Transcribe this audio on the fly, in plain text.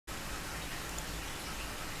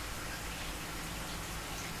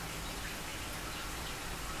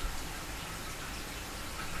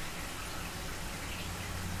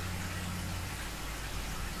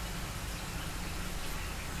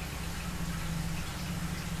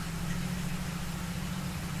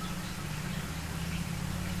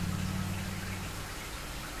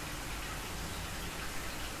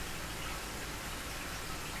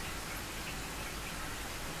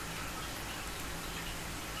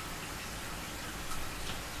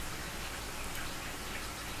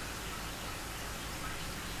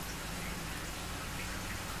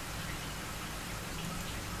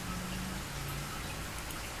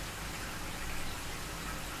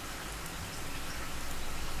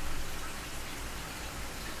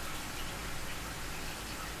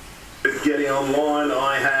getting online.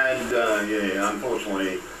 I had, yeah,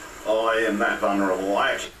 unfortunately, I am that vulnerable.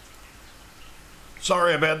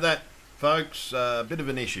 Sorry about that, folks. A bit of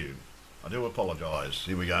an issue. I do apologise.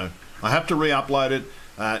 Here we go. I have to re-upload it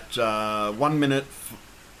at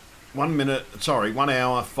 1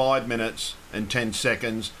 hour, 5 minutes and 10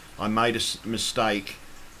 seconds. I made a mistake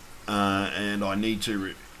and I need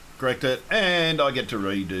to correct it, and I get to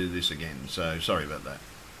redo this again. So sorry about that.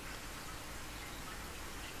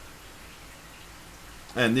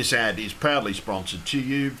 And this ad is proudly sponsored to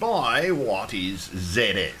you by what is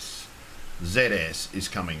ZS. ZS is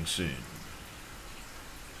coming soon.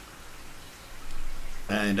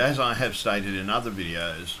 And as I have stated in other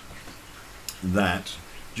videos, that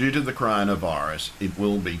due to the coronavirus, it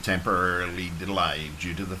will be temporarily delayed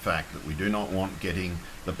due to the fact that we do not want getting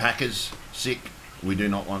the packers sick. We do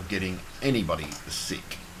not want getting anybody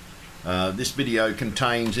sick. This video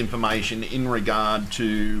contains information in regard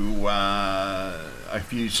to a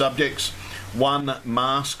few subjects. One,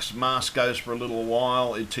 masks. Mask goes for a little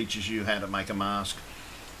while. It teaches you how to make a mask.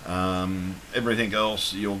 Everything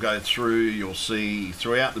else you'll go through, you'll see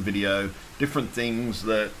throughout the video different things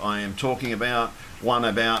that I am talking about. One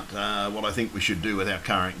about what I think we should do with our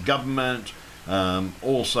current government.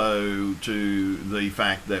 Also to the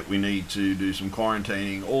fact that we need to do some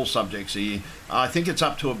quarantining, all subjects here. I think it's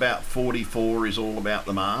up to about 44 is all about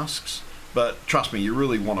the masks, but trust me, you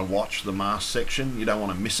really want to watch the mask section. You don't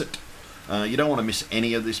want to miss it. You don't want to miss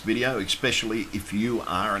any of this video, especially if you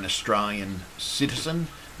are an Australian citizen.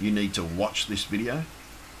 You need to watch this video.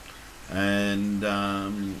 And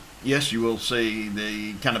yes, you will see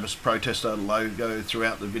the cannabis protester logo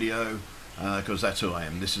throughout the video, because that's who I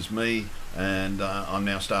am. This is me, and I'm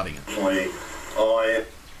now starting it.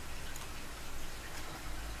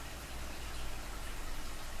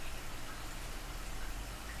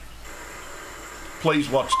 Please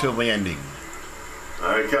watch till the ending.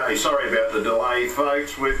 Okay, sorry about the delay,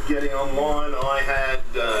 folks, with getting online. I had,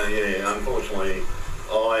 yeah, unfortunately,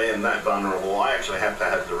 I am that vulnerable. I actually have to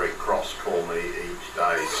have the Red Cross call me each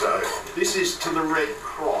day. So this is to the Red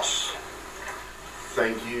Cross.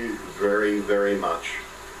 Thank you very, very much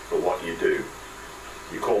for what you do.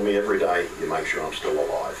 You call me every day, you make sure I'm still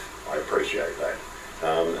alive. I appreciate that.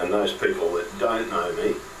 And those people that don't know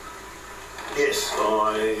me, yes,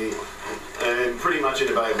 I am pretty much in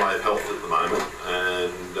a bad way of health at the moment,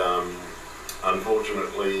 and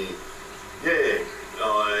unfortunately, yeah,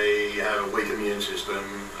 I have a weak immune system,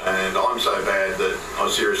 and I'm so bad that I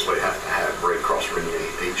seriously have to have Red Cross ring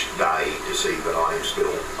me each day to see that I am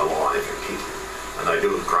still alive and kicking. And they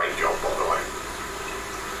do a great job, by the way.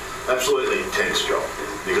 Absolutely intense job,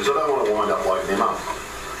 because I don't want to wind up like them up.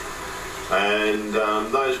 And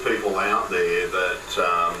those people out there that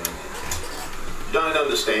don't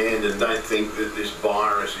understand and don't think that this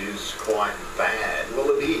virus is quite bad. Well,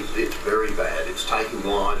 it is. It's very bad. It's taking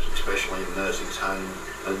lives, especially in nursing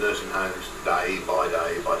homes, day by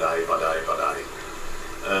day by day by day by day.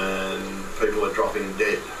 And people are dropping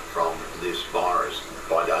dead from this virus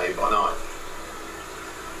by day by night.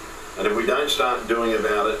 And if we don't start doing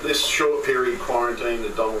about it, this short period quarantine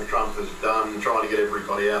that Donald Trump has done, trying to get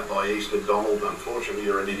everybody out by Easter, Donald, unfortunately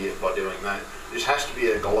you're an idiot by doing that. This has to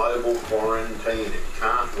be a global quarantine. It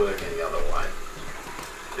can't work any other way.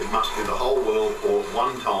 It must be the whole world all at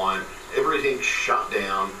one time, everything shut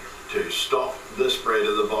down to stop the spread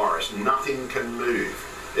of the virus. Nothing can move.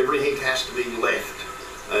 Everything has to be left.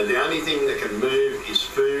 The only thing that can move is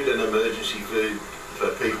food and emergency food for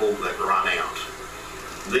people that run out.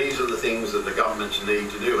 These are the things that the governments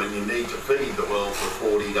need to do, and you need to feed the world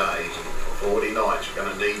for 40 days. And for 40 nights you're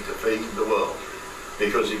going to need to feed the world.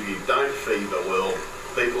 Because if you don't feed the world,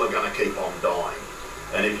 people are going to keep on dying.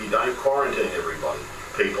 And if you don't quarantine everybody,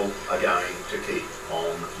 people are going to keep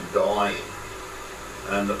on dying.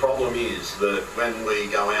 And the problem is that when we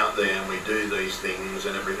go out there and we do these things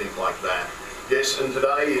and everything like that, yes, and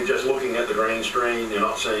today you're just looking at the green screen, you're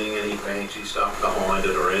not seeing any fancy stuff behind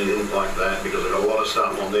it or anything like that, because I've got a lot of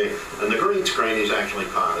stuff on there. And the green screen is actually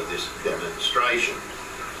part of this demonstration.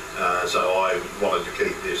 So I wanted to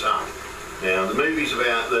keep this up. Now the movie's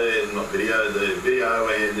about the video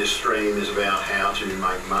and this stream is about how to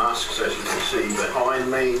make masks, as you can see behind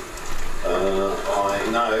me. I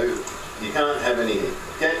know you can't have any.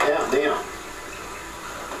 Get out now.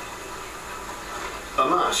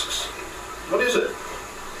 Masks. What is it?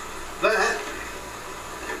 That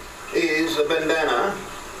is a bandana,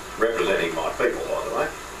 representing my people, by the way,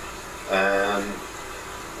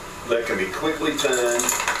 that can be quickly turned,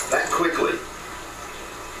 that quickly.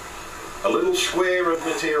 A little square of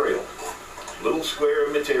material,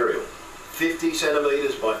 50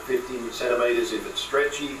 centimetres by 50 centimetres if it's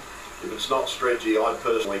stretchy, If it's not stretchy, I'd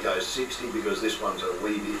personally go 60 because this one's a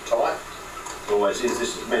wee bit tight. Always is.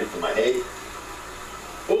 This is meant for my head.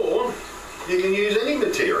 Or you can use any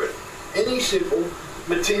material. Any simple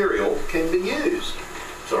material can be used.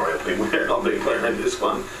 Sorry, I've been wearing this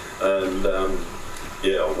one, and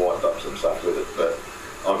yeah, I've wiped up some stuff with it, but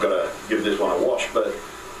I've got to give this one a wash. But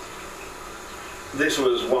this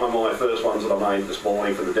was one of my first ones that I made this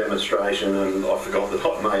morning for the demonstration, and I forgot that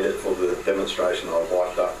I made it for the demonstration. I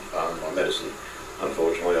wiped up my medicine.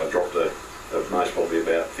 Unfortunately, I dropped most probably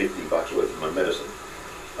about 50 bucks worth of my medicine.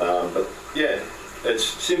 But yeah, it's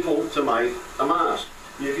simple to make a mask.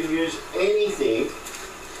 You can use anything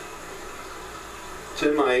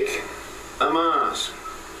to make a mask.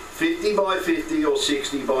 50 by 50 or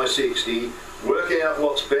 60 by 60. Work out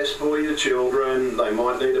what's best for your children. They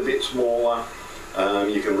might need a bit smaller.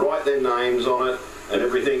 You can write their names on it and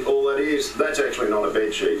everything. All that is, that's actually not a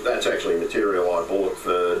bed sheet. That's actually material I bought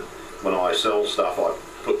for when I sell stuff. I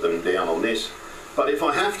put them down on this. But if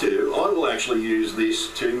I have to, I will actually use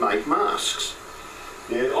this to make masks.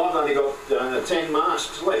 Yeah, I've only got 10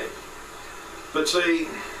 masks left. But see,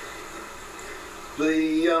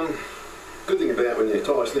 the good thing about when you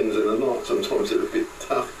tie things in a knot, sometimes they're a bit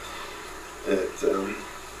tough.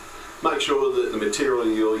 Make sure that the material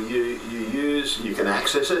you use, you can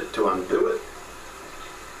access it to undo it.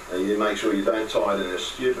 And you make sure you don't tie it in a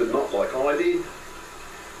stupid knot like I did.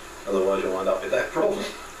 Otherwise you'll end up with that problem,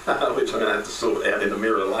 which I'm going to have to sort out in the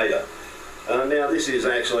mirror later. Now this is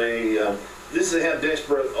actually, this is how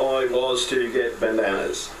desperate I was to get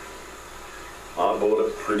bandanas. I bought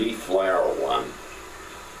a pretty floral one.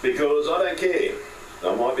 Because I don't care.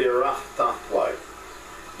 I might be a rough, tough bloke.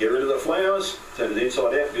 Get rid of the flowers, turn it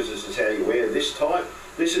inside out because this is how you wear this type.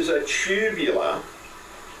 This is a tubular.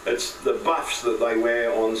 It's the buffs that they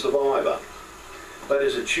wear on Survivor. That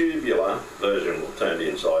is a tubular version. Will turn it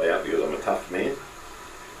inside out because I'm a tough man.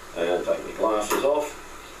 And take my glasses off.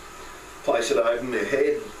 Place it over my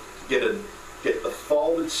head. Get the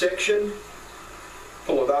folded section.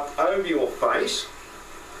 Pull it up over your face.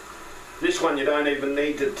 This one you don't even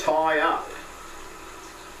need to tie up.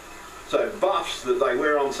 So buffs that they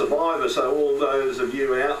wear on Survivor, so all those of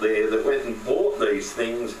you out there that went and bought these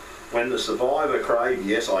things when the Survivor craze,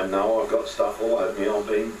 yes I know I've got stuff all over me, I've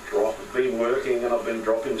been working and I've been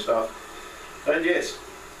dropping stuff, and yes,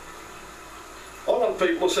 I want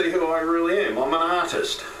people to see who I really am. I'm an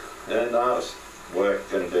artist, and artists work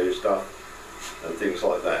and do stuff and things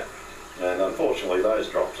like that. And unfortunately those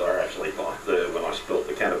drops are actually like when I spilt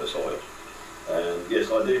the cannabis oil. And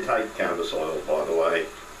yes, I do take cannabis oil, by the way,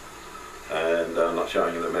 and I'm not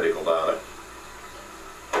showing you the medical data.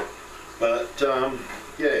 But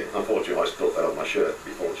yeah, unfortunately I spilt that on my shirt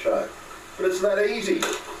before the show. But it's that easy.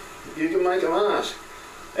 You can make a mask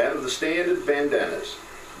out of the standard bandanas,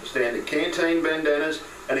 the standard canteen bandanas,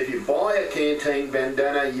 and if you buy a canteen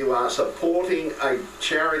bandana, you are supporting a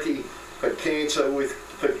charity for cancer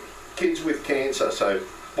for kids with cancer. So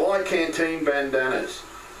buy canteen bandanas.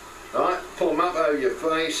 Right, pull them up over your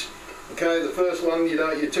face. Okay, the first one,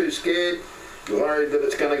 you're too scared, you're worried that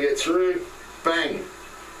it's going to get through. Bang!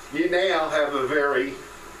 You now have a very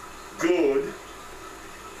good,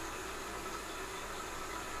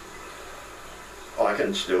 I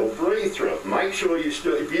can still breathe through it. Make sure if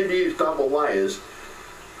you use double layers,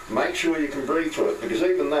 make sure you can breathe through it, because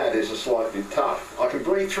even that is a slightly tough. I can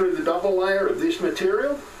breathe through the double layer of this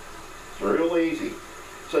material. It's real easy.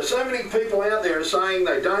 So many people out there are saying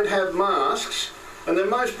they don't have masks, and they've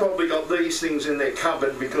most probably got these things in their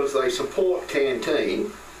cupboard because they support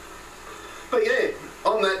canteen. But yeah,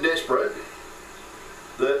 I'm that desperate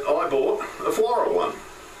that I bought a floral one.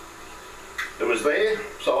 It was there,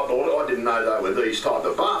 so I bought it. I didn't know they were these type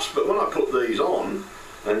of buffs, but when I put these on,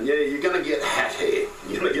 and yeah, you're going to get hat hair.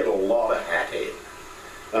 You're going to get a lot of hat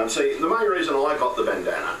hair. See, the main reason I got the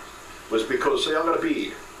bandana was because, see, I've got a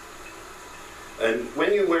beard. And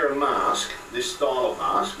when you wear a mask, this style of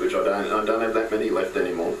mask, which I don't have that many left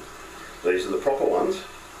anymore, these are the proper ones.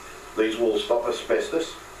 These will stop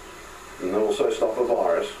asbestos, and they'll also stop a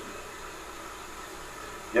virus.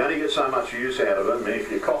 You only get so much use out of them, and if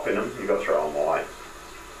you cough in them, you've got to throw them away.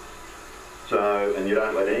 So, and you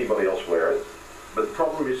don't let anybody else wear it. But the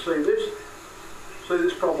problem is, see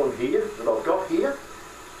this problem here that I've got here?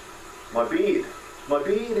 My beard. My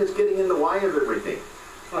beard is getting in the way of everything.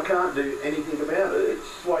 I can't do anything about it.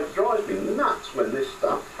 It's like, it drives me nuts when this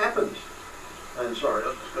stuff happens. And sorry,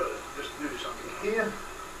 I've just got to do something here.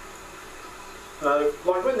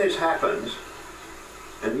 Like when this happens,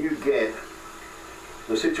 and you get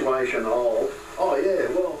the situation of, oh yeah,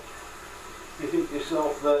 well, you think to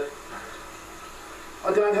yourself that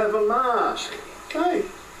I don't have a mask. Okay,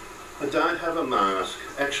 I don't have a mask.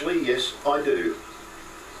 Actually, yes, I do.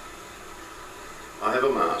 I have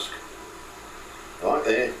a mask. Right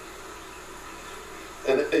there.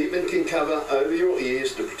 And it even can cover over your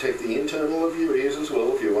ears to protect the internal of your ears as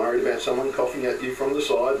well. If you're worried about someone coughing at you from the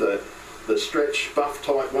side, the stretch buff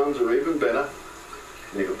type ones are even better.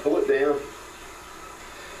 And you can pull it down.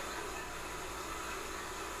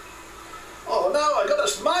 Oh no, I got a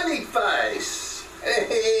smiley face!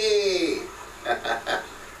 Hey!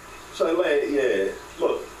 So yeah,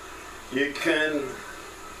 look, you can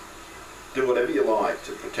do whatever you like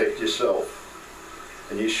to protect yourself,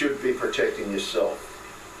 and you should be protecting yourself.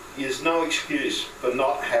 There's no excuse for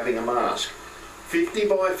not having a mask. 50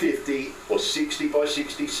 by 50 or 60 by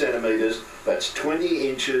 60 centimetres, that's 20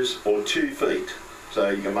 inches or 2 feet. So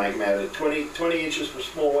you can make them out of 20 inches for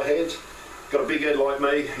smaller heads. Got a big head like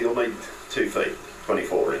me, you'll need 2 feet,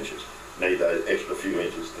 24 inches. Need those extra few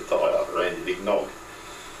inches to tie it up around your big nog.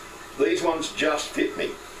 These ones just fit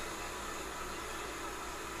me.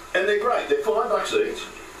 And they're great, they're $5 each.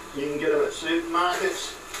 You can get them at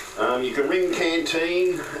supermarkets. You can ring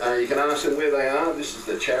Canteen, you can ask them where they are. This is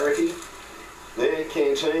the charity, their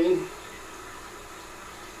Canteen.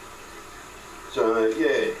 So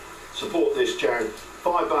yeah, support this charity.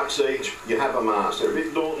 $5 each, you have a mask. They're a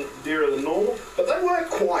bit dearer than normal, but they work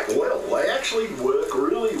quite well. They actually work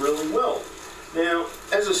really, really well. Now,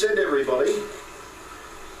 as I said to everybody,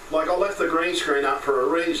 like I left the green screen up for a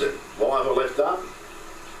reason. Why have I left up?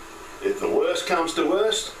 If the worst comes to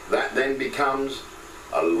worst, that then becomes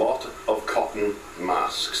a lot of cotton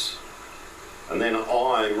masks. And then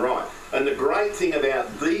right. And the great thing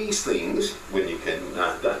about these things, when you can,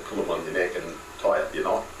 don't pull them on your neck and tie up your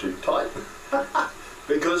knot too tight.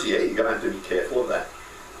 Because yeah, you're going to have to be careful of that.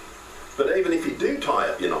 But even if you do tie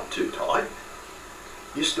up your knot too tight,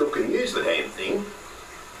 you still can use the damn thing.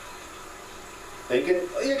 And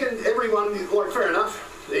you can, everyone, like fair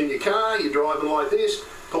enough, in your car, you're driving like this,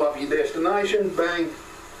 pull up your destination, bang,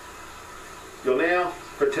 you're now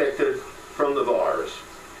protected from the virus.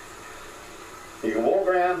 You can walk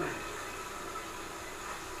around.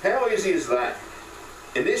 How easy is that?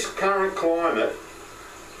 In this current climate,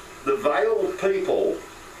 the veiled people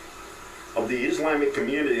of the Islamic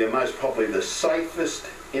community are most probably the safest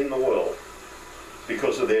in the world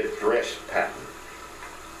because of their dress pattern.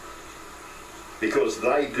 Because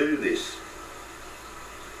they do this.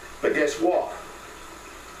 But guess what?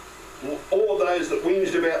 All of those that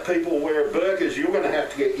whinged about people wearing burqas, you're going to have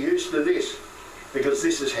to get used to this, because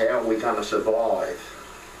this is how we're going to survive.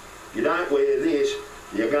 You don't wear this,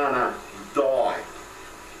 you're going to die.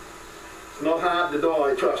 It's not hard to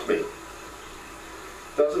die, trust me.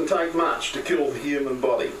 Doesn't take much to kill the human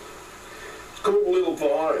body. It's called a little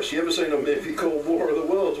virus. You ever seen a movie called War of the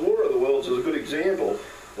Worlds? War of the Worlds is a good example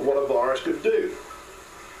of what a virus could do.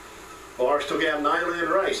 Virus took out an alien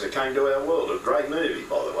race that came to our world. A great movie,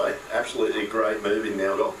 by the way. Absolutely great movie.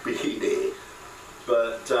 Now got Bicky there.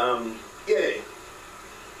 But, yeah.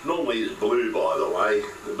 Normally it's blue, by the way,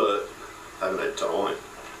 but haven't had time.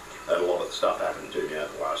 Had a lot of stuff happen to me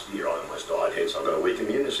over the last year. I almost died, hence I've got a weak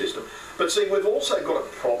immune system. But see, we've also got a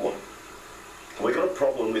problem. We've got a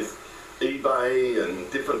problem with eBay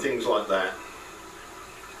and different things like that,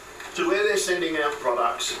 to where they're sending out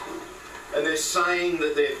products and they're saying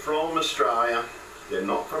that they're from Australia. They're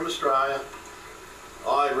not from Australia.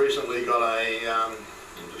 I recently got a, I'm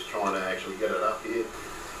just trying to actually get it up here.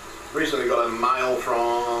 Recently got a mail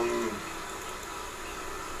from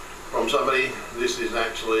somebody. This is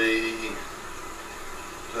actually, is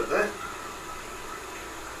that that?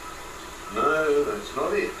 No, that's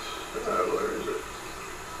not it. Oh, where is it?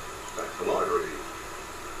 Back to library.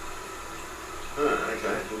 Oh,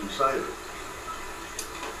 okay, didn't save it.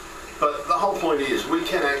 But the whole point is, we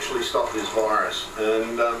can actually stop this virus.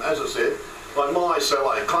 And as I said, like my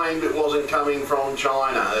seller claimed it wasn't coming from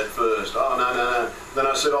China at first. Oh, no. Then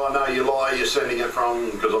I said, oh, no, you lie, you're sending it from,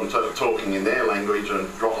 because I'm talking in their language and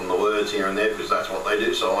dropping the words here and there, because that's what they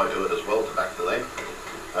do, so I do it as well, back to them.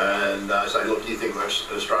 And I say, look, you think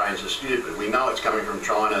Australians are stupid. We know it's coming from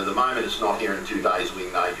China. The moment it's not here in 2 days, we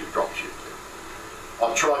know you've drop shipped it.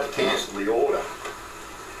 I've tried to cancel the order.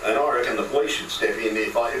 And I reckon the police should step in.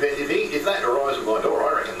 If that arrives at my door,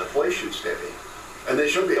 I reckon the police should step in. And there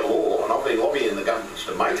should be a law, and I've been lobbying the governments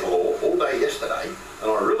to make a law all day yesterday,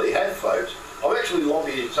 and I really have, folks. I've actually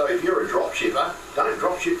lobbied, so if you're a drop shipper, don't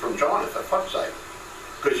drop ship from China, for fuck's sake.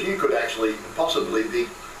 Because you could actually possibly be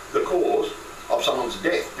the cause of someone's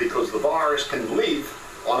death, because the virus can live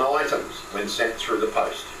on items when sent through the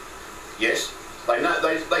post. Yes, they know.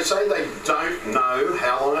 They say they don't know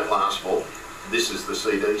how long it lasts for. This is the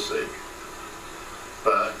CDC.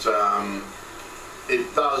 But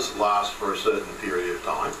it does last for a certain period of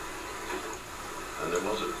time. And there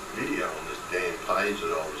was a video on this damn page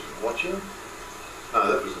that I was watching. No,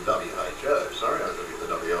 that was the WHO. Sorry, I got to get the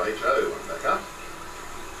WHO one back up.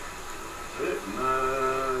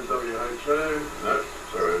 No, WHO. No,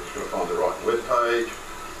 sorry, I'm just going to find the right web page.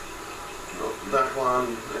 Not that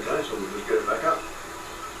one. Okay, so we'll just get it back up.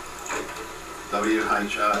 WHO. I'm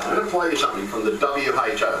going to play you something from the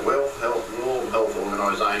WHO, World Health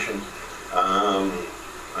Organisation,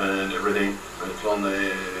 and everything. It's on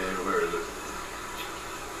there. Where is it?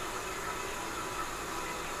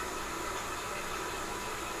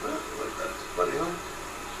 Bloody hell.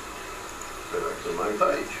 Go back to the main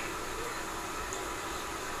page.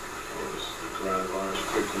 There's the coronavirus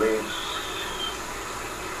quick links.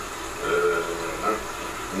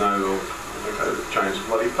 No. Okay, change the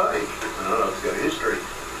bloody page. I don't have to go to history.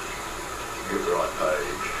 Get the right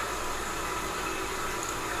page.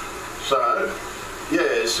 So, yeah,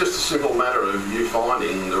 it's just a simple matter of you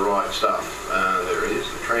finding the right stuff. There it is,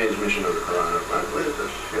 the transmission of the coronavirus. Where did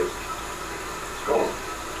this shit? It's gone.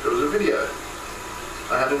 There was a video.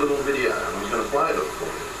 I had a little video and I was going to play it for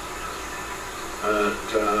you.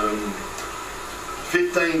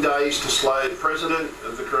 15 days to slow the president's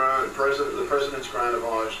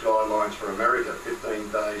coronavirus guidelines for America. 15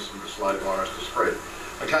 days to slow virus to spread.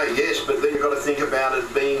 Okay, yes, but then you've got to think about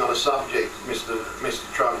it being on a subject, Mr.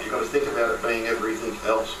 Trump. You've got to think about it being everything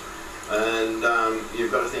else, and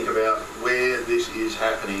you've got to think about where this is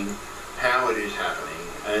happening, how it is happening,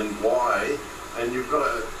 and why. And you've got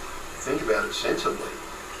to think about it sensibly.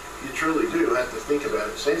 You truly do have to think about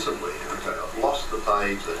it sensibly. Okay, I've lost the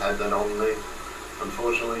page that had that on there.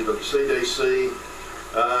 Unfortunately, but the CDC,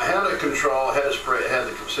 how to spread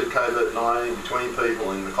COVID-19 between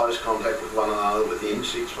people in close contact with one another within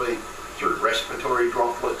 6 feet through respiratory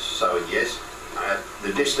droplets. So yes, at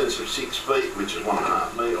the distance of 6 feet, which is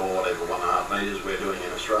 1.5 metres or whatever 1.5 metres we're doing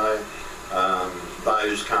in Australia,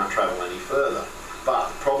 those can't travel any further. But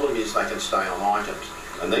the problem is they can stay on items.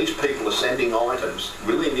 And these people are sending items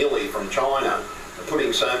willy-nilly from China,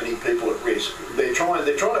 putting so many people at risk. They're trying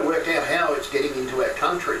to work out how it's getting into our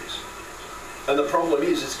countries. And the problem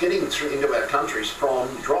is it's getting into our countries from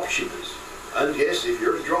drop shippers. And yes, if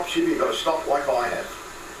you're a drop shipper, you've got to stop like I have.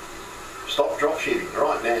 Stop drop shipping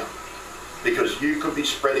right now. Because you could be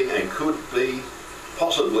spreading and could be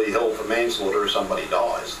possibly held for manslaughter if somebody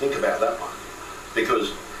dies. Think about that one.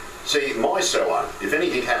 Because see, my seller, if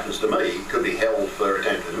anything happens to me, could be held for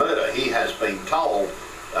attempted murder. He has been told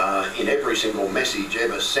in every single message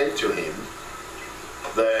ever sent to him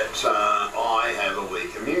that I have a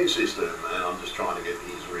weak immune system, and I'm just trying to get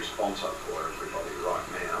his response up for everybody right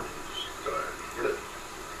now. Just get it.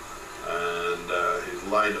 And his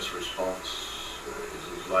latest response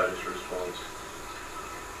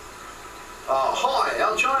hi,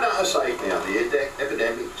 our China are safe now. The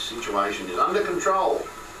epidemic situation is under control.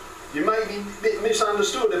 You may be a bit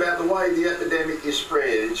misunderstood about the way the epidemic is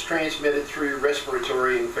spread. It's transmitted through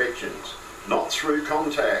respiratory infections, not through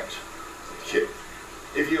contact.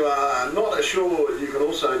 If you are not assured, you can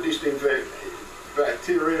also disinfect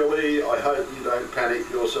bacterially. I hope you don't panic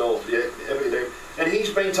yourself. And he's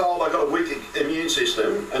been told I've got a weak immune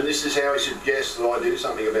system, and this is how he suggests that I do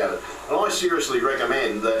something about it. And I seriously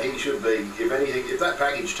recommend that he should be, if anything, if that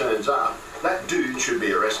package turns up, that dude should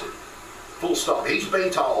be arrested. Full stop. He's been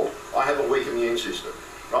told I have a weak immune system.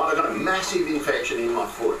 Right? I've got a massive infection in my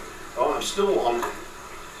foot. Right? I'm still on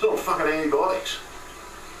fucking antibiotics.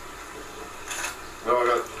 Well, I've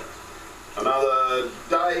got another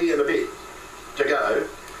day and a bit to go,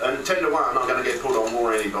 and 10 to 1 I'm going to get put on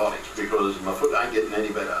more antibiotics because my foot ain't getting any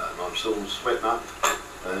better, and I'm still sweating up,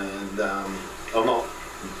 and I'm not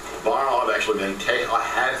viral. I've actually been I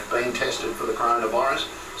have been tested for the coronavirus.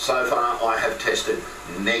 So far I have tested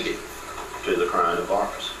negative to the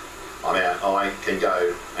coronavirus. I can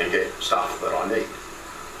go and get stuff that I need.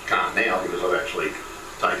 Can't now because I've actually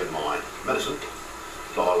taken my medicine,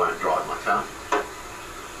 so I won't drive my car.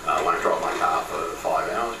 I won't drive my car for 5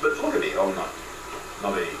 hours, but look at me, I'm not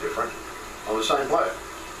any different. I'm the same bloke.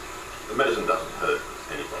 The medicine doesn't hurt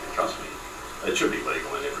anybody, trust me. It should be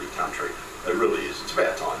legal in every country. It really is. It's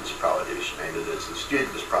about time this prohibition ended. It's the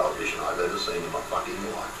stupidest prohibition I've ever seen in my fucking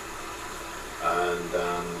life. And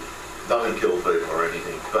doesn't kill people or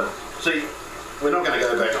anything. But see, we're not going to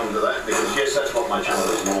go back onto that because yes, that's what my channel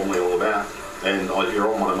is normally all about. And if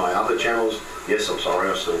you're on one of my other channels, yes, I'm sorry,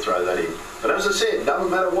 I'll still throw that in. But as I said, doesn't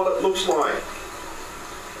matter what it looks like.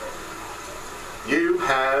 You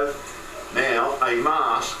have now a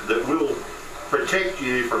mask that will protect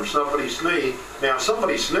you from somebody sneezing. Now, if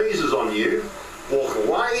somebody sneezes on you, walk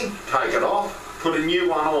away, take it off, put a new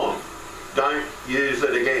one on. Don't use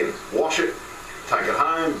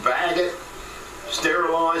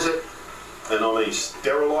definitely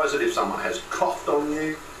sterilise it if someone has coughed on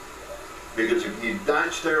you, because if you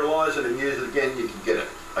don't sterilise it and use it again, you can get it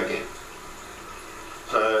again.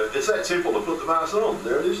 So it's that simple to put the mask on.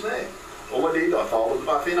 There it is there. All I did, I folded the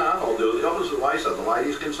buff in half. I'll do it the opposite way so the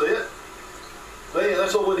ladies can see it. There,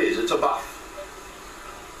 that's all it is. It's a buff.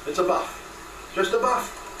 It's a buff. Just a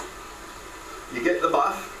buff. You get the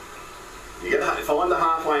buff, you find the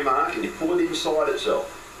halfway mark and you pull it inside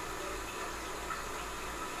itself.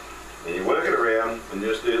 And you work it around and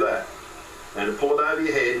just do that. And to pull it over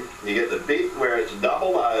your head, you get the bit where it's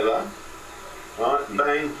doubled over, right, and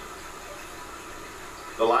bang.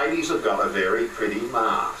 The ladies have got a very pretty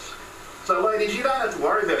mask. So ladies, you don't have to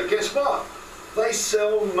worry about it. Guess what? They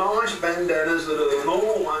sell nice bandanas that are the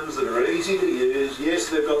normal ones that are easy to use. Yes,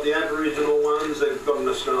 they've got the Aboriginal ones. They've got an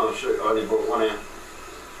Australian. I only brought one out.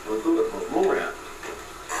 I thought I brought more out.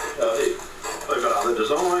 They've got other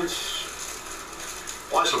designs.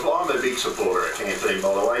 I'm a big supporter of Canteen,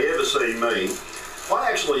 by the way. You ever see me? I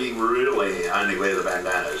actually really only wear the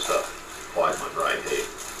bandanas to hide my grey hair.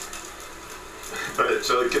 But it's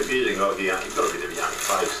confusing. You've got a bit of a young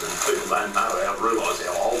face, and people don't realise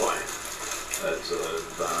how old I am. It's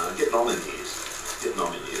getting on in years. Getting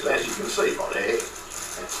on in years, as you can see by the hair.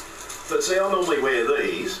 But see, I normally wear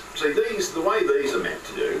these. See, the way these are meant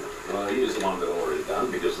to do, and I use the one that I've already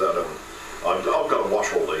done because I've got to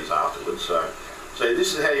wash all these afterwards. So, see,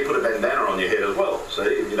 this is how you put a bandana on your head as well. See,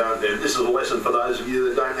 if you don't, this is a lesson for those of you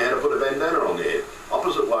that don't know how to put a bandana on your head.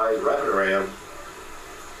 Opposite way, wrap it around,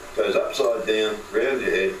 goes upside down, round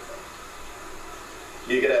your head.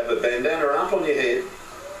 You can have a bandana up on your head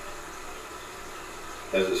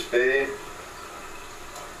as a spare.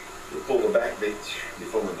 You pull the back bit, you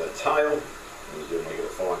form the tail, and you've got to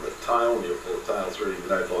find the tail, and you pull the tail through. If you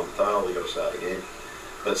don't find the tail, you've got to start again.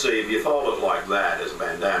 But see, if you fold it like that as a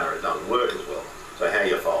bandana, it doesn't work as well. So how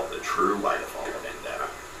you fold, the true way to fold a bandana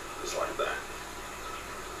is like that.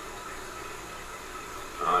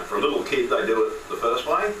 For a little kid, they do it the first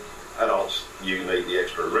way. Adults, you need the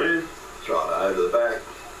extra room. Throw it over the back.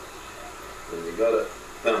 And you got it.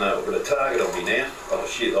 Oh no, I've got a target on me now. Oh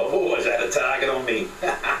shit, I've always had a target on me.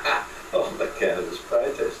 I'm the cannabis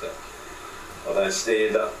protester. I don't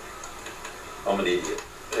stand up. I'm an idiot.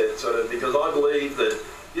 It's because I believe that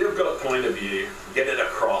you've got a point of view, get it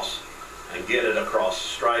across, and get it across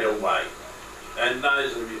straight away. And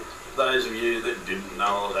those of you that didn't know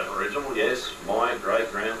I was Aboriginal, yes, my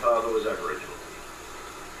great-grandfather was Aboriginal.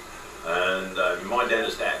 And my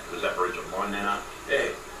dentist dad was Aboriginal. My nana, yeah.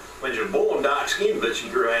 When she was born dark skinned, but she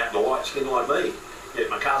grew out the light skin like me.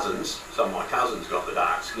 Yet my cousins, some of my cousins got the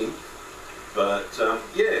dark skin. But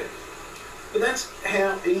yeah, but that's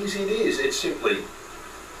how easy it is. It's simply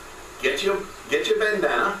get your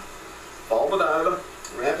bandana, fold it over,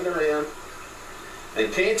 wrap it around.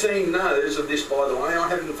 And Canteen knows of this, by the way. I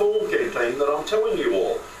have informed Canteen that I'm telling you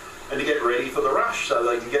all. And to get ready for the rush so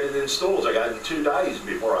they can get it in stores. I gave them 2 days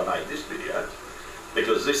before I made this video,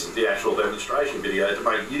 because this is the actual demonstration video to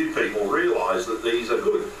make you people realise that these are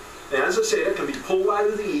good. Now, as I said, it can be pulled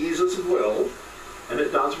over the ears as well, and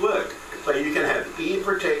it does work. So you can have ear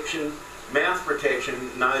protection, mouth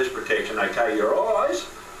protection, nose protection. Okay, your eyes,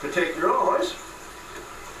 protect your eyes.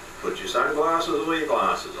 Put your sunglasses or your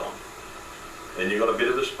glasses on. Then you've got a bit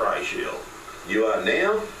of a spray shield. You are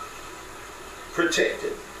now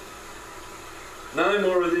protected. No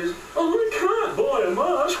more of this, oh, I can't buy a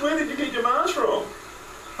mask. Where did you get your mask from?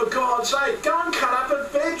 For God's sake, go and cut up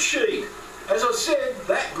a bed sheet. As I said,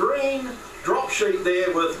 that green drop sheet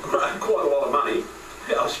there worth quite a lot of money.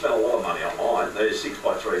 I spent a lot of money on mine. They're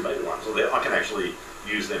 6x3 metre ones. So I can actually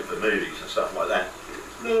use them for movies and stuff like that.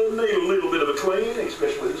 Need a little bit of a clean,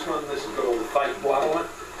 especially this one. This has got all the fake blood on it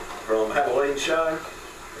from Halloween show.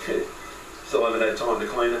 Still haven't had time to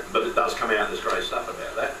clean it, but it does come out. There's great stuff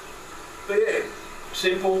about that. But yeah,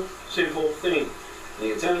 simple thing. And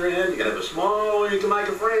you can turn around, you can have a smile, or you can make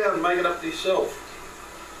a frown and make it up to yourself.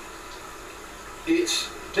 It's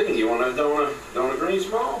thing, you don't want a green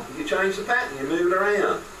smile, you change the pattern, you move it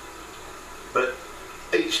around. But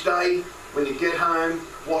each day when you get home,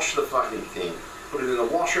 wash the fucking thing. Put it in the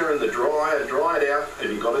washer and the dryer, dry it out,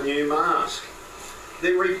 and you've got a new mask.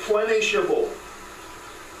 They're replenishable.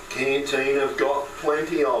 Canteen have got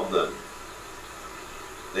plenty of them.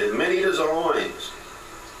 There's many designs.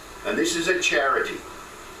 And this is a charity.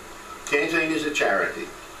 Canteen is a charity.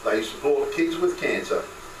 They support kids with cancer.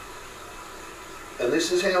 And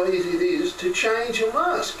this is how easy it is to change your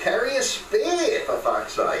mask. Carry a spare, for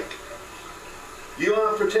fuck's sake. You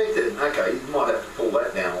are protected. Okay, you might have to pull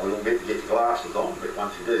that down a little bit to get your glasses on, but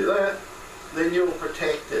once you do that, then you're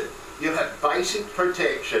protected. You have basic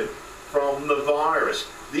protection from the virus.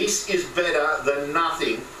 This is better than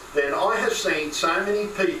nothing. Then I have seen so many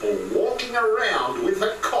people walking around with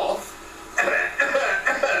a cough.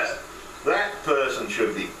 That person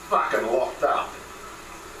should be fucking locked up.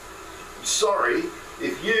 Sorry,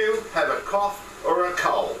 if you have a cough or a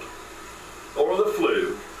cold or the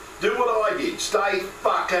flu, do what I did. Stay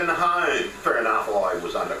fucking home. Fair enough, I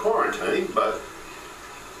was under quarantine, but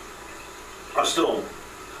I still,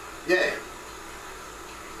 yeah,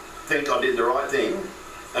 think I did the right thing.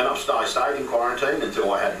 And I stayed in quarantine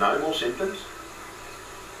until I had no more symptoms.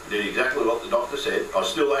 Did exactly what the doctor said. I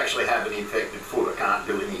still actually have an infected foot. I can't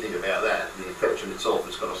do anything about that. The infection itself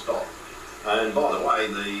has got to stop. And by the way,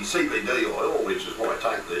 the CBD oil, which is what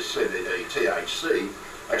I take, the CBD THC,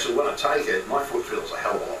 actually when I take it, my foot feels a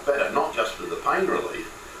hell of a lot better, not just for the pain relief.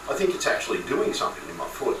 I think it's actually doing something in my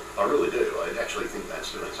foot. I really do. I actually think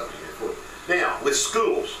that's doing something in your foot. Now, with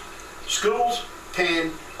schools. Schools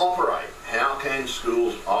can operate. How can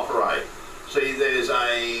schools operate? See, there's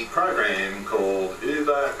a program called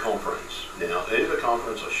Uber Conference. Now, Uber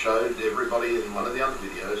Conference, I showed everybody in one of the other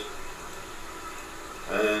videos.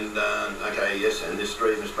 And, okay, yes, and this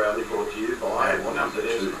stream is proudly brought to you by number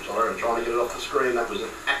 2. Sorry, I'm trying to get it off the screen. That was an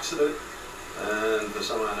accident. And for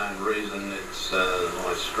some unknown reason, it's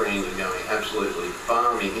my screens are going absolutely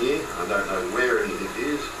balmy here. I don't know where anything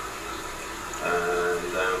is.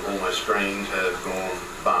 And all my screens have gone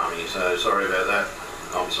balmy, so sorry about that.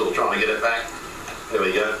 I'm still trying to get it back. There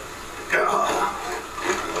we go.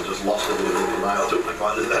 I just lost it in the mail. Took my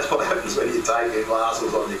glasses. That's what happens when you take your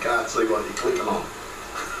glasses on. You can't see what you're clicking on.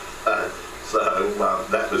 So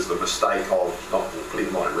that was the mistake of not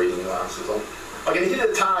putting my reading glasses on. I can hit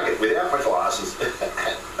a target without my glasses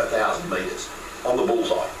at 1,000 metres on the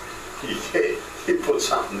bullseye. You put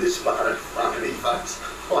something this far in front of me, folks.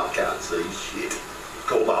 I can't see shit. It's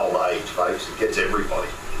called old age, folks. It gets everybody.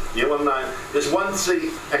 You want to know, there's one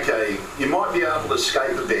thing, okay, you might be able to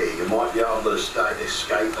escape a bear, you might be able to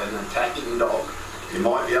escape an attacking dog, you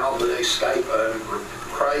might be able to escape a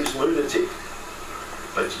crazed lunatic,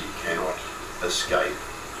 but you cannot escape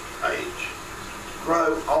age.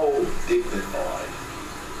 Grow old, dignified.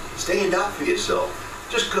 Stand up for yourself.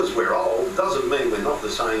 Just because we're old doesn't mean we're not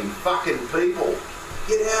the same fucking people.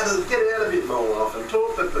 Get out a bit more often,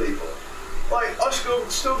 talk to people. Like, I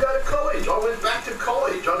still go to college. I went back to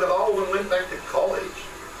college. I got old and went back to college.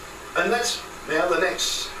 And that's now the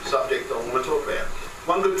next subject I want to talk about.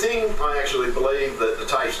 One good thing, I actually believe that the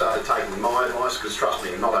TAFE started taking my advice, because trust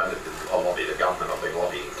me, not only did I lobby the government, I've been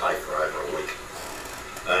lobbying TAFE for over a week.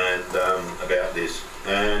 And about this.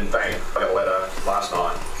 And bang, I got a letter last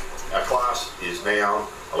night. Our class is now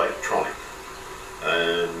electronic.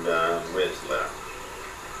 And where's the letter?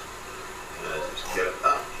 Let's get it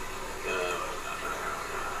up.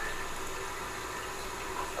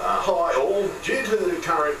 Hi all, due to the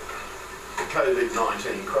current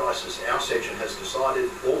COVID-19 crisis, our section has decided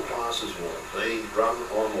all classes will be run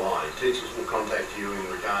online. Teachers will contact you in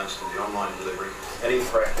regards to the online delivery. Any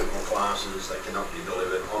practical classes that cannot be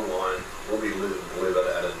delivered online will be delivered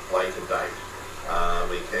at a later date.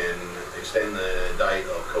 We can extend the date,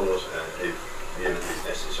 of course, if unit is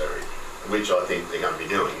necessary, which I think they're going to be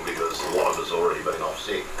doing because a lot of us already been off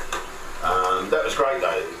sick. That was great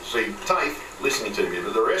though. See, TAFE listening to me,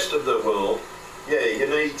 but the rest of the world, yeah, you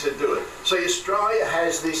need to do it. See, Australia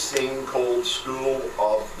has this thing called School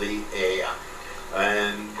of the Air.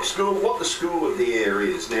 And what the School of the Air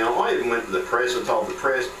is. Now, I even went to the press and told the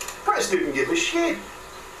press didn't give a shit.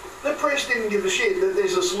 The press didn't give a shit that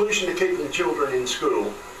there's a solution to keeping children in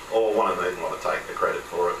school. Or one of them didn't want to take the credit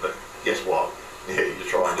for it, but guess what? Yeah, you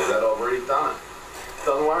try and do that, I've already done it.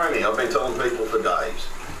 Doesn't worry me, I've been telling people for days.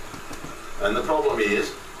 And the problem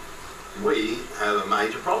is, we have a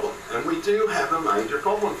major problem. And we do have a major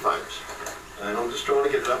problem, folks. And I'm just trying to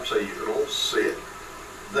get it up so you can all see it.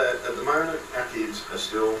 That at the moment, our kids are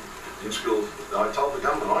still in school. I told the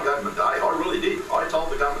government, I gave them a day, I really did. I told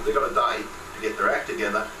the government they've got a day to get their act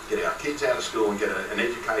together, get our kids out of school and get an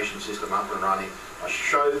education system up and running. I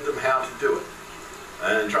showed them how to do it.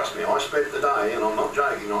 And trust me, I spent the day, and I'm not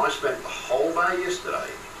joking, I spent the whole day yesterday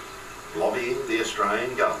lobbying the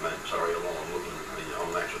Australian government. Sorry,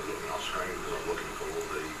 I'm actually looking off screen because I'm looking for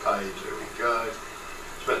the page. There we go.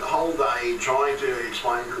 Spent the whole day trying to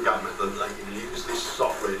explain to the government that they can use this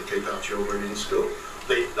software to keep our children in school.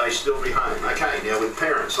 They still be home. Okay, now with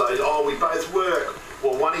parents, they, oh, we both work.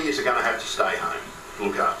 Well, one of you are going to have to stay home to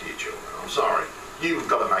look after your children. I'm sorry. You've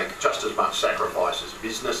got to make just as much sacrifice as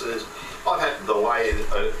businesses. I've had to delay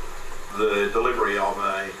the delivery of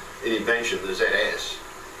an invention, the ZS,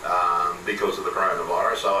 because of the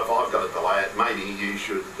coronavirus. So if I've got to delay it, maybe you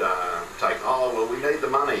should take, oh, well, we need the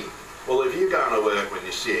money. Well, if you're going to work when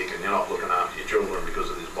you're sick and you're not looking after your children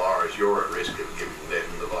because of this virus, you're at risk of giving them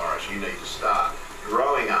the virus. You need to start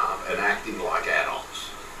growing up and acting like adults.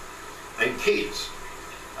 And kids,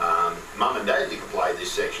 mum and dad, you can play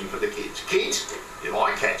this section for the kids. Kids, if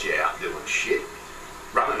I catch you out doing shit,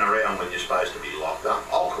 running around when you're supposed to be locked up,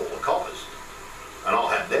 I'll call the coppers and I'll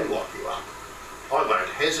have them lock you up. I won't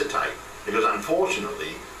hesitate, because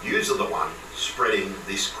unfortunately, yous are the one spreading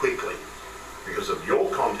this quickly because of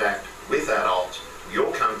your contact with adults,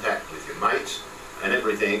 your contact with your mates and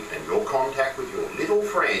everything, and your contact with your little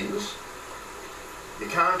friends. You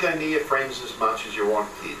can't go near friends as much as you want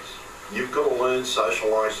kids. You've got to learn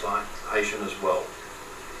social isolation as well.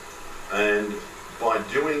 And by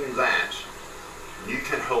doing that, you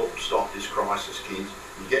can help stop this crisis, kids.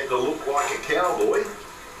 You get to look like a cowboy.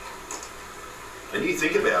 And you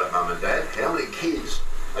think about it, mum and dad, how many kids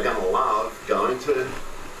are going to love going to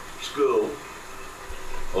school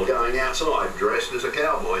or going outside dressed as a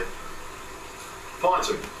cowboy? Find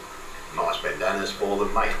some nice bandanas for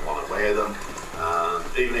them, make them want to wear them.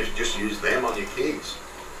 Even if you just use them on your kids.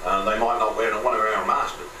 They might not want to wear a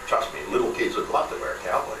mask, but trust me, little kids would love to wear a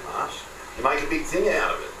cowboy mask. You make a big thing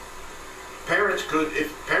out of it.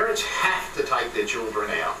 Parents have to take their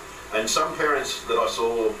children out. And some parents that I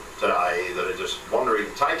saw today that are just wandering,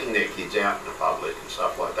 taking their kids out in the public and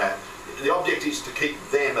stuff like that, the object is to keep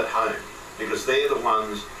them at home, because they're the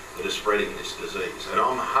ones that are spreading this disease. And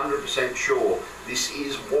I'm 100% sure this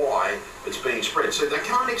is why it's being spread. So they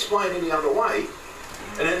can't explain any other way.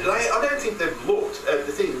 And I don't think they've looked at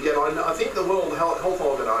the thing yet. I think the World Health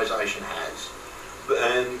Organization has.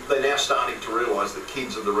 And they're now starting to realise that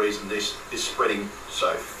kids are the reason this is spreading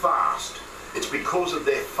so fast. It's because of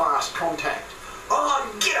their fast contact. Oh,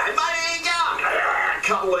 g'day, mate, how you going?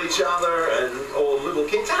 Cuddle each other, and all little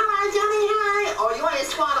kids. Hi, Johnny, hi. Oh, you want a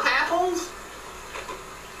squad of apples?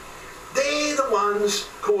 They're the ones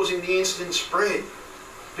causing the instant spread,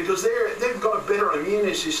 because they've got a better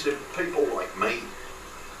immune system than people like me.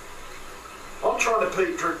 I'm trying to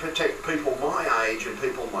protect people my age and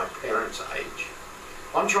people my parents' age.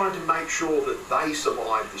 I'm trying to make sure that they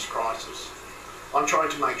survive this crisis. I'm trying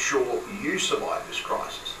to make sure you survive this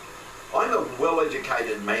crisis. I'm a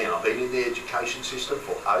well-educated man. I've been in the education system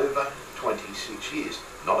for over 26 years.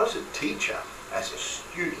 Not as a teacher, as a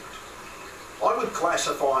student. I would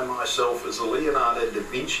classify myself as the Leonardo da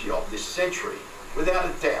Vinci of this century, without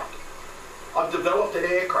a doubt. I've developed an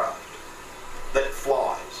aircraft that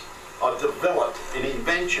flies. I've developed an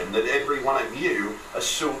invention that every one of you are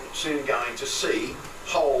soon going to see,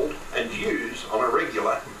 hold and use on a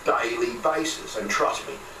regular daily basis. And trust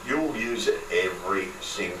me, you'll use it every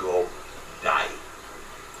single day.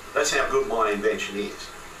 That's how good my invention is.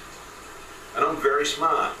 And I'm very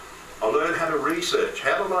smart. I learned how to research.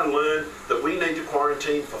 How did I learn that we need to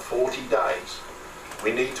quarantine for 40 days?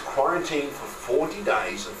 We need to quarantine for 40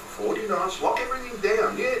 days, and for 40 nights, lock everything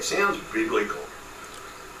down. Yeah, it sounds biblical.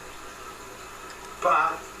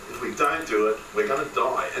 But if we don't do it, we're going to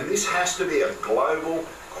die. And this has to be a global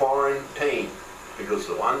quarantine, because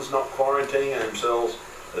the ones not quarantining themselves,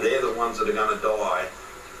 they're the ones that are going to die.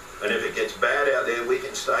 And if it gets bad out there, we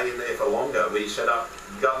can stay in there for longer. We set up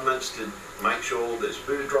governments to make sure there's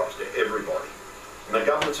food drops to everybody. And the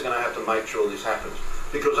governments are going to have to make sure this happens.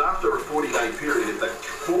 Because after a 40-day period, if they've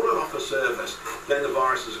caught it off the surface, then the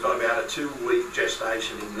virus has got about a 2-week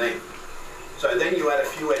gestation in them. So then you add a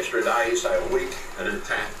few extra days, say a week, and an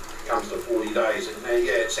attack comes to 40 days. And now,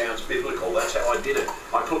 yeah, it sounds biblical. That's how I did it.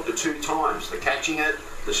 I put the 2 times, the catching it,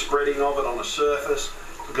 the spreading of it on the surface.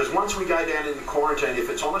 Because once we go down into quarantine, if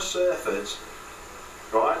it's on a surface,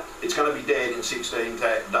 right, it's going to be dead in 16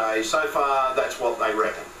 days. So far, that's what they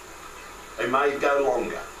reckon. It may go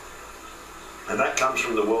longer. And that comes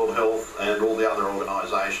from the World Health and all the other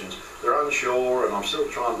organisations. They're unsure, and I'm still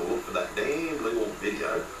trying to look for that damn little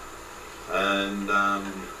video. And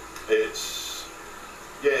it's,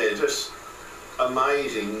 yeah, just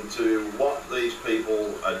amazing to what these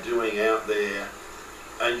people are doing out there.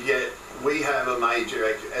 And yet we have a major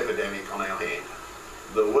epidemic on our hand.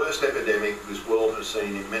 The worst epidemic this world has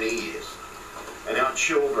seen in many years. And our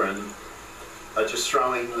children are just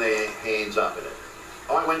throwing their hands up at it.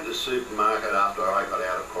 I went to the supermarket after I got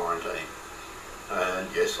out of quarantine. And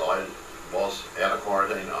yes, I was out of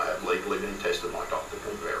quarantine. I have legally been tested. My doctor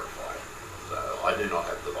can verify it. So I do not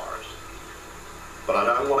have the virus. But I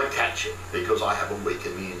don't want to catch it because I have a weak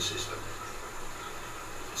immune system.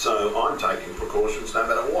 So I'm taking precautions no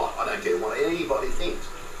matter what. I don't care what anybody thinks.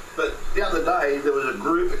 But the other day, there was a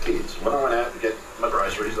group of kids, when I went out to get my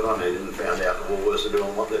groceries that I needed and found out the Woolworths are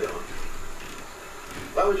doing what they're doing.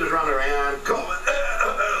 They were just running around, coughing,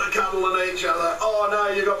 cuddling each other. Oh no,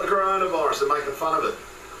 you got the coronavirus. They're making fun of it.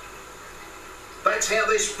 That's how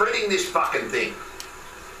they're spreading this fucking thing.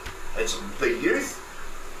 It's the youth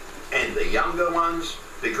and the younger ones,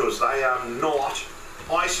 because they are not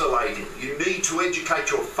isolating. You need to educate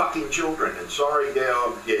your fucking children. And sorry,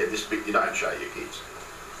 yeah, this bit you don't show your kids.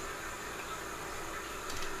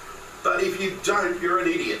 But if you don't, you're an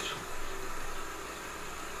idiot.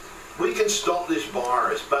 We can stop this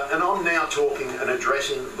virus, and I'm now talking and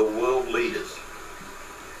addressing the world leaders.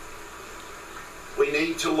 We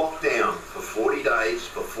need to lock down for 40 days,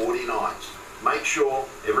 for 40 nights. Make sure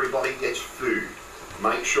everybody gets food.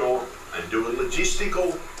 Make sure and do a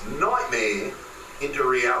logistical nightmare into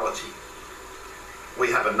reality. We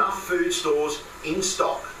have enough food stores in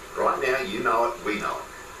stock. Right now, you know it, we know it.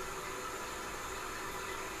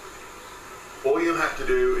 All you have to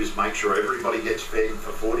do is make sure everybody gets fed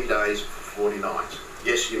for 40 days, for 40 nights.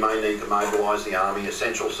 Yes, you may need to mobilise the army.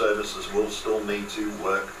 Essential services will still need to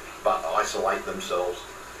work, but isolate themselves.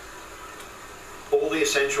 All the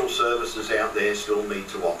essential services out there still need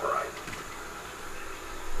to operate.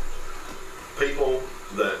 People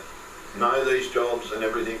that know these jobs and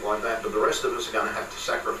everything like that, but the rest of us are going to have to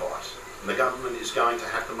sacrifice. And the government is going to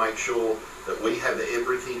have to make sure that we have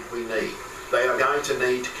everything we need. They are going to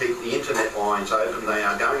need to keep the internet lines open. They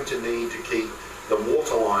are going to need to keep the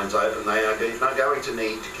water lines open. They are going to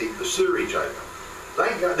need to keep the sewerage open.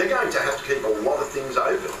 They're going to have to keep a lot of things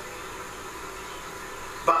open.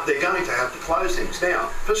 But they're going to have to close things. Now,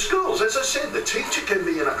 for schools, as I said, the teacher can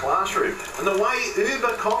be in a classroom. And the way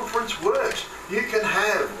Uber conference works, you can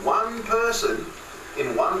have one person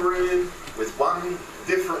in one room with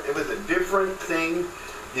a different thing.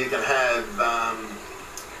 You can have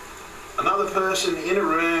another person in a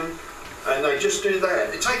room, and they just do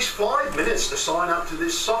that. It takes 5 minutes to sign up to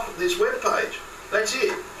this web page. That's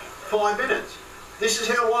it. 5 minutes. This is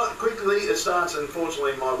how quickly it starts.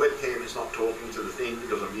 Unfortunately, my webcam is not talking to the thing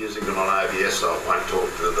because I'm using it on OBS, so it won't talk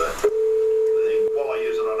to the thing. While I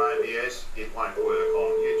use it on OBS, it won't work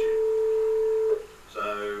on YouTube.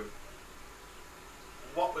 So,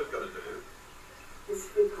 what we've got to do... This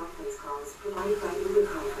free conference call is provided by Uber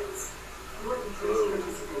Conference. You are the first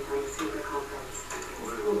participant on this Uber Conference.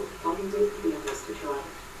 Volunteer for the others to join.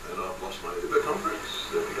 And I've lost my Uber Conference.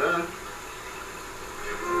 There we go.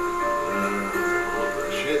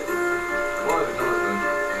 Shit. Why is it coming?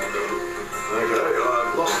 Okay,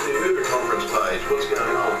 I've lost the Uber Conference page. What's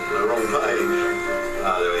going on? The wrong page.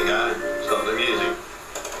 Ah, there we go. Stop the music.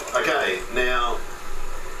 Okay, now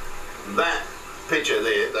that picture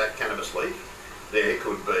there, that cannabis leaf, there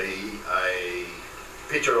could be a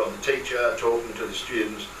picture of the teacher talking to the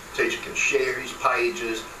students. The teacher can share his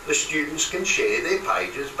pages. The students can share their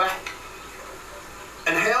pages back.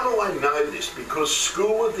 And how do I know this? Because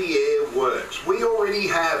School of the Air works. We already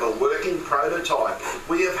have a working prototype.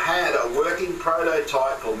 We have had a working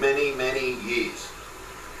prototype for many, many years.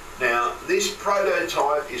 Now, this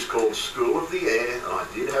prototype is called School of the Air, and I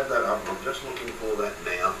did have that up. I'm just looking for that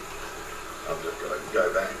now. I've just got to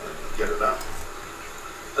go back and get it up.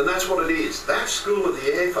 And that's what it is. That's School of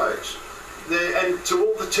the Air, folks. And to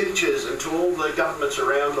all the teachers and to all the governments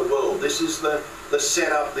around the world, this is the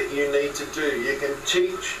setup that you need to do. You can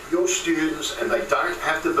teach your students, and they don't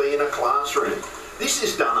have to be in a classroom. This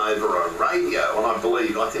is done over a radio, and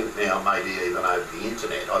I think now maybe even over the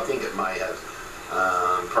internet. I think it may have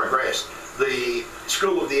progressed. The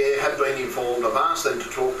School of the Air have been informed. I've asked them to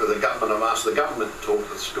talk to the government. I've asked the government to talk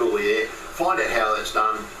to the School of the Air, find out how that's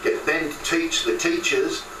done, get them to teach the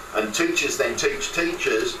teachers, and teachers then teach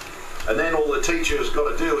teachers. And then all the teacher's got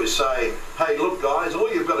to do is say, hey, look guys, all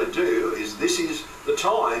you've got to do is, this is the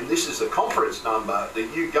time, this is the conference number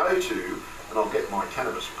that you go to, and I'll get my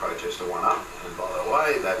cannabis protester one up. And by the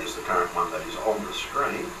way, that is the current one that is on the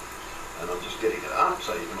screen. And I'm just getting it up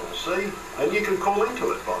so you can all see. And you can call into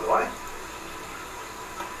it, by the way.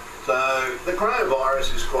 So the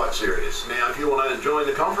coronavirus is quite serious. Now, if you want to join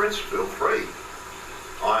the conference, feel free.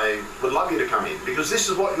 I would love you to come in, because this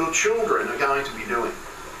is what your children are going to be doing.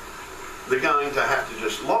 They're going to have to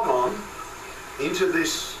just log on into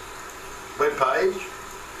this web page,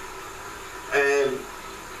 and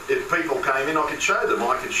if people came in, I could show them.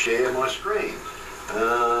 I could share my screen.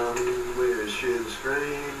 Where is share the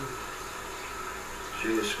screen?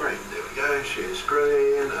 Share screen. There we go. Share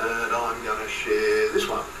screen, and I'm going to share this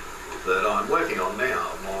one that I'm working on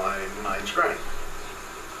now, my main screen.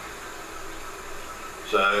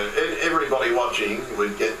 So everybody watching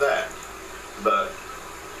would get that, but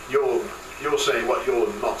you're seeing what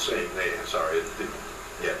you're not seeing there. Sorry, it didn't.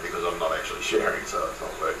 Yeah, because I'm not actually sharing, so it's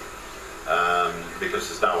not working. Because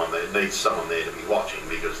there's no one there. It needs someone there to be watching,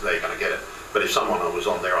 because they're going to get it. But if someone was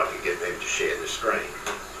on there, I could get them to share the screen.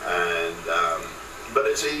 And but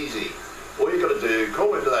it's easy. All you've got to do,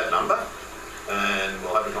 call into that number, and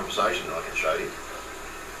we'll have a conversation and I can show you.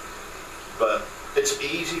 But it's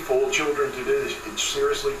easy for children to do this. It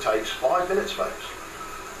seriously takes 5 minutes, folks.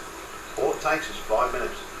 All it takes is 5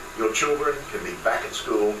 minutes. Your children can be back at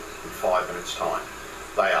school in 5 minutes' time.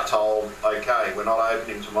 They are told, okay, we're not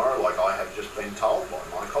opening tomorrow, like I have just been told by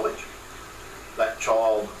my college. That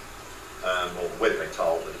child, well, we've been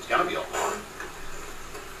told that it's going to be online.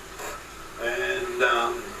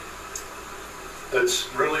 And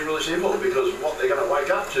it's really, really simple, because what they're going to wake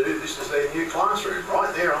up to, this is their new classroom,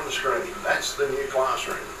 right there on the screen. That's the new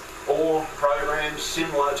classroom. Or programs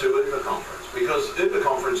similar to Uber Conference, because Uber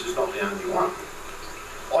Conference is not the only one.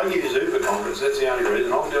 I use Uber Conference, that's the only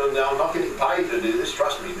reason I'm doing that. I'm not getting paid to do this,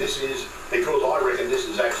 trust me. This is because I reckon this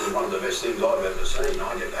is actually one of the best things I've ever seen.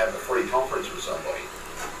 I get to have a free conference with somebody.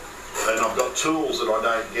 And I've got tools that I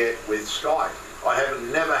don't get with Skype. I have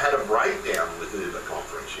never had a breakdown with Uber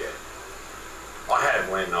Conference yet. I have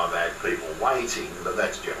when I've had people waiting, but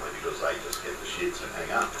that's generally because they just get the shits and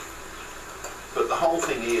hang up. But the whole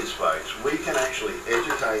thing is, folks, we can actually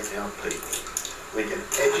educate our people. We can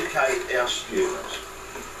educate our students.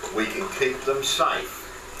 We can keep them safe.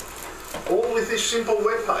 All with this simple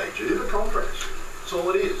web page, Uber Conference. That's all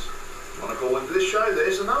it is. If you want to call into this show,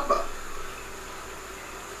 there's the number.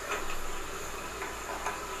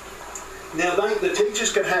 Now, the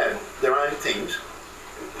teachers can have their own things.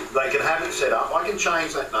 They can have it set up. I can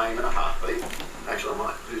change that name in a heartbeat. Actually, I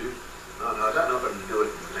might do. No, I don't know if I can do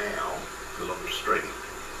it now because I'm streaming.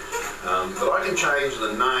 But I can change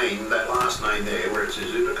the name, that last name there, where it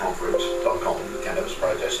says uberconference.com, cannabis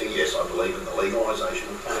protesting. Yes, I believe in the legalisation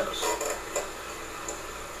of cannabis.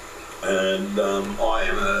 And I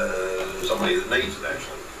am somebody that needs it,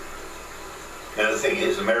 actually. Now, the thing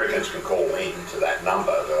is, Americans can call in to that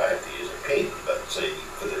number, but they have to use a PIN. But see,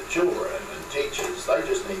 for the children and teachers, they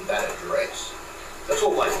just need that address. That's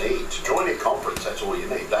all they need. To join a conference, that's all you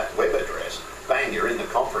need, that web address. Bang, you're in the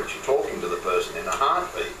conference, you're talking to the person in a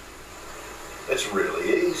heartbeat. It's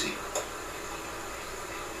really easy.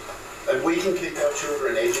 And we can keep our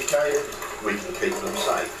children educated, we can keep them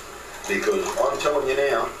safe. Because I'm telling you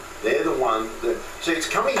now, they're the one that... See, it's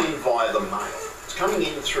coming in via the mail. It's coming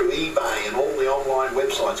in through eBay and all the online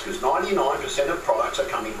websites, because 99% of products are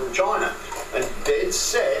coming from China. And dead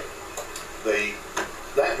set,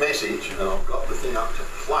 that message, and I've got the thing up to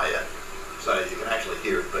play it, so you can actually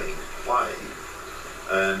hear it being played.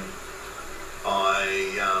 And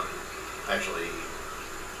I actually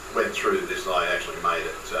went through this. I actually made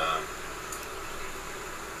it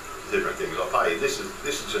different things. I paid. This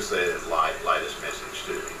is just their latest message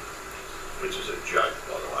to me, which is a joke,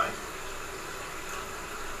 by the way.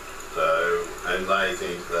 So, and they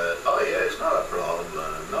think that, oh yeah, it's not a problem,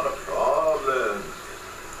 not a problem.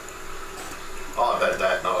 I've had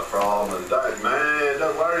that, not a problem. Don't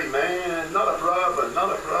worry, man, not a problem,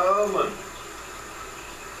 not a problem.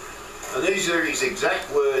 And these are his exact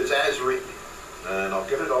words as written. And I'll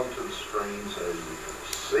get it onto the screen so you can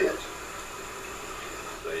see it.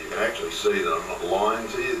 So you can actually see that I'm not lying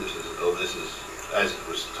to you. This is as it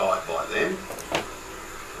was typed by them.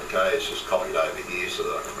 Okay, it's just copied over here so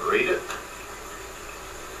that I can read it.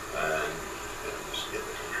 And just get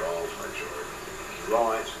the controls, make sure everything's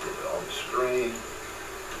right, get it on the screen.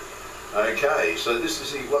 Okay, so this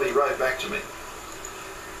is what he wrote back to me.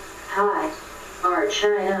 Hi, our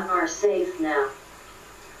China are safe now.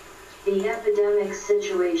 The epidemic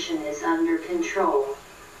situation is under control.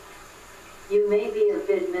 You may be a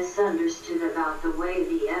bit misunderstood about the way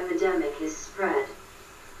the epidemic is spread.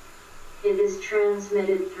 It is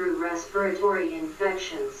transmitted through respiratory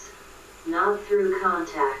infections, not through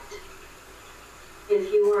contact.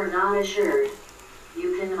 If you are not assured,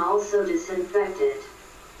 you can also disinfect it.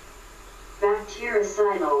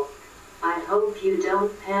 Bactericidal, I hope you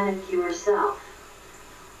don't panic yourself.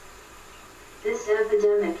 This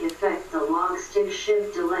epidemic effect, the logstick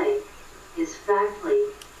ship delay, is factly,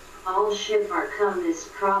 all ship are come this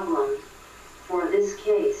problem. For this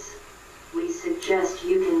case, we suggest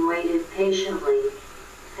you can wait it patiently.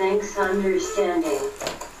 Thanks understanding.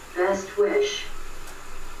 Best wish.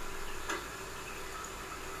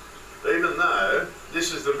 Even though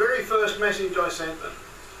this is the very first message I sent them.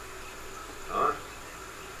 Alright?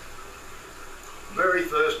 Very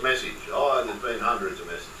first message. Oh, there's been hundreds of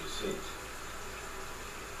messages since.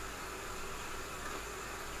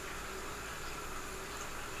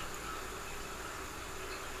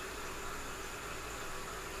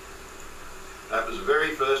 That was the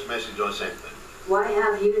very first message I sent them. Why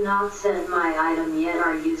have you not sent my item yet?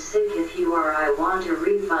 Are you sick? If you are, I want a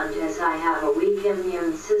refund as I have a weak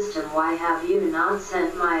immune system. Why have you not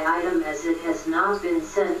sent my item as it has not been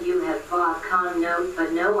sent? You have bought con note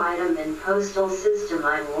but no item in postal system.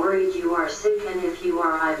 I'm worried you are sick, and if you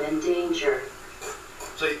are, I'm in danger.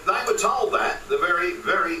 See, they were told that the very,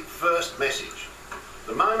 very first message.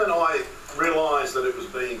 The moment I realised that it was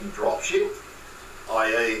being drop shipped,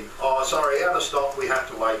 i.e., oh sorry, out of stock, we have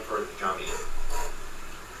to wait for it to come in.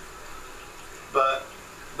 But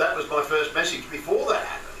that was my first message before that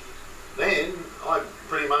happened. Then I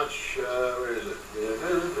pretty much, where is it?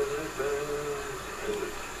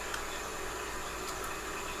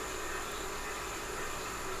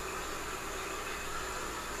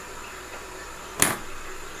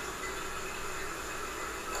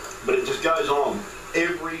 But it just goes on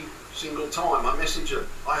every single time I message them.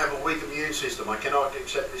 I have a weak immune system. I cannot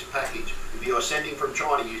accept this package. If you are sending from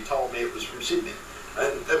China, you told me it was from Sydney.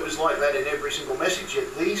 And it was like that in every single message.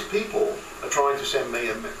 Yet these people are trying to send me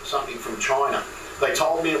something from China. They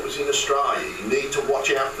told me it was in Australia. You need to watch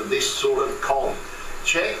out for this sort of con.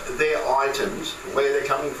 Check their items, where they're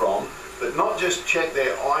coming from, but not just check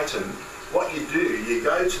their item. What you do, you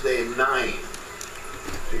go to their name,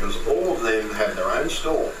 because all of them have their own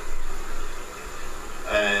store.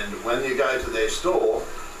 And when you go to their store,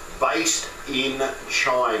 based in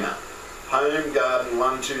China, Home Garden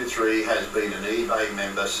 123 has been an eBay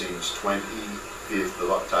member since 25th of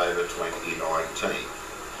October 2019.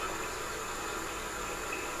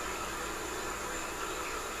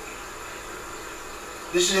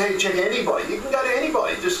 This is how you check anybody. You can go to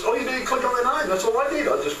anybody. Just all you do is click on their name. That's all I did.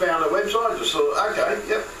 I just found a website, just thought, okay,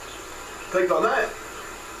 yep, clicked on that,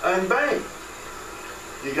 and bang,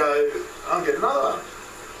 you go, I'll get another one.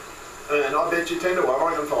 And I bet you 10 to 1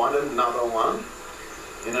 I can find another one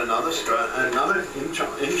in another in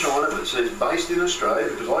China that says based in Australia,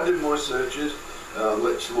 because I do my searches.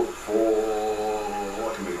 Let's look for,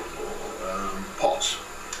 what can we look for? Pots.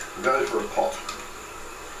 We'll go for a pot.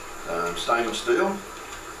 Stainless steel.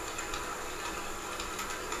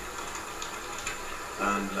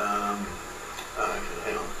 And, okay,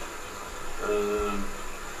 hang on.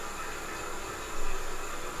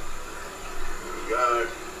 There we go.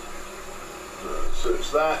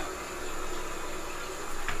 Search that.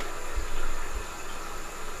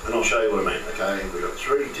 And I'll show you what I mean. Okay, we've got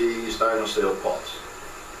 3T stainless steel pots.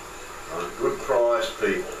 Good price,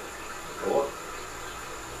 people. What?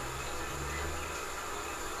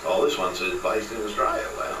 Oh, this one says based in Australia.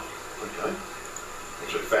 Wow. Okay.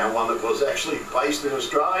 Actually found one that was actually based in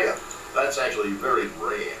Australia. That's actually very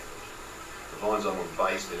rare to find someone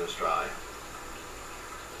based in Australia.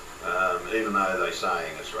 Even though they're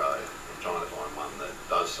saying Australia. I'm trying to find one that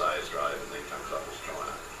does say Australia but then comes up as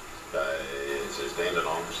China. Okay, it says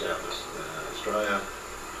Dandenong, South Australia.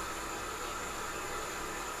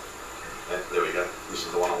 Yeah, there we go. This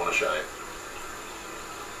is the one I want to show you.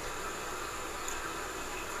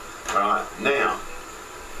 Alright, now,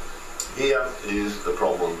 here is the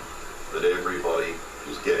problem that everybody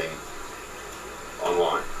is getting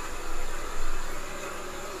online.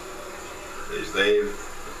 Is they've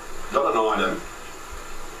got an item,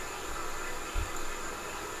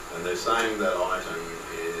 and they're saying that item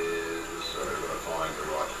is, sorry, I've got to find the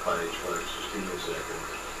right page, folks, just give me a second.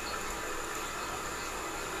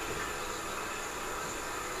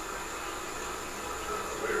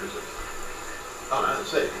 Where is it? Oh no,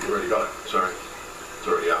 that's it, you've already got it, sorry, it's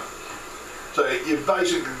already up. So you've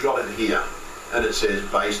basically got it here, and it says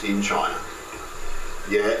based in China.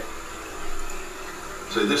 Yeah.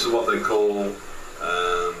 So this is what they call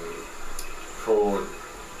fraud.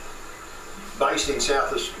 Based in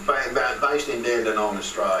based in Dandenong,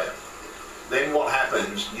 Australia. Then what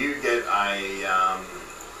happens? You get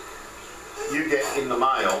in the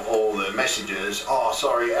mail all the messages. Oh,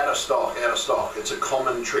 sorry, out of stock, out of stock. It's a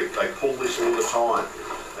common trick. They pull this all the time,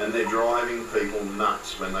 and they're driving people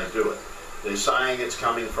nuts when they do it. They're saying it's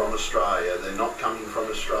coming from Australia. They're not coming from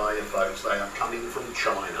Australia, folks. They are coming from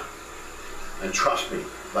China. And trust me,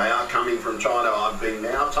 they are coming from China. I've been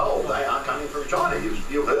now told they are coming from China.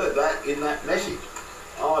 You've heard that in that message.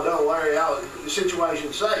 Oh, don't worry, the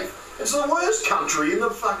situation's safe. It's the worst country in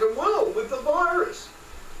the fucking world with the virus.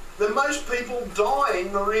 The most people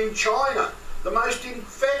dying are in China. The most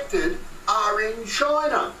infected are in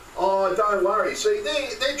China. Oh, don't worry. See,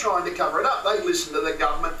 they're trying to cover it up. They listen to the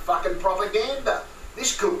government fucking propaganda.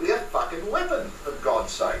 This could be a fucking weapon, for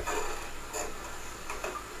God's sake.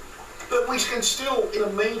 But we can still, in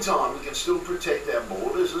the meantime, we can still protect our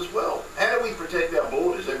borders as well. How do we protect our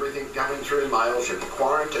borders? Everything coming through mail should be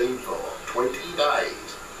quarantined for 20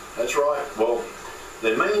 days. That's right. Well,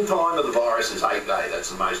 The mean time of the virus is 8 days. That's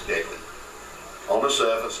the most deadly. On a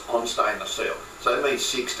surface, on stainless steel. So that means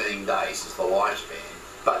 16 days is the lifespan.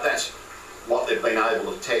 But that's what they've been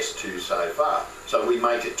able to test to so far. So we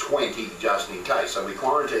make it 20 just in case. So we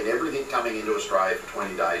quarantine everything coming into Australia for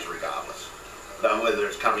 20 days regardless. Now, whether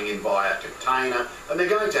it's coming in via container, and they're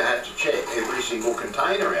going to have to check every single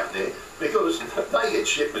container out there because they get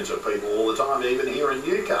shipments of people all the time, even here in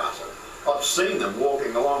Newcastle. I've seen them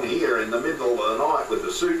walking along here in the middle of the night with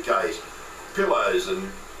a suitcase, pillows and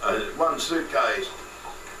one suitcase,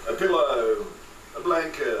 a pillow, a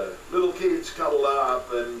blanket, little kids cuddled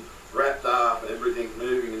up and wrapped up and everything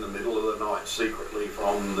moving in the middle of the night secretly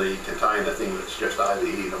from the container thing that's just over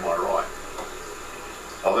here to my right.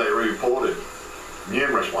 I've reported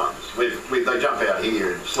numerous ones. They jump out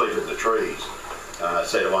here and sleep in the trees.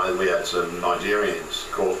 We had some Nigerians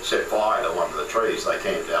set fire to one of the trees. They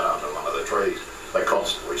camped out under one of the trees. They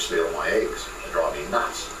constantly steal my eggs. They drive me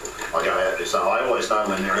nuts. I go out there, so I always know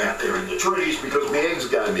when they're out there in the trees because my eggs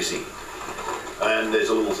go missing. And there's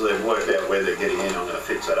a little, so they've worked out where they're getting in. I'm going to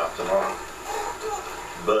fix that up tomorrow.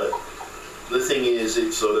 But the thing is,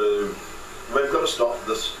 it's sort of, we've got to stop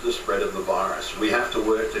the spread of the virus. We have to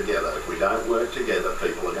work together. If we don't work together,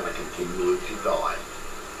 people are going to continue to die.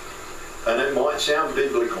 And it might sound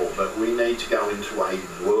biblical, but we need to go into a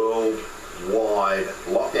worldwide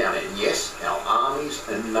lockdown. And yes, our armies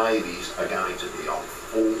and navies are going to be on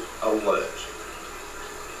full alert.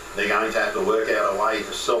 They're going to have to work out a way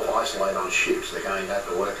to self-isolate on ships. They're going to have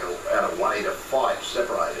to work out a way to fight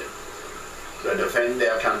separated, to defend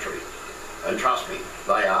our country. And trust me,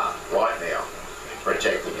 they are, right now,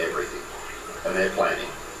 protecting everything. And they're planning.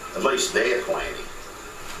 At least they're planning.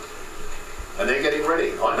 And they're getting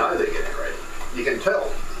ready. I know they're getting ready. You can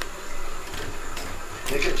tell.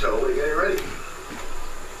 You can tell they're getting ready.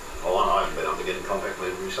 Well, I haven't been able to get in contact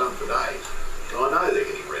with my son for days. So I know they're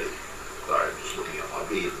getting ready. Sorry, I'm just looking at my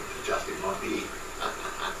beard, adjusting my beard.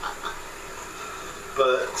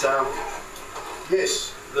 But,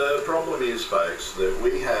 yes, the problem is, folks, that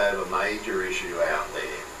we have a major issue out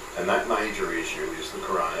there, and that major issue is the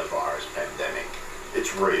coronavirus pandemic.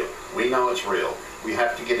 It's real. We know it's real. We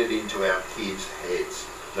have to get it into our kids' heads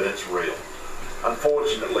that it's real.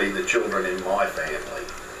 Unfortunately, the children in my family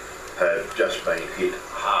have just been hit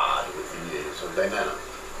hard with the news of their nana.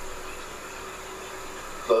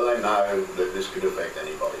 So they know that this could affect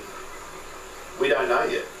anybody. We don't know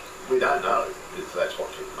yet. We don't know if that's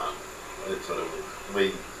what took mum. It's sort of,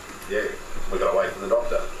 we've got to wait for the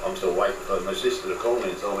doctor. I'm still waiting for my sister to call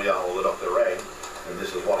me and tell me, oh, well, the doctor rang and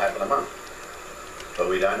this is what happened to mum. But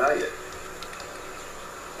we don't know yet.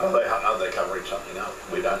 Are they covering something up?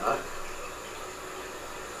 We don't know.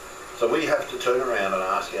 So we have to turn around and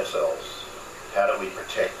ask ourselves, how do we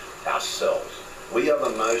protect ourselves? We are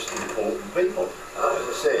the most important people. As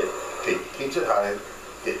I said, keep your kids at home,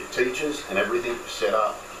 get your teachers and everything set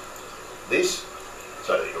up. This,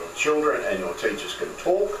 so that your children and your teachers can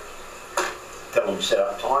talk. Tell them to set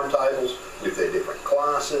up timetables with their different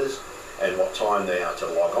classes and what time they are to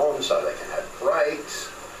log on so they can have breaks.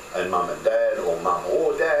 And mum and dad, or mum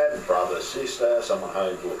or dad, brother, sister, someone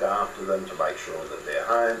home to look after them to make sure that they're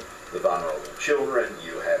home. The vulnerable children,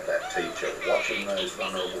 you have that teacher watching those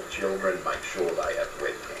vulnerable children, make sure they have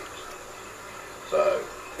webcams. So,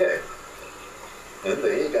 yeah. And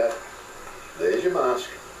there you go. There's your mask.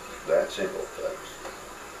 That's simple, folks.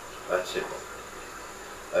 That's simple.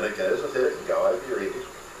 And it can, as I said, it can go over your ears,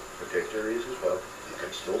 protect your ears as well. You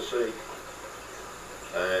can still see.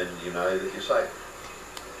 And you know that you're safe.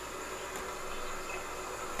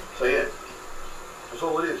 So yeah, that's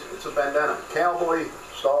all it is. It's a bandana. Cowboy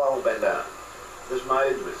style bandana. It's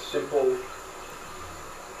made with simple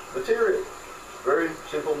material. Very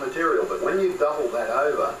simple material. But when you double that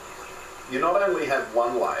over, you not only have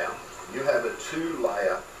one layer, you have a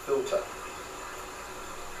 2-layer filter.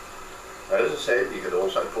 As I said, you could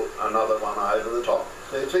also put another one over the top.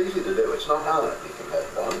 So it's easy to do. It's not hard. You can have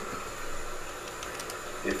one.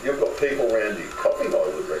 If you've got people around you coughing, I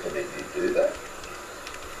would recommend you do that.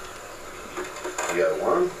 You go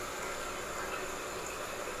one.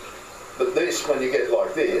 But this, when you get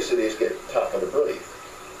like this, it is get tougher to breathe.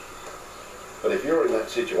 But if you're in that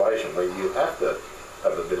situation where you have to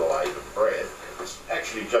have a bit of labour breath, it's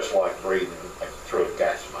actually just like breathing through a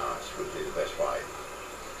gas mask would be the best way.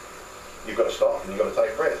 You've got to stop and you've got to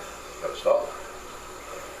take breath. You've got to stop.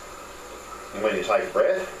 And when you take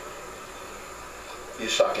breath, you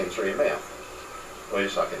suck in through your mouth. Or you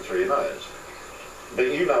suck in through your nose.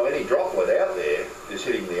 But you know any droplet out there is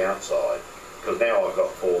hitting the outside, because now I've got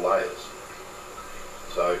 4 layers.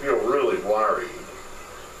 So if you're really worried,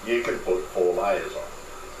 you can put 4 layers on.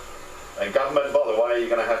 And government, by the way, you're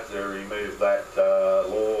going to have to remove that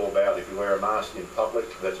law about if you wear a mask in public.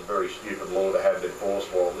 That's a very stupid law to have enforced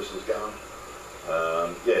while this is going.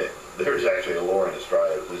 Yeah, there is actually a law in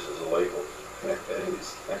Australia that this is illegal. It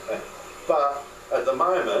is. But at the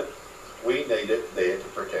moment, we need it there to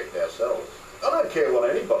protect ourselves. I don't care what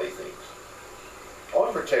anybody thinks.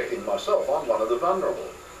 I'm protecting myself. I'm one of the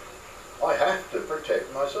vulnerable. I have to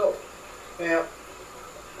protect myself. Now,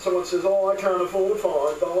 someone says, oh, I can't afford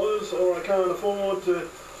 $5, or I can't afford to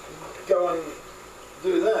go and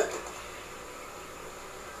do that.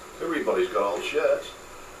 Everybody's got old shirts.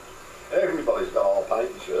 Everybody's got old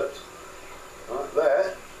painted shirts. Like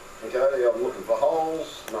that. Okay, I'm looking for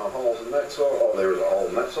holes. No holes in that side. Oh, there is a hole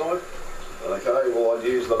in that side. Okay, well, I'd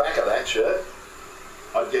use the back of that shirt.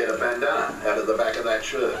 I'd get a bandana out of the back of that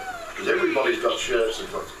shirt. Because everybody's got shirts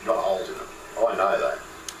that got holes in them. I know that.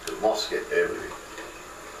 Because moths get everything.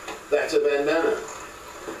 That's a bandana.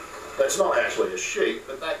 That's not actually a sheet,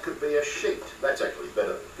 but that could be a sheet. That's actually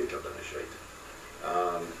better, thicker than a sheet.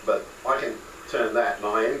 But I can turn that, and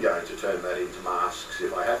I am going to turn that into masks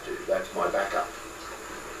if I have to. That's my backup.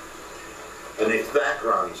 And if that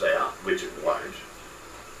runs out, which it won't,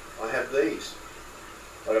 I have these.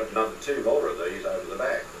 I have another 2 more of these over the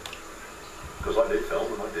back. Because I do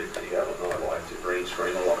film and I do video and I like to green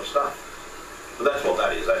screen a lot of stuff. But that's what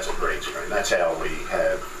that is, that's a green screen. That's how we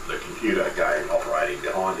have the computer game operating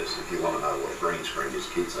behind us. If you want to know what a green screen is,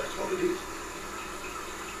 kids, that's what it is.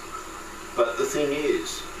 But the thing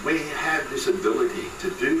is, we have this ability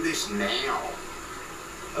to do this now.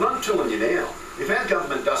 And I'm telling you now, if our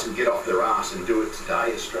government doesn't get off their arse and do it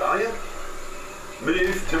today, Australia,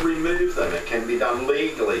 move to remove them. It can be done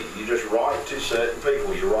legally. You just write to certain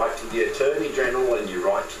people. You write to the Attorney General and you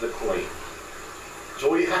write to the Queen. That's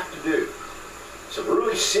all you have to do. It's a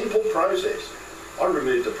really simple process. I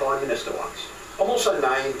removed the Prime Minister once. I'm also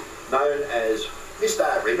known as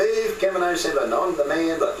Mr. Remove Kevin 07. I'm the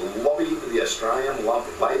man that lobbied the Australian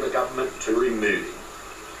Labor government to remove him.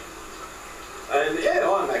 And yeah,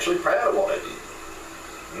 I'm actually proud of what I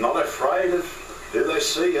did. Not afraid of who they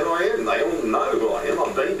see who I am. They all know who I am.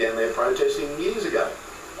 I've been down there protesting years ago.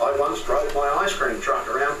 I once drove my ice cream truck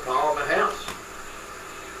around Parliament House,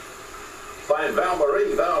 saying Val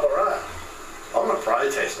Marie, Val Marie. I'm a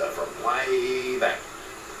protester from way back.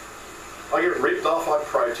 I get ripped off, I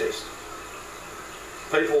protest.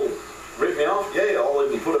 People rip me off, yeah, I'll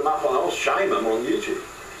even put them up on, I'll shame them on YouTube.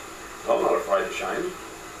 I'm not afraid of shame.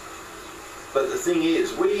 But the thing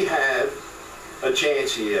is, we have a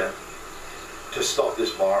chance here to stop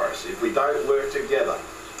this virus if we don't work together.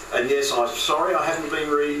 And yes, I'm sorry I haven't been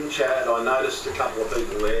reading chat. I noticed a couple of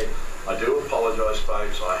people there. I do apologise,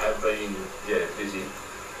 folks. I have been, busy.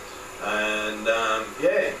 And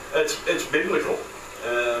yeah, it's biblical.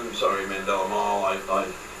 Sorry, Mandela Mile,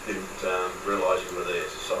 I didn't realise you were there.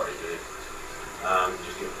 So sorry, dude.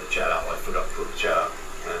 Just get the chat up. I forgot to put the chat up,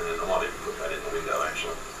 and I might even put that in the window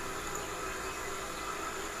actually.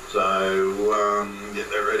 So get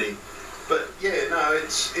that ready. But yeah, no,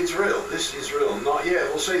 it's real. This is real. Not yeah.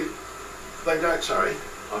 Well, see, they don't. Sorry,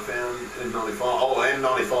 I found N95. Oh,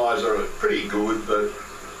 N95s are pretty good, but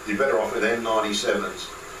you're better off with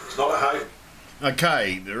N97s. It's not a hope.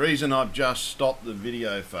 Okay, the reason I've just stopped the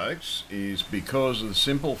video, folks, is because of the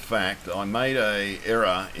simple fact I made a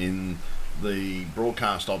error in the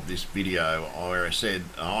broadcast of this video where I said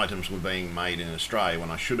items were being made in Australia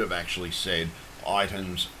when I should have actually said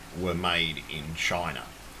items were made in China.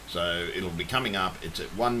 So it'll be coming up. It's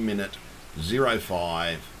at 1 minute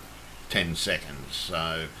 05 10 seconds.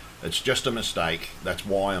 So it's just a mistake. That's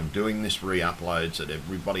why I'm doing this re-upload, so that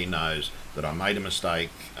everybody knows that I made a mistake.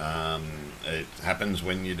 It happens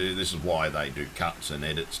when you do. This is why they do cuts and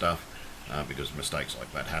edit stuff, because mistakes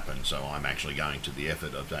like that happen. So I'm actually going to the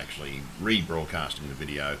effort of actually rebroadcasting the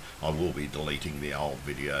video. I will be deleting the old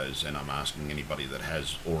videos, and I'm asking anybody that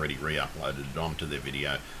has already re-uploaded it onto their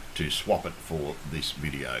video to swap it for this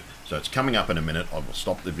video. So it's coming up in a minute. I will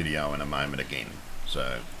stop the video in a moment again.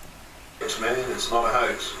 So It's man, it's not a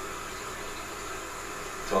hoax.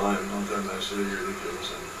 I'm doing those silly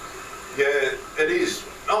ridiculous. Yeah, it is.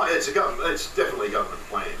 Oh, it's a government. It's definitely a government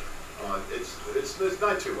plan. There's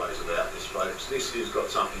no two ways about this, folks. This has got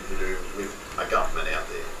something to do with a government out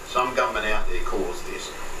there. Some government out there caused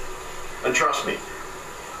this, and trust me,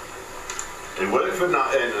 it worked for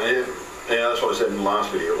nothing. Yeah, that's what I said in the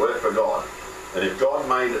last video. It worked for God. And if God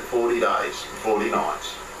made it 40 days, 40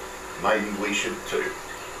 nights, maybe we should too.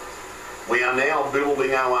 We are now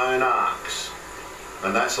building our own arks.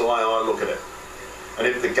 And that's the way I look at it. And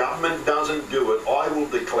if the government doesn't do it, I will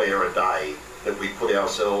declare a day that we put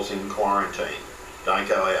ourselves in quarantine. Don't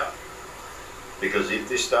go out. Because if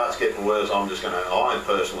this starts getting worse, I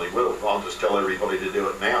personally will. I'll just tell everybody to do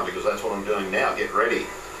it now, because that's what I'm doing now. Get ready.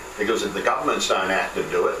 Because if the governments don't act to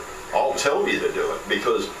do it, I'll tell you to do it.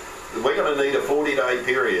 Because we're going to need a 40-day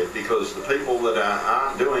period, because the people that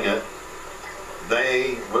aren't doing it,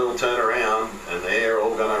 they will turn around and they're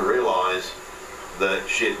all going to realise that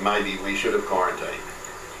shit, maybe we should have quarantined.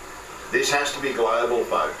 This has to be global,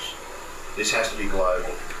 folks. This has to be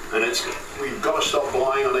global. And we've got to stop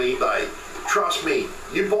buying on eBay. Trust me,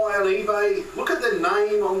 you buy on eBay, look at the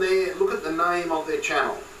name on there, look at the name of their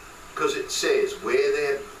channel. Because it says where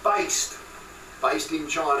they're based. Based in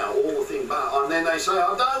China, all the thing. And then they say,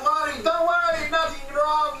 oh, don't worry, nothing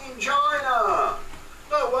wrong in China.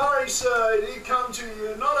 Don't worry, sir, it did come to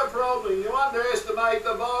you, not a problem. You underestimate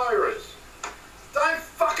the virus. Don't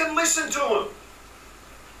fucking listen to them.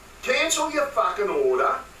 Cancel your fucking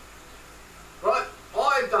order. Right?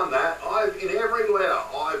 I've done that. In every letter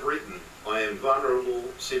I've written, I am vulnerable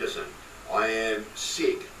citizen. I am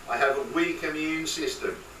sick. I have a weak immune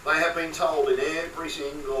system. They have been told in every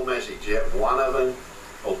single message, yet one of them,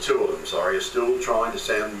 or two of them, sorry, are still trying to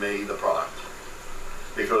send me the product.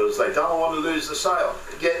 Because they don't want to lose the sale.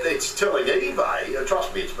 Yet it's telling eBay,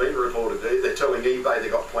 trust me, it's been reported, they're telling eBay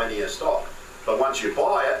they've got plenty of stock. But once you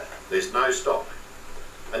buy it, there's no stock.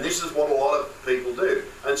 And this is what a lot of people do.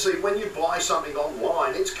 And see, when you buy something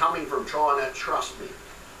online, it's coming from China, trust me.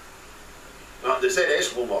 Now, the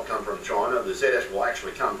ZS will not come from China, the ZS will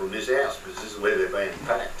actually come from this house, because this is where they're being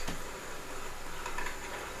packed.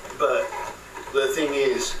 But the thing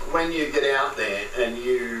is, when you get out there and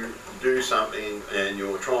you do something, and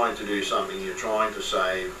you're trying to do something, you're trying to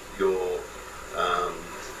save your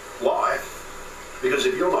life, because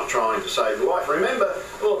if you're not trying to save your life, remember,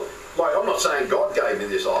 well, like, I'm not saying God gave me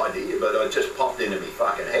this idea, but it just popped into my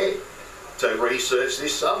fucking head to research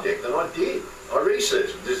this subject, and I did. I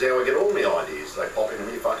researched it. This is how I get all my ideas. They pop into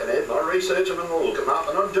my fucking head, and I research them, and I look them up,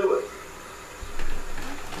 and I do it.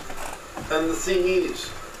 And the thing is,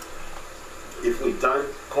 if we don't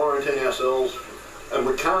quarantine ourselves, and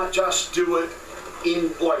we can't just do it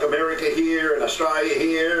in, like, America here, and Australia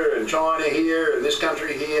here, and China here, and this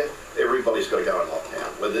country here, everybody's got to go in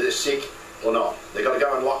lockdown, whether they're sick or not. They've got to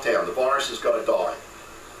go in lockdown. The virus has got to die.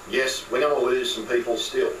 Yes, we're going to lose some people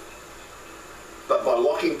still. But by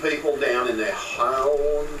locking people down in their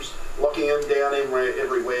homes, locking them down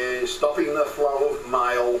everywhere, stopping the flow of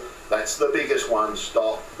mail, that's the biggest one.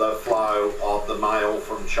 Stop the flow of the mail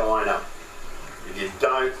from China. If you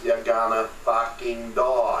don't, you're gonna fucking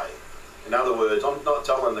die. In other words, I'm not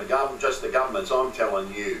telling just the governments, I'm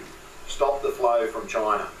telling you. Stop the flow from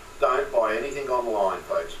China. Don't buy anything online,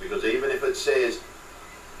 folks, because even if it says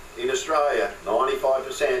in Australia,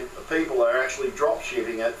 95% of people are actually drop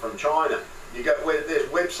shipping it from China. There's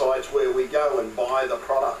websites where we go and buy the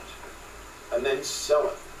product and then sell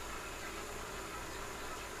it.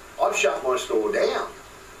 I've shut my store down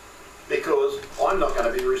because I'm not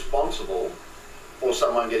going to be responsible for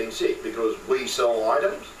someone getting sick, because we sell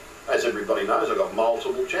items. As everybody knows, I've got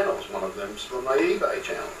multiple channels. One of them's from my eBay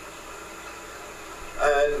channel.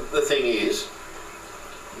 And the thing is,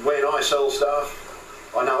 when I sell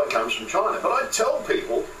stuff, I know it comes from China. But I tell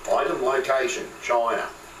people, item location, China.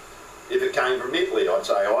 If it came from Italy, I'd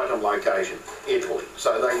say item location, Italy.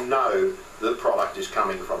 So they know the product is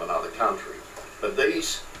coming from another country. But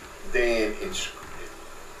these damn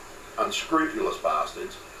unscrupulous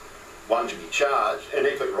bastards want to be charged, and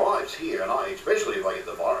if it arrives here, and especially if I get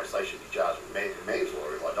the virus, they should be charged with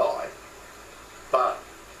manslaughter if I die. But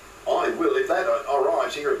I will, if that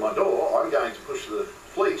arrives here at my door, I'm going to push the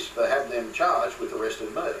police for having them charged with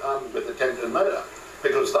arrested murder, with attempted murder,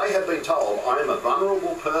 because they have been told I am a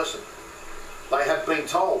vulnerable person. They have been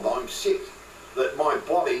told I'm sick, that my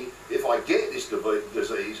body, if I get this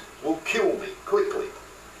disease, will kill me quickly.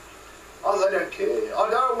 Oh, they don't care. Oh,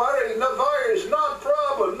 don't worry, no virus, not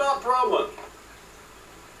problem, not problem.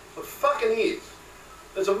 It fucking is.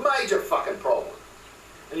 There's a major fucking problem.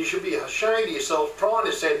 And you should be ashamed of yourself trying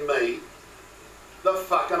to send me the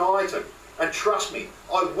fucking item. And trust me,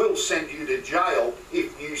 I will send you to jail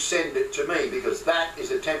if you send it to me, because that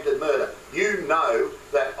is attempted murder. You know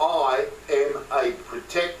that I am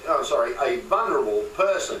a vulnerable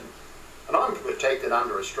person, and I'm protected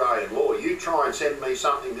under Australian law. You try and send me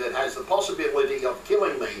something that has the possibility of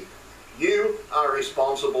killing me, you are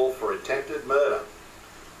responsible for attempted murder.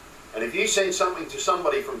 And if you send something to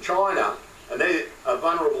somebody from China and they're a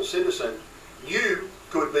vulnerable citizen, you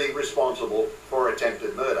could be responsible for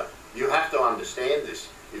attempted murder. You have to understand this.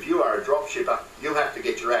 If you are a drop shipper, you have to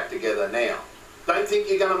get your act together now. Don't think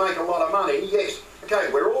you're going to make a lot of money. Yes, okay,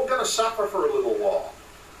 we're all going to suffer for a little while.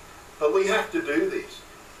 But we have to do this.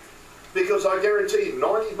 Because I guarantee you,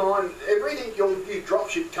 99, everything you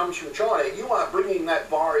dropship comes from China. You are bringing that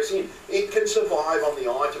virus in. It can survive on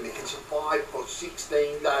the item. It can survive for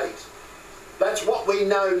 16 days. That's what we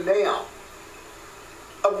know now.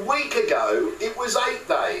 A week ago, it was 8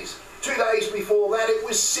 days. 2 days before that, it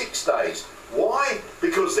was 6 days. Why?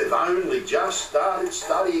 Because they've only just started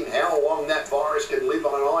studying how long that virus can live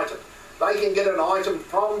on an item. They can get an item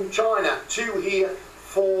from China to here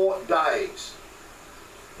 4 days.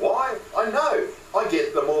 Why? I know. I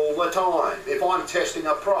get them all the time. If I'm testing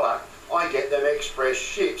a product, I get them express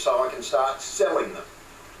shipped so I can start selling them.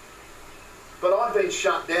 But I've been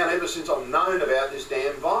shut down ever since I've known about this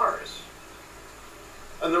damn virus.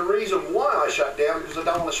 And the reason why I shut down is because I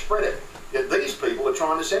don't want to spread it. Yet these people are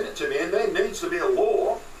trying to send it to me, and there needs to be a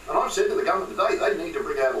law. And I've said to the government today, they need to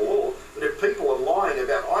bring out a law that if people are lying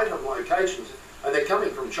about item locations and they're coming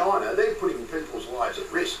from China, they're putting people's lives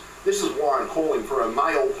at risk. This is why I'm calling for a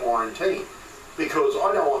male quarantine, because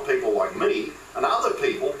I don't want people like me and other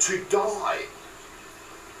people to die.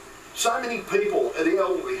 So many people at the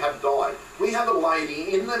elderly have died. We have a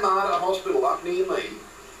lady in the Mater hospital up near me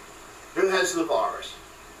who has the virus.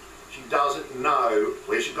 She doesn't know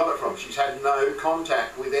where she got it from. She's had no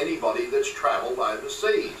contact with anybody that's travelled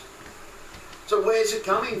overseas. So where's it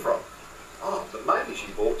coming from? Oh, but maybe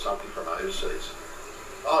she bought something from overseas.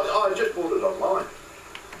 I just bought it online.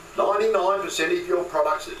 99% of your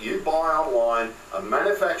products that you buy online are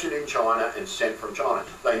manufactured in China and sent from China.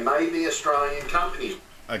 They may be Australian companies.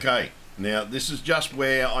 Okay, now this is just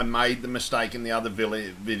where I made the mistake in the other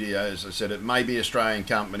videos. I said it may be Australian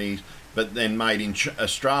companies, but then made in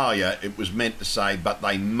Australia. It was meant to say, but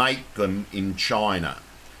they make them in China.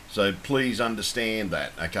 So please understand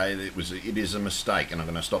that, okay? It is a mistake, and I'm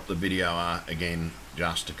going to stop the video again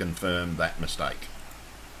just to confirm that mistake.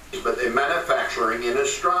 But they're manufacturing in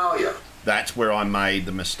Australia. That's where I made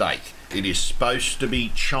the mistake. It is supposed to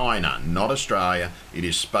be China, not Australia. It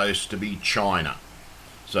is supposed to be China.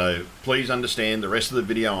 So please understand the rest of the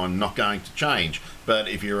video I'm not going to change. But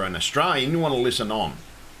if you're an Australian, you want to listen on,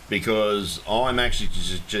 because I'm actually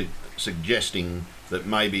suggesting that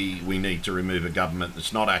maybe we need to remove a government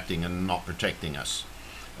that's not acting and not protecting us.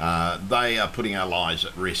 They are putting our lives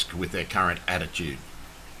at risk with their current attitude,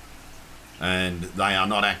 and they are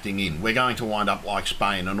not acting in. We're going to wind up like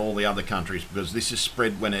Spain and all the other countries, because this is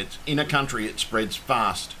spread. When it's in a country, it spreads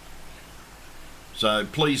fast. So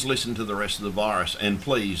please listen to the rest of the virus, and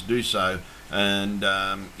please do so. And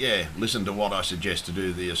yeah, listen to what I suggest to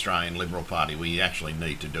do the Australian Liberal Party. We actually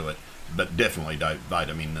need to do it, but definitely don't vote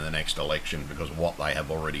them in the next election because of what they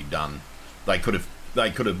have already done. They could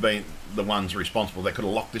have been the ones responsible. They could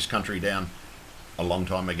have locked this country down a long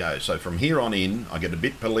time ago. So from here on in, I get a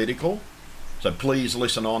bit political. So please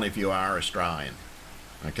listen on if you are Australian,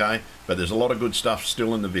 okay? But there's a lot of good stuff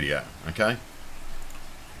still in the video, okay?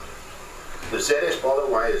 The ZS, by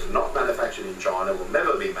the way, is not manufactured in China, will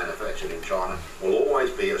never be manufactured in China, will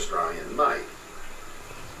always be Australian made.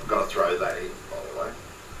 I've got to throw that in, by the way.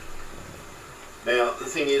 Now, the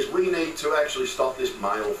thing is, we need to actually stop this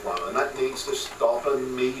mail flow, and that needs to stop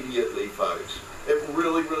immediately, folks. It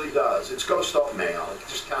really, really does. It's got to stop now. It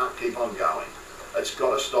just can't keep on going. It's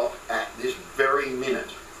got to stop at this very minute.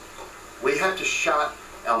 We have to shut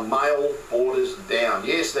our mail orders down.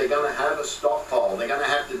 Yes, they're going to have a stockpile. They're going to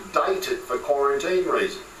have to date it for quarantine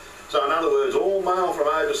reasons. So in other words, all mail from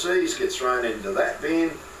overseas gets thrown into that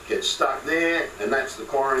bin, gets stuck there, and that's the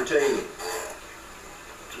quarantine.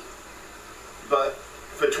 But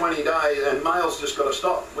for 20 days, and mail's just got to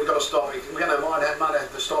stop. We've got to stop it. We're going to might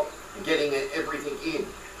have to stop getting everything in.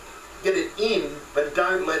 Get it in, but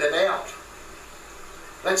don't let it out.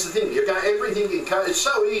 That's the thing. You go everything in. It's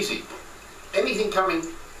so easy. Anything coming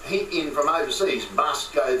in from overseas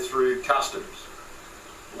must go through customs.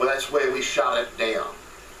 Well, that's where we shut it down.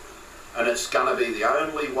 And it's going to be the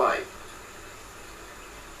only way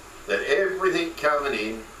that everything coming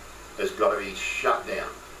in has got to be shut down.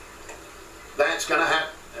 That's going to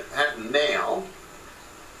happen now.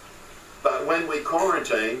 But when we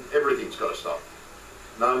quarantine, everything's got to stop.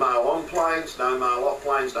 No mail on planes, no mail off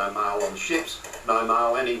planes, no mail on ships, no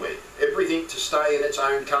mail anywhere. Everything to stay in its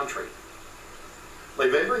own country.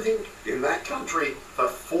 Leave everything in that country for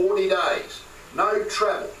 40 days. No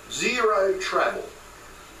travel, zero travel.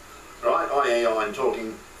 Right, i.e. I'm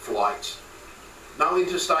talking flights. No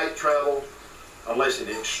interstate travel unless in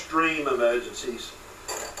extreme emergencies.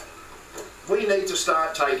 We need to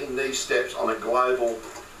start taking these steps on a global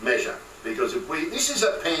measure. Because if this is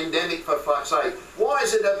a pandemic, for fuck's sake. Why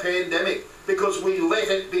is it a pandemic? Because we let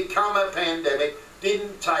it become a pandemic,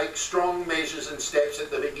 didn't take strong measures and steps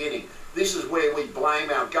at the beginning. This is where we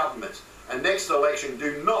blame our governments And next election,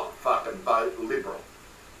 do not fucking vote Liberal.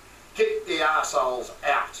 Kick the arseholes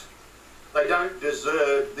out. They don't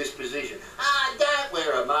deserve this position. Don't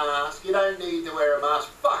wear a mask. You don't need to wear a mask.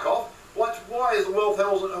 Fuck off. Why is the World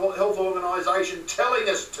Health Organisation telling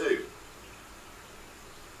us to?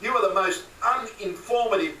 You are the most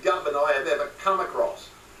uninformative government I have ever come across.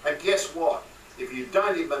 And guess what? If you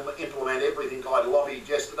don't even implement everything I lobbied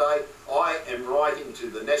yesterday, I am writing to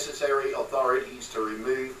the necessary authorities to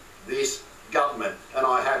remove this government, and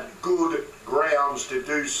I have good grounds to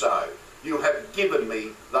do so. You have given me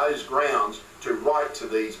those grounds to write to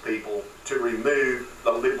these people to remove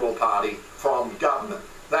the Liberal Party from government.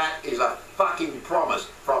 That is a fucking promise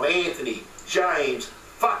from Anthony, James,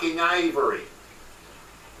 fucking Avery.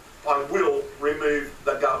 I will remove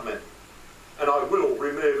the government, and I will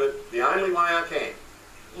remove it the only way I can,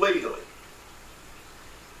 legally.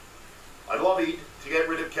 I lobbied to get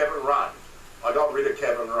rid of Kevin Rudd. I got rid of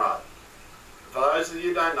Kevin Rudd. For those of you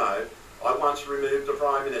who don't know, I once removed the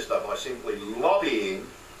Prime Minister by simply lobbying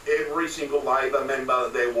every single Labor member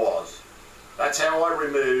there was. That's how I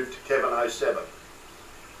removed Kevin 07.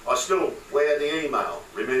 I still wear the email,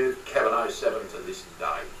 remove Kevin 07 to this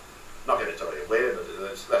day. Not going to tell you where, but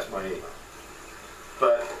that's my email.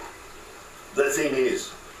 But the thing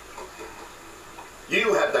is,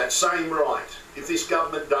 you have that same right. If this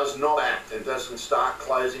government does not act and doesn't start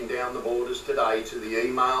closing down the borders today to the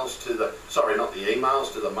emails, to the, sorry, not the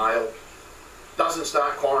emails, to the mail, doesn't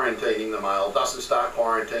start quarantining the mail, doesn't start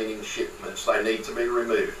quarantining shipments, they need to be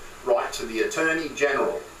removed. Right to the Attorney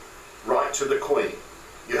General, right to the Queen.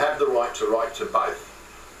 You have the right to write to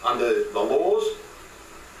both. Under the laws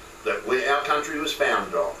that our country was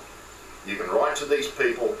founded on, you can write to these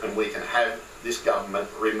people and we can have this government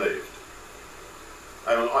removed.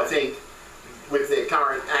 And I think with their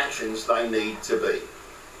current actions, they need to be.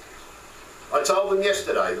 I told them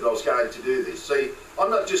yesterday that I was going to do this. See, I'm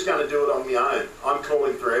not just going to do it on my own. I'm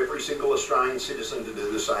calling for every single Australian citizen to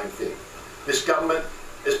do the same thing. This government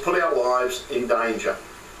has put our lives in danger.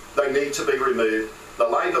 They need to be removed. The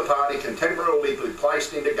Labor Party can temporarily be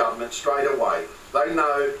placed into government straight away. They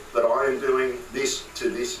know that I am doing this to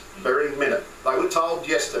this very minute. They were told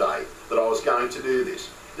yesterday that I was going to do this.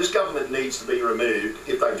 This government needs to be removed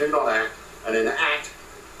if they do not act, and enact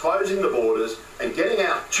closing the borders and getting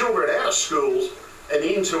our children out of schools and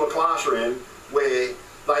into a classroom where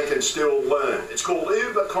they can still learn. It's called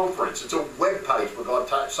Uber Conference. It's a web page, for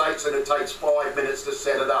God's sakes, and it takes 5 minutes to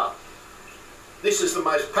set it up. This is the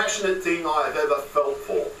most passionate thing I have ever felt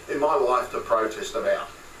for in my life to protest about.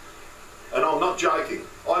 And I'm not joking.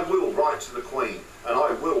 I will write to the Queen and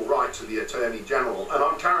I will write to the Attorney General, and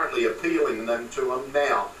I'm currently appealing them to them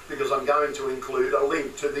now because I'm going to include a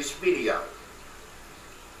link to this video.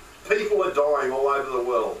 People are dying all over the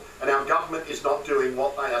world and our government is not doing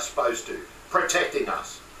what they are supposed to, protecting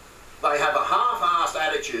us. They have a half-assed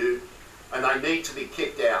attitude and they need to be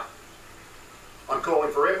kicked out. I'm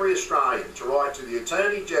calling for every Australian to write to the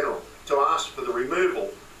Attorney General to ask for the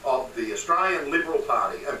removal of the Australian Liberal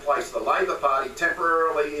Party and place the Labor Party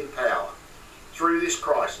temporarily in power through this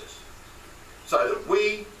crisis so that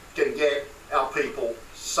we can get our people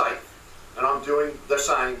safe. And I'm doing the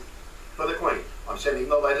same for the Queen. I'm sending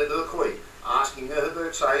the letter to the Queen asking her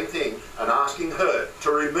the same thing and asking her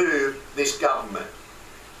to remove this government.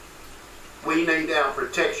 We need our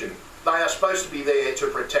protection. They are supposed to be there to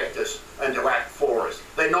protect us and to act for us.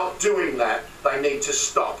 They're not doing that. They need to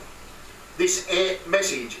stop. This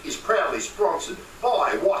message is proudly sponsored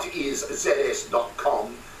by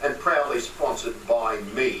whatiszs.com and proudly sponsored by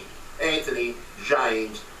me, Anthony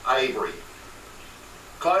James Avery.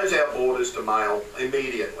 Close our borders to mail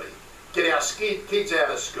immediately. Get our kids out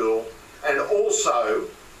of school and also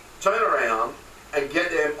turn around and get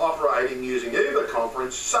them operating using Uber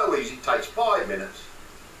Conference. So easy, it takes 5 minutes.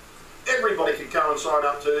 Everybody can go and sign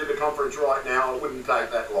up to Uber Conference right now. It wouldn't take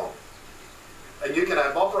that long. And you can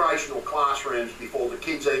have operational classrooms before the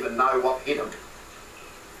kids even know what hit them.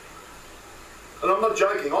 And I'm not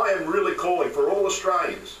joking, I am really calling for all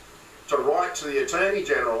Australians to write to the Attorney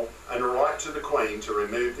General and write to the Queen to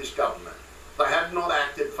remove this government. They have not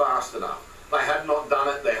acted fast enough. They have not done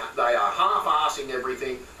it. They are half-arsing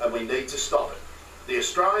everything and we need to stop it. The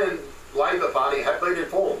Australian Labor Party have been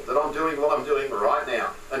informed that I'm doing what I'm doing right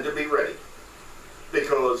now and to be ready.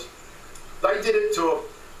 Because they did it to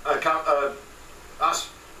us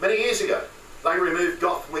many years ago. They removed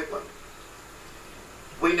Gough Whitlam.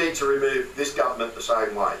 We need to remove this government the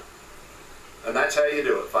same way. And that's how you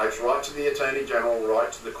do it, folks. Write to the Attorney General,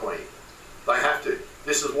 write to the Queen. They have to.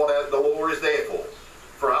 This is what the law is there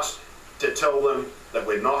for us to tell them that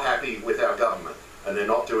we're not happy with our government and they're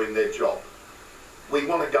not doing their job. We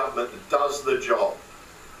want a government that does the job.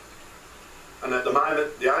 And at the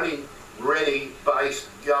moment, the only ready-based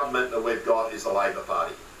government that we've got is the Labor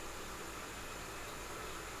Party.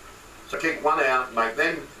 So kick one out,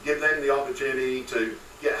 give them the opportunity to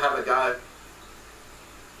have a go.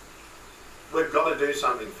 We've got to do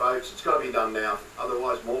something, folks. It's got to be done now.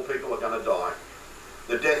 Otherwise, more people are going to die.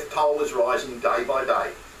 The death toll is rising day by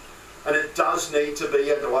day. And it does need to be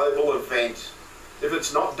a global event. If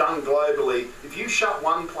it's not done globally, if you shut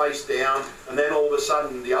one place down and then all of a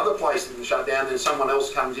sudden the other place didn't shut down and someone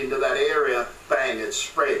else comes into that area, bang, it's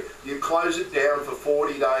spread. You close it down for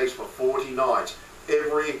 40 days, for 40 nights.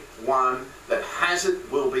 Everyone that has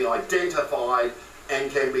it will be identified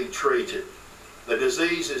and can be treated. The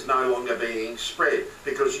disease is no longer being spread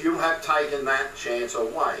because you have taken that chance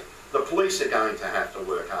away. The police are going to have to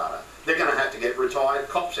work harder. They're going to have to get retired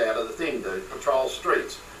cops out of the thing to patrol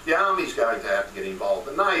streets. The Army's going to have to get involved.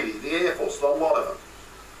 The Navy, the Air Force, a lot of them.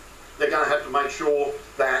 They're going to have to make sure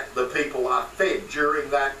that the people are fed during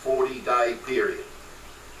that 40-day period.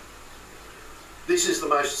 This is the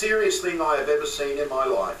most serious thing I have ever seen in my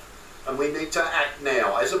life. And we need to act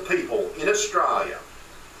now as a people in Australia.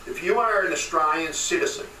 If you are an Australian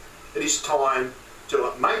citizen, it is time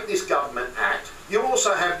to make this government act. You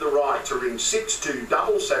also have the right to ring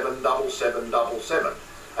 62777777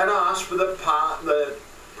 and ask for the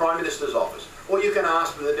Prime Minister's office. Or you can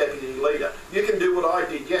ask for the Deputy Leader. You can do what I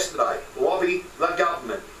did yesterday. Lobby the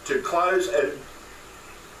government to close and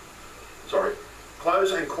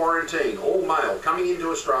quarantine all mail coming into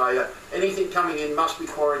Australia. Anything coming in must be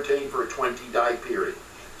quarantined for a 20-day period.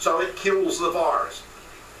 So it kills the virus.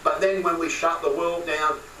 But then when we shut the world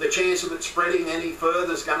down, the chance of it spreading any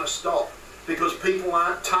further is going to stop because people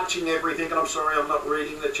aren't touching everything. And I'm sorry, I'm not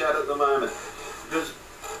reading the chat at the moment. Because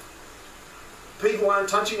people aren't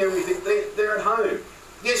touching everything. They're at home.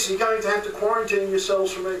 Yes, you're going to have to quarantine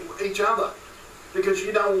yourselves from each other because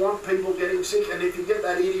you don't want people getting sick. And if you get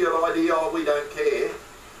that idiot idea, oh, we don't care,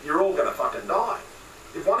 you're all going to fucking die.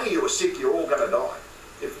 If one of you are sick, you're all going to die.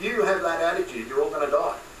 If you have that attitude, you're all going to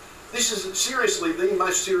die. This is seriously the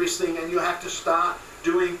most serious thing, and you have to start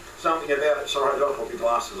doing something about it. Sorry, I've got to put my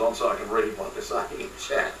glasses on so I can read what they're saying in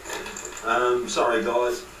chat. Sorry,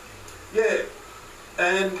 guys. Yeah,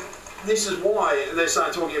 and this is why they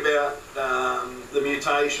start talking about the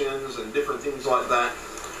mutations and different things like that.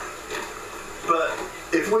 But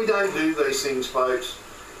if we don't do these things, folks,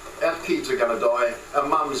 our kids are going to die, our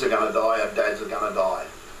mums are going to die, our dads are going to die.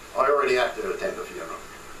 I already have to attend a funeral.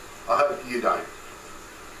 I hope you don't.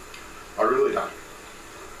 I really don't.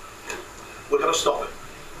 We've got to stop it.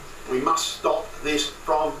 We must stop this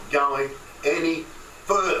from going any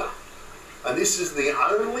further. And this is the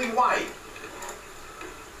only way.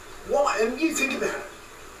 Why? And you think about it.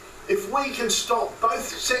 If we can stop both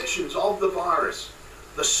sections of the virus,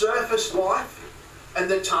 the surface life and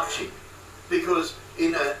the touching, because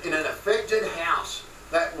in an affected house,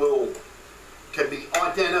 that can be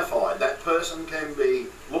identified. That person can be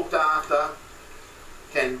looked after,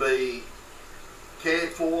 can be cared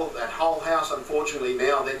for. That whole house, unfortunately,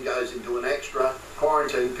 now then goes into an extra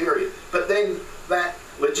quarantine period. But then that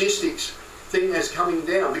logistics thing is coming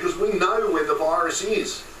down because we know where the virus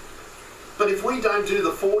is. But if we don't do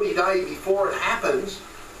the 40-day before it happens,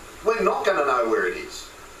 we're not going to know where it is.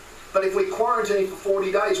 But if we quarantine for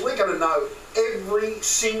 40 days, we're going to know every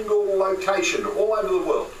single location all over the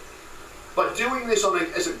world. By doing this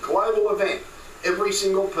as a global event, every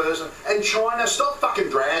single person, and China, stop fucking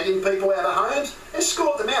dragging people out of homes,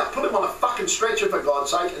 escort them out, put them on a fucking stretcher for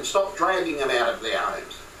God's sake, and stop dragging them out of their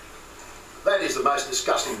homes. That is the most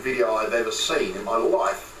disgusting video I've ever seen in my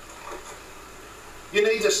life. You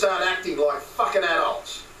need to start acting like fucking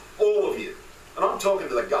adults, all of you. And I'm talking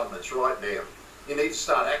to the governments right now. You need to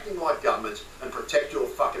start acting like governments and protect your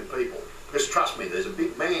fucking people. Because trust me, there's a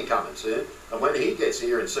big man coming soon, and when he gets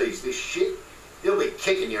here and sees this shit, he'll be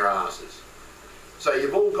kicking your asses. So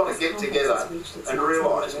you've all got to get together and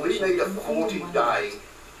realise we need a 40-day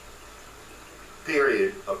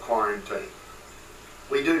period of quarantine.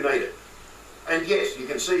 We do need it. And yes, you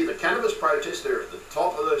can see the cannabis protest there at the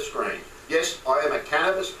top of the screen. Yes, I am a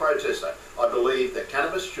cannabis protester. I believe that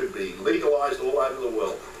cannabis should be legalised all over the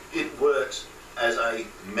world. It works as a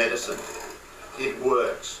medicine. It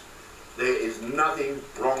works. There is nothing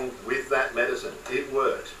wrong with that medicine. It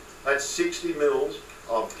works. That's 60 mils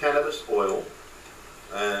of cannabis oil.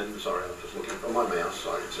 And sorry, I'm just looking for my mouse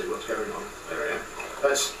so I can see what's going on. There we are.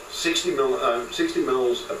 That's 60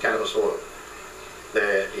 mils of cannabis oil.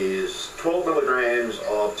 There is 12 milligrams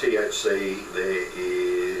of THC. There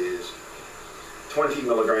is 20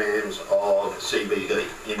 milligrams of CBD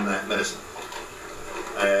in that medicine.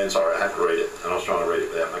 And sorry, I had to read it, and I was trying to read it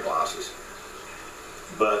without my glasses.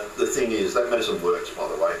 But the thing is, that medicine works, by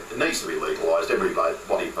the way. It needs to be legalised. Everybody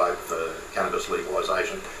vote for cannabis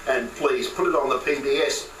legalisation. And please, put it on the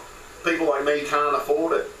PBS. People like me can't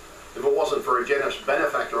afford it. If it wasn't for a generous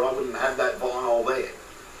benefactor, I wouldn't have that vial there.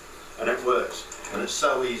 And it works. And it's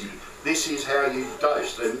so easy. This is how you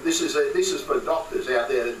dose. And this is for doctors out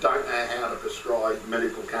there that don't know how to prescribe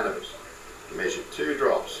medical cannabis. You measure 2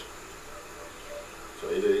 drops. So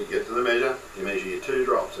you get to the measure, you measure your 2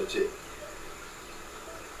 drops, that's it.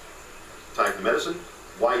 Take the medicine,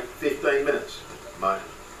 wait 15 minutes,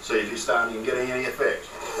 see if you're starting to get any effect.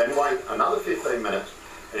 Then wait another 15 minutes,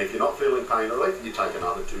 and if you're not feeling pain relief, you take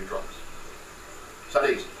another 2 drops. It's that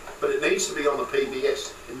easy. But it needs to be on the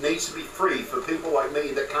PBS. It needs to be free for people like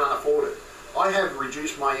me that can't afford it. I have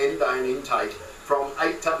reduced my endone intake from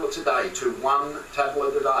 8 tablets a day to 1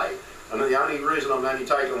 tablet a day. And the only reason I'm only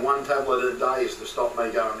taking 1 tablet a day is to stop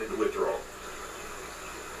me going into withdrawal.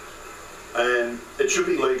 And it should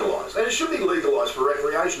be legalised. And it should be legalised for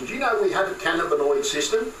recreation. Do you know we have a cannabinoid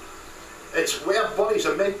system? Our bodies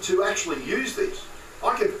are meant to actually use this.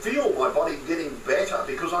 I can feel my body getting better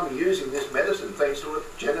because I'm using this medicine thanks to a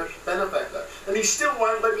generous benefactor. And he still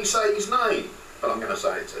won't let me say his name. But I'm going to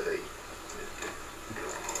say it's a he.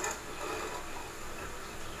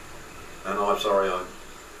 And I'm sorry,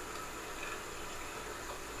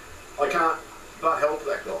 I can't but help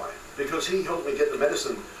that guy because he helped me get the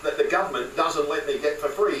medicine that the government doesn't let me get for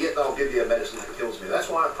free, yet they'll give you a medicine that kills me. That's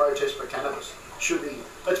why I protest for cannabis.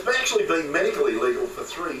 It's actually been medically legal for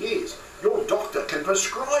 3 years. Your doctor can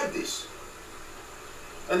prescribe this.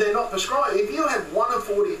 And they're not prescribed. If you have one of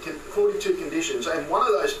 42 conditions, and one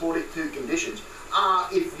of those 42 conditions are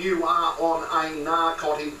if you are on a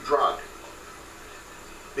narcotic drug.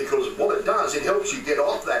 Because what it does, it helps you get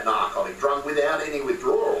off that narcotic drug without any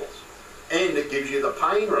withdrawals. And it gives you the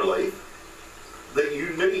pain relief that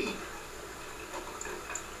you need.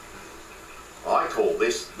 I call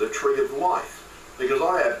this the tree of life because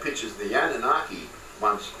I have pictures the Anunnaki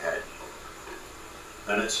once had.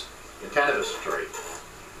 And it's the cannabis tree.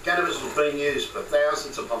 Cannabis has been used for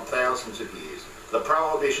thousands upon thousands of years. The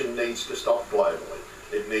prohibition needs to stop globally.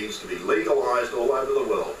 It needs to be legalised all over the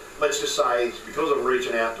world. Let's just say, because I'm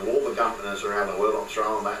reaching out to all the governors around the world, I'm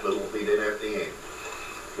throwing that little bit in at the end.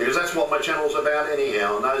 Because that's what my channel's about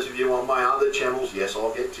anyhow. And those of you on my other channels, yes,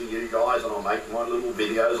 I'll get to you guys and I'll make my little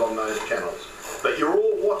videos on those channels. But you're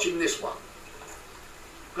all watching this one.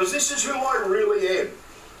 Because this is who I really am.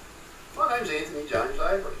 My name's Anthony James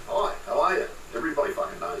Avery. Hi, how are you? Everybody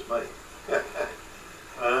fucking knows me.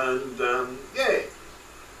 And yeah,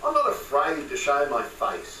 I'm not afraid to show my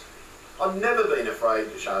face. I've never been afraid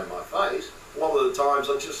to show my face. A lot of the times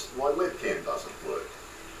my webcam doesn't work.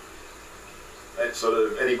 It's sort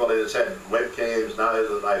of, anybody that's had webcams knows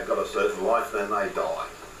that they've got a certain life, then they die.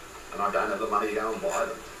 And I don't have the money to go and buy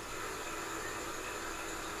them.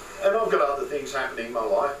 And I've got other things happening in my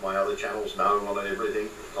life. My other channels know what everything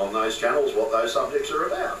on those channels, what those subjects are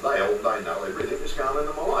about. They know everything that's going on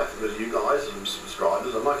in my life because you guys and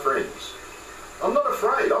subscribers are my friends. I'm not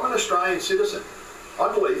afraid. I'm an Australian citizen.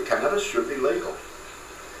 I believe cannabis should be legal.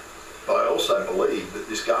 But I also believe that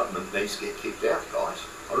this government needs to get kicked out, guys.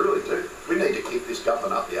 I really do. We need to kick this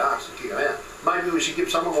government up the arse and kick them out. Maybe we should give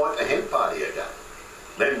someone like the hemp party a go.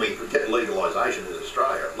 Then we could get legalisation in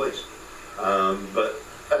Australia at least. But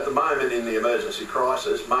at the moment in the emergency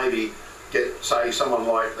crisis, maybe get, say, someone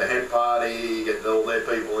like the hemp party, get all their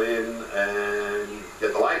people in and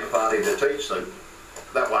get the Labor Party to teach them.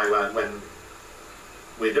 That way when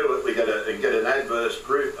we do it, we get an adverse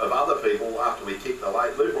group of other people after we kick the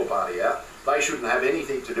Liberal Party out. They shouldn't have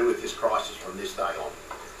anything to do with this crisis from this day on.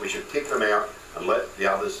 We should kick them out and let the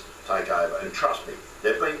others take over. And trust me,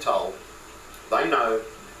 they've been told, they know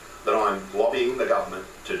that I'm lobbying the government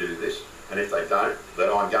to do this. And if they don't, then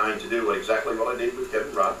I'm going to do exactly what I did with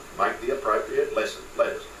Kevin Rudd, make the appropriate letters.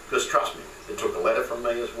 Because trust me, it took a letter from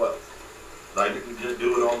me as well. They didn't just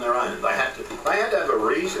do it on their own. They had to have a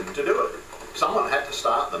reason to do it. Someone had to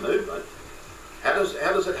start the movement. How does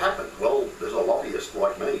it happen? Well, there's a lobbyist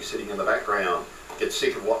like me sitting in the background, gets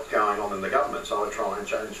sick of what's going on in the government, so I try and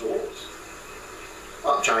change the laws.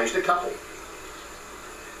 Well, I've changed a couple.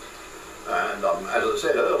 And as I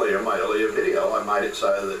said earlier in my earlier video, I made it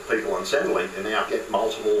so that people on Centrelink can now get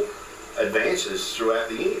multiple advances throughout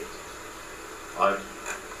the year.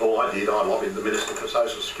 All I did, I lobbied the Minister for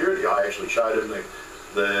Social Security. I actually showed him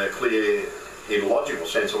the clear, illogical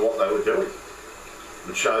sense of what they were doing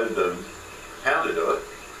and showed them how to do it.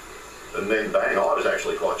 And then bang, I was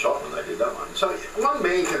actually quite shocked when they did that one. So one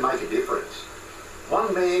man can make a difference. One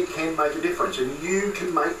one man can make a difference, and you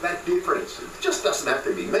can make that difference. It just doesn't have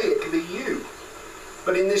to be me, it can be you.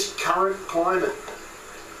 But in this current climate,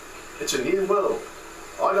 it's a new world.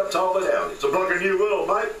 I got told it out. It's a fucking new world,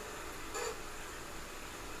 mate.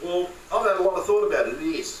 Well, I've had a lot of thought about it. It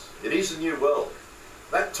is. It is a new world.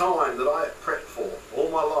 That time that I have prepped for all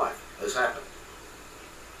my life has happened.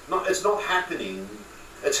 It's not happening,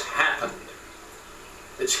 it's happened.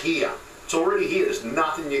 It's here. It's already here. There's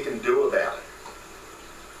nothing you can do about it.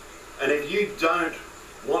 And if you don't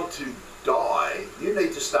want to die, you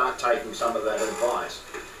need to start taking some of that advice.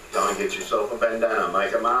 Go and get yourself a bandana,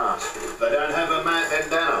 make a mask. If they don't have a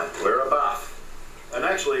bandana, wear a buff. And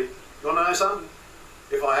actually, you want to know something?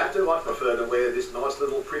 If I have to, I prefer to wear this nice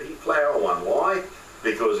little pretty flower one. Why?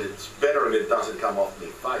 Because it's better and it doesn't come off my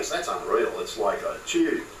face. That's unreal. It's like a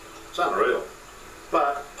tube. It's unreal.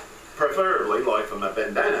 But preferably, like for my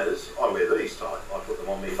bandanas, I wear these type. I put them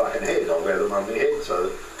on my fucking head. I wear them on my head so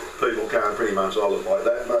that people can't pretty much, I look like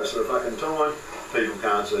that most of the fucking time. People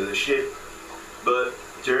can't see the shit. But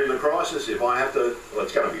during the crisis, if I have to, well,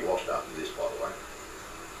 it's going to be washed after this, by the way.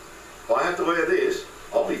 If I have to wear this,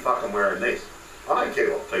 I'll be fucking wearing this. I don't care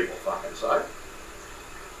what people fucking say.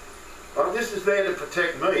 Right, this is there to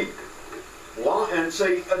protect me. Well, and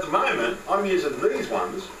see, at the moment, I'm using these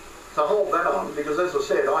ones to hold that on because, as I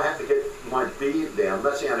said, I had to get my beard down.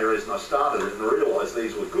 That's the only reason I started it and realised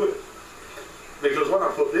these were good. Because when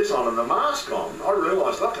I put this on and the mask on, I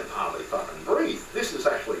realised I can hardly fucking breathe. This is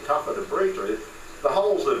actually tougher to breathe through. The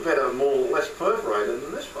holes are better, more less perforated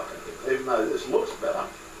than this fucking thing, even though this looks better.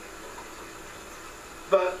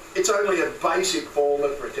 But it's only a basic form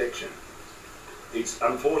of protection.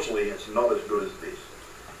 Unfortunately, it's not as good as this.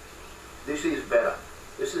 This is better.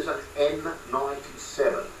 This is an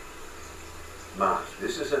N97 mask.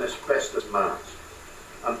 This is an asbestos mask.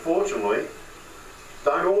 Unfortunately,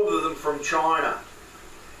 don't order them from China.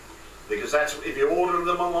 Because that's, if you order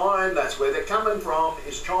them online, that's where they're coming from,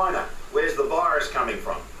 is China. Where's the virus coming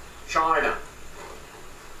from? China.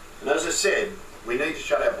 And as I said, we need to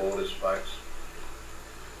shut our borders, folks.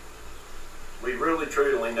 We really,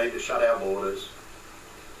 truly need to shut our borders.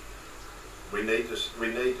 We need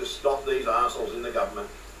to stop these arseholes in the government.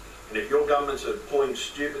 And if your governments are pulling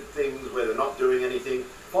stupid things where they're not doing anything,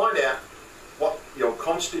 find out what your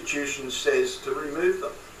constitution says to remove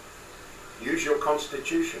them. Use your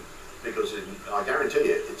constitution, because I guarantee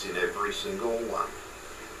you it's in every single one.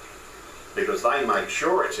 Because they make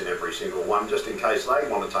sure it's in every single one just in case they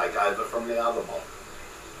want to take over from the other mob.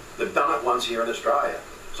 They've done it once here in Australia.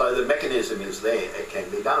 So the mechanism is there, it can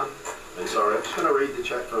be done. And sorry, I'm just going to read the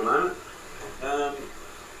chat for a moment.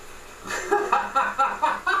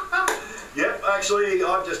 Yep, actually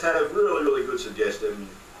I've just had a really, really good suggestion.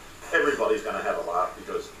 Everybody's going to have a laugh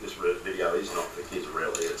because this video is not for kids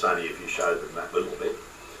really, it's only if you show them that little bit.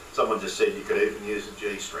 Someone just said you could even use a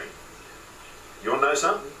G-string. You want to know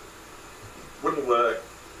something? Wouldn't work.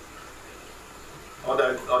 I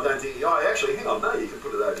don't think, oh actually hang on, no, you can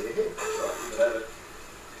put it over your head. So you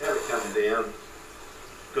can have it come down.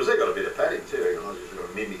 Because they've got a bit of padding too, and I just got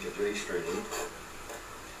to mimic a G-string in.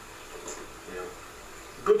 Yeah.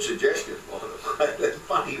 Good suggestion, by the way. That's a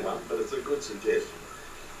funny one, but it's a good suggestion.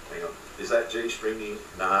 Hang on, is that G-stringing?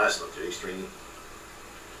 No, that's not G-stringing.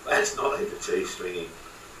 That's not even G-stringing.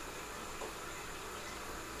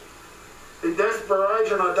 In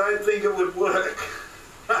desperation, I don't think it would work.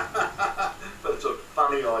 But it's a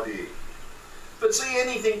funny idea. But see,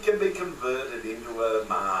 anything can be converted into a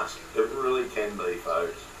mask. It really can be,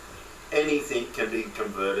 folks. Anything can be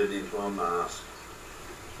converted into a mask.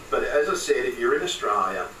 But as I said, if you're in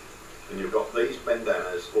Australia and you've got these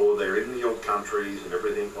bandanas, or they're in your countries and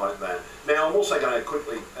everything like that. Now, I'm also going to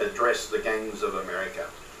quickly address the gangs of America.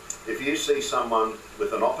 If you see someone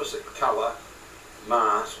with an opposite colour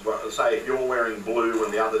mask, say if you're wearing blue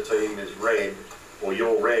and the other team is red, or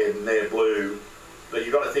you're red and they're blue, but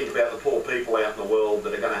you've got to think about the poor people out in the world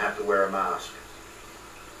that are going to have to wear a mask.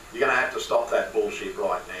 You're going to have to stop that bullshit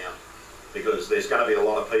right now, because there's going to be a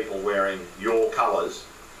lot of people wearing your colours,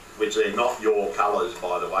 which are not your colours,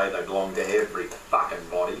 by the way. They belong to every fucking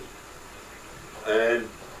body, and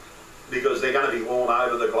because they're going to be worn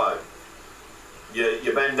over the globe.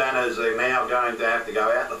 Your bandanas are now going to have to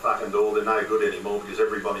go out the fucking door. They're no good anymore because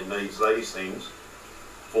everybody needs these things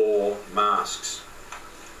for masks.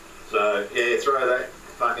 So yeah, throw that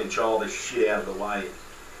fucking childish shit out of the way.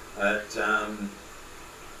 But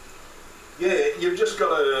yeah, you've just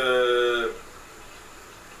got to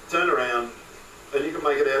turn around, and you can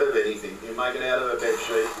make it out of anything. You can make it out of a bed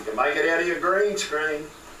sheet. You can make it out of your green screen.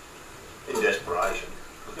 In desperation.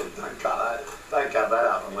 Don't cut that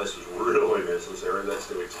up unless it's really necessary. That's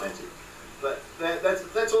too expensive. But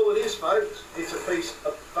that's all it is, folks. It's a piece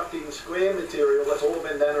of fucking square material. That's all a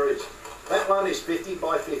bandana is. That one is 50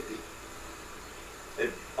 by 50.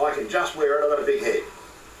 I can just wear it. I've got a big head.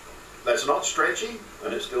 That's not stretchy,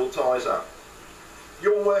 and it still ties up.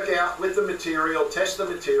 You'll work out with the material, test the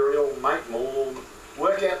material, make more,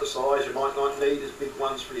 work out the size. You might not need as big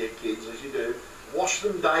ones for your kids as you do. Wash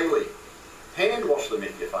them daily. Hand wash them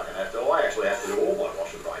if you fucking have to. I actually have to do all my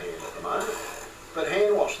washing by hand at the moment. But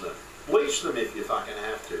hand wash them. Bleach them if you fucking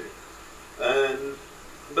have to.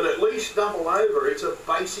 But at least double over. It's a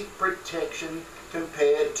basic protection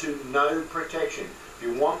compared to no protection. If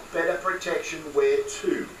you want better protection, wear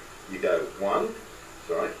two. You go one.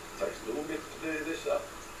 Sorry, it takes a little bit to do this up.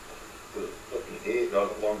 Got my hair,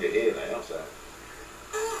 got longer hair now, so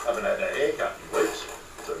I haven't had that haircut in weeks,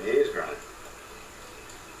 so my hair's grown.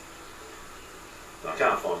 I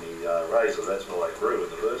can't find my razor, that's why I grew in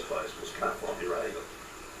the first place, because I can't find my razor.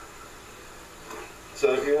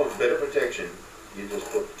 So if you want better protection, you just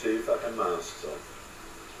put two fucking masks on.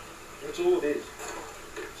 That's all it is.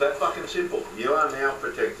 It's that fucking simple. You are now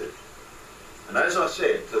protected. And as I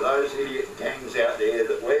said to those idiot gangs out there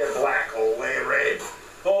that wear black or wear red,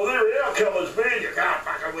 oh, they're our colours, man, you can't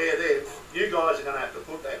fucking wear them. You guys are going to have to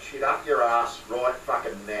put that shit up your ass right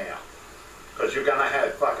fucking now. Because you're going to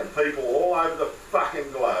have fucking people all over the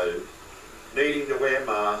fucking globe needing to wear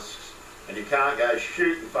masks, and you can't go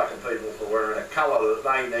shooting fucking people for wearing a colour that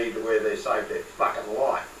they need to wear to save their fucking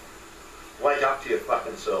life. Wake up to your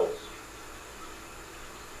fucking selves.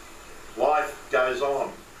 Life goes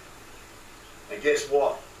on. And guess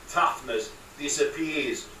what? Toughness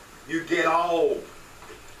disappears. You get old.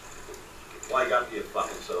 Wake up to your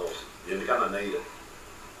fucking selves. You're going to need it.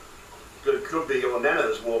 Could be your nana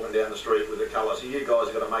that's walking down the street with the colours. So you guys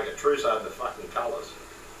have got to make a truce over the fucking colours.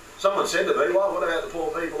 Someone said to me, well, what about the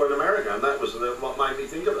poor people in America? And that was what made me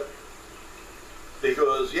think of it.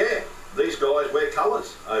 Because, yeah, these guys wear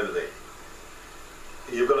colours over there.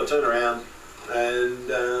 You've got to turn around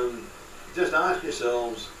and just ask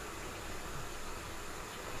yourselves,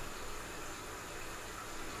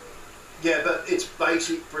 yeah, but it's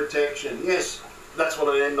basic protection. Yes, that's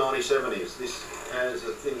what an N97 is. This has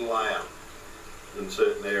a thin layer in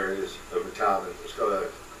certain areas of the carbon. It's got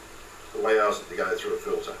allows it to go through a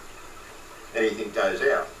filter. Anything goes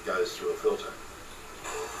out, goes through a filter.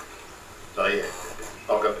 So yeah,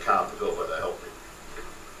 I've got the carbon filter to help me.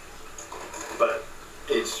 But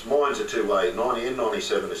mine's a two-way.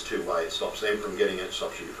 N97 is two-way. It stops them from getting it,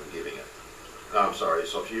 stops you from giving it. I'm sorry, it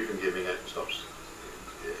stops you from giving it, and stops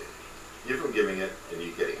you from giving it and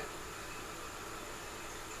you getting it.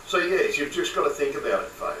 So yes, you've just got to think about it,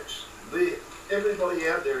 folks. Everybody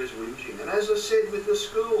out there is whinging. And as I said with the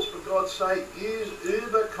schools, for God's sake, use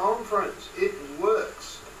Uber Conference. It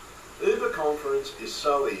works. Uber Conference is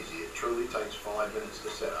so easy. It truly takes 5 minutes to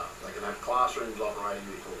set up. They can have classrooms operating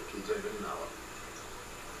before the kids even know it.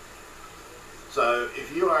 So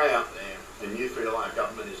if you are out there and you feel our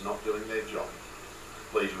government is not doing their job,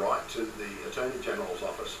 please write to the Attorney General's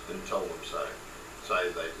office and tell them so. Say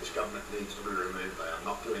that this government needs to be removed. They are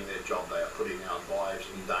not doing their job. They are putting our lives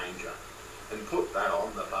in danger. And put that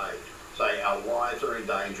on the page. Say our lives are in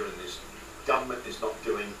danger and this government is not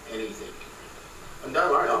doing anything. And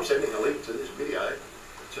don't worry, I'm sending a link to this video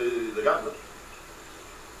to the government.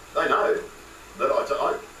 They know that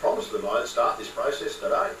I promised them I'd start this process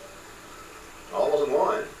today. I wasn't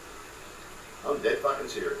lying. I'm dead fucking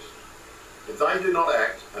serious. If they do not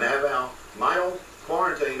act and have our male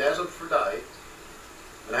quarantined as of today,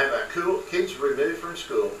 and have our kids removed from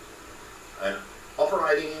school, and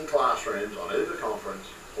operating in classrooms on Uber Conference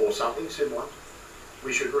or something similar,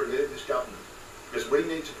 we should remove this government. Because we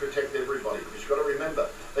need to protect everybody. Because you've got to remember,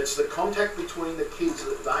 it's the contact between the kids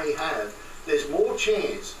that they have. There's more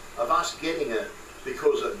chance of us getting it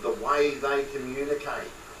because of the way they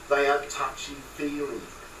communicate. They are touchy-feely.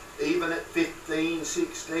 Even at 15,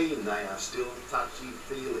 16, they are still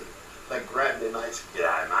touchy-feely. They grab their mates,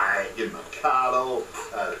 g'day mate, give them a cuddle,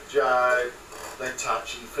 a joke. They're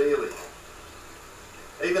touchy-feely.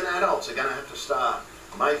 Even adults are going to have to start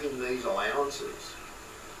making these allowances.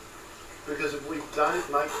 Because if we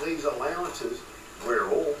don't make these allowances, we're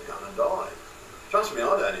all going to die. Trust me, I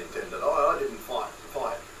don't intend to die. I didn't fight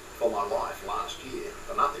for my life last year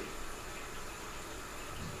for nothing.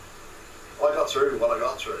 I got through what I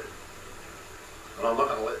got through. And I'm not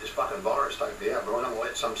going to let this fucking virus take me out, but I'm going to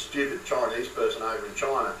let some stupid Chinese person over in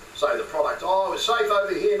China say the product, oh, it's safe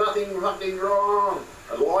over here, nothing fucking wrong,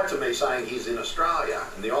 and lie to me saying he's in Australia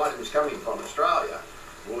and the item's coming from Australia,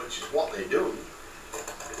 which is what they're doing.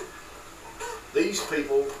 These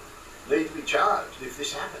people need to be charged if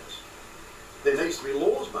this happens. There needs to be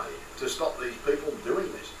laws made to stop these people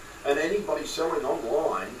doing this. And anybody selling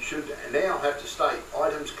online should now have to state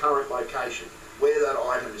item's current location, where that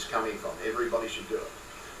item is coming from. Everybody should do it.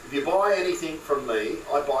 If you buy anything from me,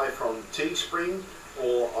 I buy from Teespring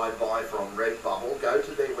or I buy from Redbubble. Go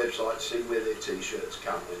to their website, see where their t-shirts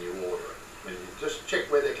come when you order it. I mean, just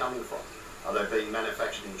check where they're coming from. Are they being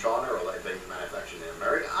manufactured in China or are they being manufactured in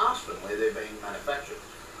America? Ask them where they're being manufactured.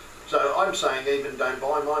 So I'm saying even don't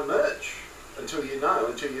buy my merch until you know,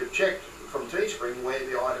 until you've checked from Teespring where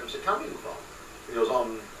the items are coming from. Because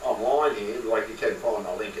I'm online here, like you can find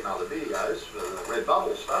a link in other videos for the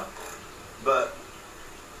Redbubble stuff. But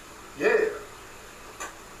yeah,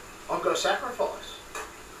 I've got to sacrifice.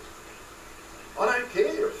 I don't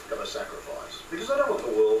care if I've got to sacrifice because I don't want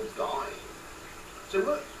the world dying. So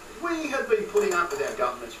look, we have been putting up with our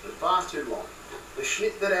governments for far too long. The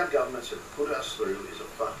shit that our governments have put us through is a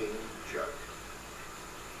fucking joke.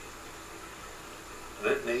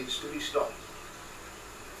 And it needs to be stopped.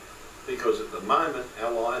 Because at the moment,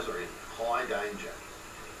 our lives are in high danger.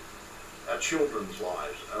 Our children's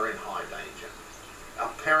lives are in high danger.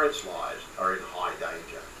 Our parents' lives are in high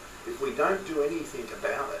danger. If we don't do anything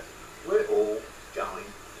about it, we're all going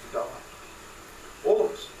to die. All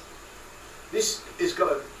of us. This has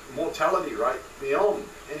got a mortality rate beyond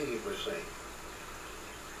anything we've seen.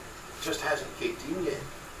 It just hasn't kicked in yet.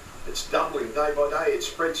 It's doubling day by day. It's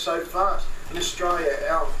spread so fast. In Australia,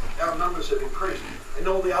 our numbers have increased. In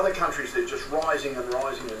all the other countries, they're just rising and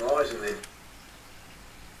rising and rising. They're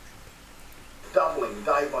doubling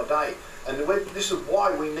day by day. And this is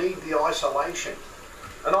why we need the isolation.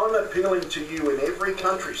 And I'm appealing to you in every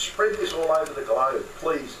country, spread this all over the globe.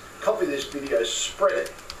 Please, copy this video, spread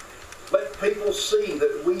it. Let people see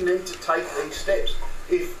that we need to take these steps.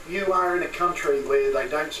 If you are in a country where they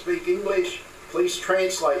don't speak English, please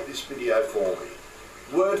translate this video for me.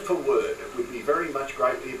 Word for word. It would be very much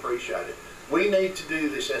greatly appreciated. We need to do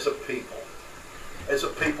this as a people. As a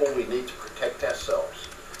people, we need to protect ourselves.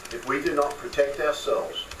 If we do not protect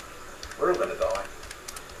ourselves, we're all going to die.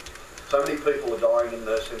 So many people are dying in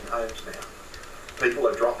nursing homes now. People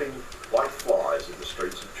are dropping like flies in the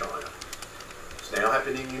streets of China. It's now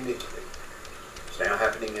happening in Italy. It's now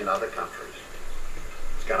happening in other countries.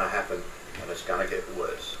 It's going to happen and it's going to get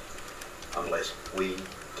worse unless we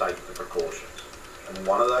take the precautions. And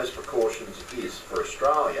one of those precautions is for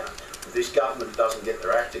Australia, if this government doesn't get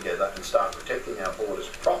their act together and start protecting our borders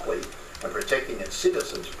properly and protecting its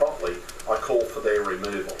citizens properly, I call for their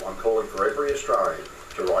removal. I'm calling for every Australian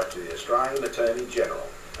to write to the Australian Attorney General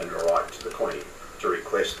and to write to the Queen to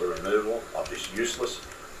request the removal of this useless,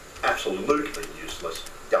 absolutely useless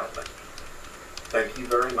government. Thank you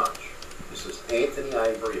very much. This is Anthony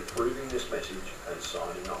Avery approving this message and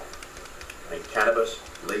signing off. And cannabis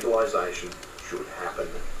legalisation should happen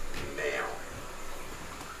now.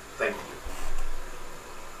 Thank you.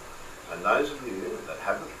 And those of you that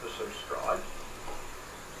haven't subscribed,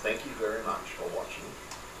 thank you very much for watching.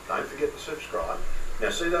 Don't forget to subscribe. Now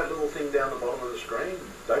see that little thing down the bottom of the screen?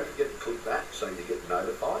 Don't forget to click that so you get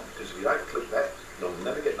notified, because if you don't click that, you'll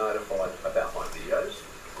never get notified about my videos.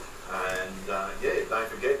 And yeah, don't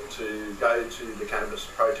forget to go to the Cannabis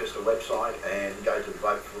Protester website and go to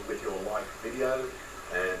vote with your like video,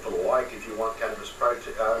 and put a like if you want cannabis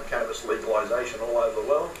legalisation all over the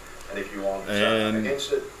world, and if you want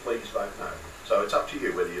against it, please vote no. So it's up to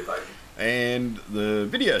you whether you vote. And the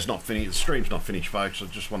video's not finished, the stream's not finished, folks. I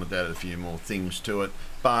just wanted to add a few more things to it.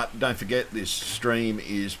 But don't forget, this stream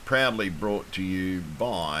is proudly brought to you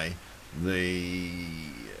by the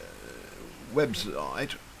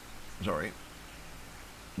website,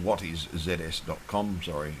 whatishs.com.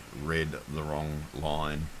 Sorry, read the wrong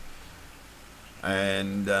line.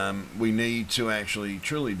 And we need to actually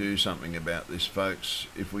truly do something about this, folks.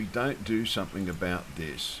 If we don't do something about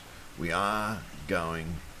this, we are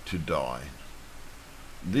going to die.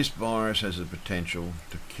 This virus has the potential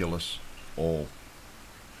to kill us all.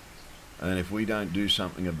 And if we don't do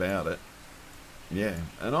something about it, yeah.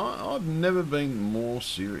 And I've never been more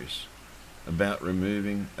serious about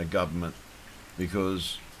removing a government,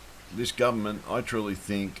 because this government, I truly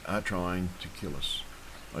think, are trying to kill us.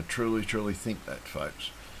 I truly, truly think that, folks.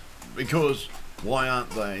 Because why aren't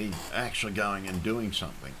they actually going and doing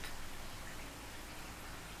something?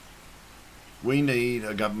 We need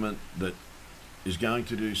a government that is going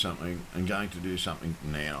to do something, and going to do something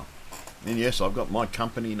now. And yes, I've got my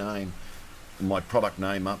company name and my product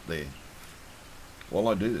name up there. While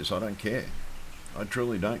I do this, I don't care. I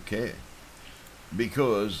truly don't care.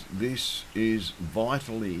 Because this is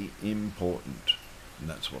vitally important. And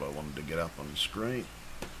that's what I wanted to get up on the screen,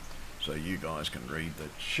 so you guys can read the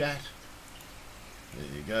chat. There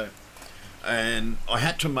you go. And I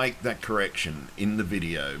had to make that correction in the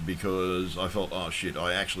video because I felt, oh shit,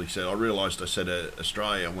 I realised I said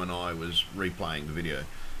Australia when I was replaying the video.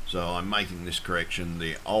 So I'm making this correction.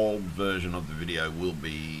 The old version of the video will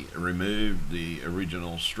be removed. The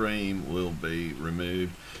original stream will be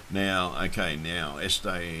removed. Now, okay, now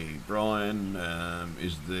Estee Brian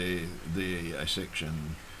is the a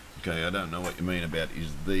section. Okay, I don't know what you mean about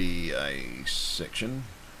is the a section.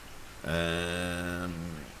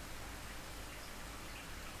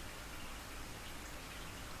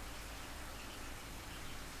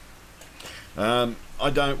 I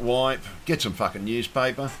don't wipe. Get some fucking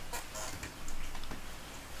newspaper.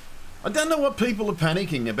 I don't know what people are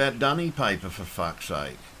panicking about dunny paper, for fuck's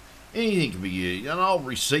sake. Anything can be used. An old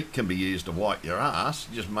receipt can be used to wipe your ass.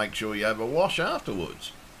 Just make sure you have a wash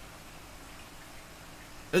afterwards.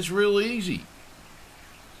 It's real easy.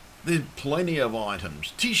 There's plenty of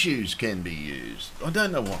items. Tissues can be used. I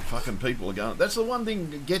don't know what fucking people are going. That's the one thing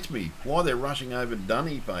that gets me. Why they're rushing over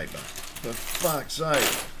dunny paper. For fuck's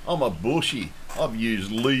sake. I'm a bushy. I've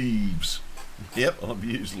used leaves. Yep, I've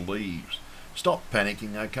used leaves. Stop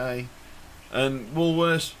panicking, okay? And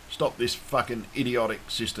Woolworths, stop this fucking idiotic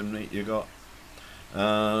system that you got.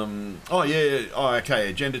 Oh yeah, oh okay,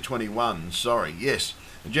 Agenda 21, sorry, yes.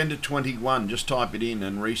 Agenda 21, just type it in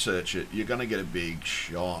and research it. You're going to get a big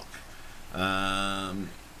shock.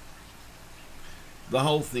 The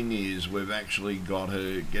whole thing is we've actually got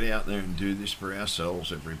to get out there and do this for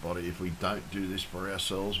ourselves, everybody. If we don't do this for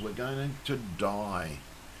ourselves, we're going to die.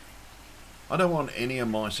 I don't want any of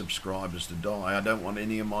my subscribers to die. I don't want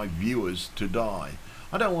any of my viewers to die.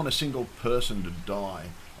 I don't want a single person to die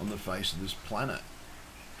on the face of this planet.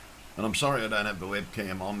 And I'm sorry I don't have the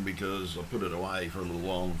webcam on because I put it away for a little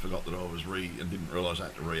while and forgot that I was and didn't realise I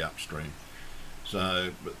had to re-upstream.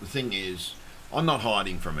 So, but the thing is, I'm not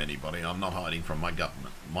hiding from anybody. I'm not hiding from my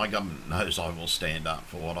government. My government knows I will stand up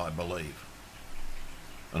for what I believe.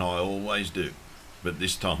 And I always do. But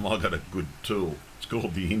this time I got a good tool. It's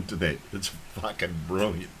called the internet. It's a fucking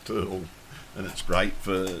brilliant tool. And it's great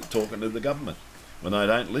for talking to the government. When they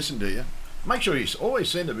don't listen to you, make sure you always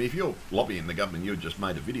send them. If you're lobbying the government, you just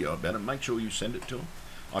made a video about it, make sure you send it to them.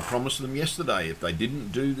 I promised them yesterday, if they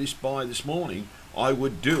didn't do this by this morning, I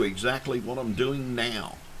would do exactly what I'm doing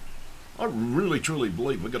now. I really truly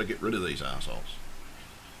believe we've got to get rid of these assholes.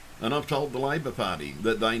 And I've told the Labor Party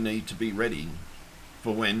that they need to be ready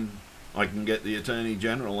for when I can get the Attorney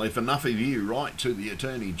General. If enough of you write to the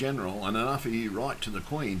Attorney General and enough of you write to the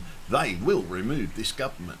Queen, they will remove this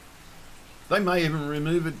government. They may even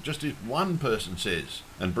remove it just if one person says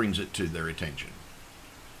and brings it to their attention.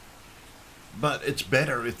 But it's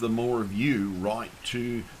better if the more of you write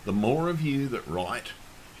to, the more of you that write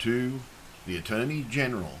to the Attorney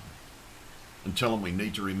General and tell them we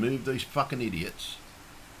need to remove these fucking idiots,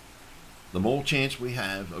 the more chance we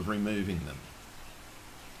have of removing them.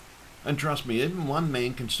 And trust me, even one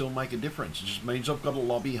man can still make a difference. It just means I've got to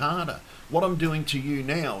lobby harder. What I'm doing to you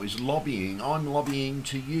now is lobbying. I'm lobbying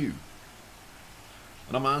to you.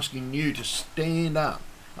 And I'm asking you to stand up.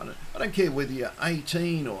 I don't care whether you're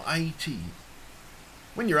 18 or 80.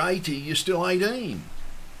 When you're 80, you're still 18.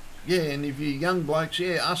 Yeah, and if you're young blokes,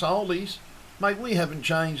 yeah, us oldies, mate, we haven't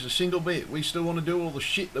changed a single bit. We still want to do all the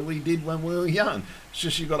shit that we did when we were young. It's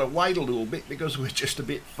just you've got to wait a little bit because we're just a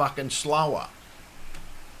bit fucking slower.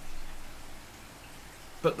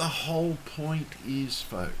 But the whole point is,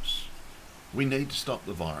 folks, we need to stop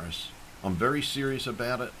the virus. I'm very serious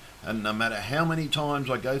about it, and no matter how many times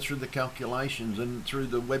I go through the calculations and through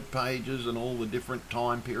the web pages and all the different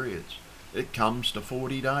time periods, it comes to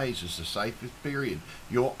 40 days as the safest period.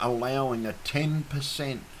 You're allowing a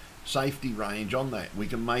 10% safety range on that. We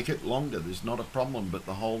can make it longer, there's not a problem, but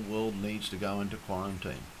the whole world needs to go into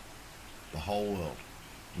quarantine. The whole world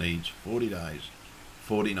needs 40 days,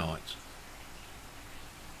 40 nights.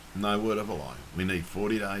 No word of a lie. We need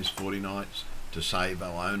 40 days, 40 nights to save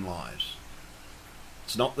our own lives.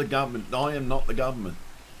 It's not the government. I am not the government.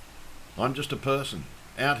 I'm just a person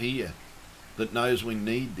out here that knows we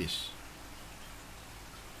need this.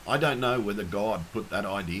 I don't know whether God put that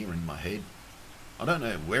idea in my head. I don't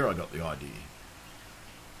know where I got the idea.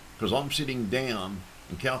 Because I'm sitting down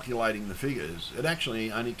and calculating the figures. It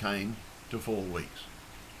actually only came to 4 weeks.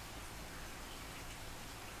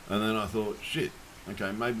 And then I thought, shit.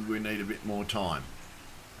 Okay, maybe we need a bit more time.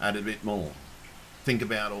 Add a bit more. Think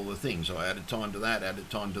about all the things. So I added time to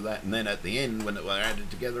that, and then at the end, when it were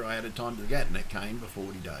added together, I added time to that, and it came to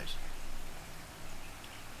 40 days.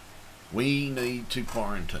 We need to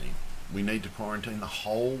quarantine. We need to quarantine the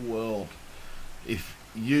whole world. If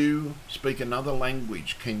you speak another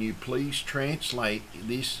language, can you please translate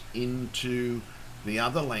this into the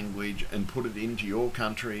other language and put it into your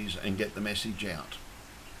countries and get the message out.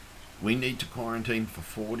 We need to quarantine for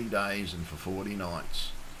 40 days and for 40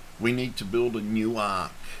 nights. We need to build a new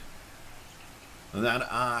ark. And that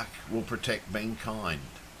ark will protect mankind.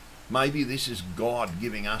 Maybe this is God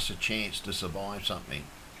giving us a chance to survive something.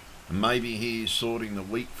 And maybe he is sorting the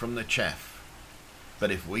wheat from the chaff.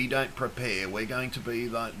 But if we don't prepare, we're going to be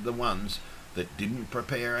the ones that didn't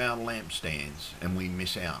prepare our lampstands and we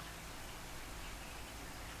miss out.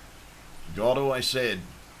 God always said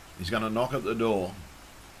he's going to knock at the door.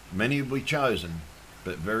 Many will be chosen,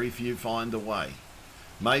 but very few find the way.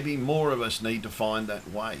 Maybe more of us need to find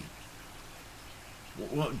that way.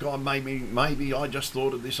 Well, God, maybe I just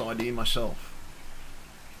thought of this idea myself.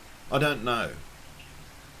 I don't know.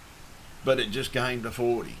 But it just came to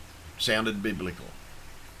 40. Sounded biblical.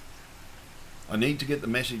 I need to get the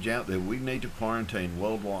message out there. We need to quarantine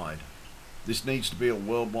worldwide. This needs to be a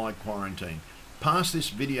worldwide quarantine. Pass this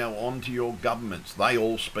video on to your governments. They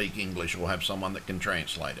all speak English or have someone that can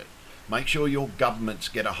translate it. Make sure your governments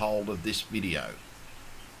get a hold of this video.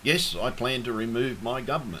 Yes, I plan to remove my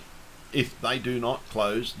government if they do not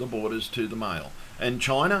close the borders to the mail. And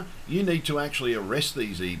China, you need to actually arrest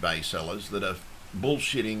these eBay sellers that are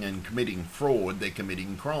bullshitting and committing fraud. They're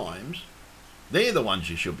committing crimes. They're the ones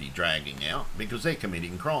you should be dragging out because they're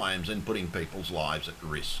committing crimes and putting people's lives at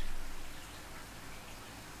risk.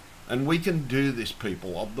 And we can do this,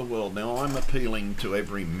 people of the world. Now, I'm appealing to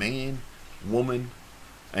every man, woman,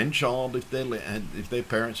 and child if their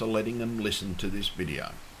parents are letting them listen to this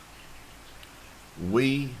video.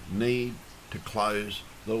 We need to close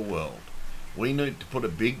the world. We need to put a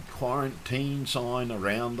big quarantine sign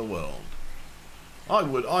around the world.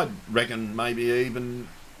 I'd reckon maybe even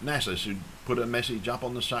NASA should put a message up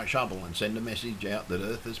on the shuttle and send a message out that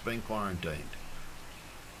Earth has been quarantined.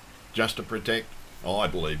 Just to protect. I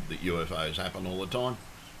believe that UFOs happen all the time.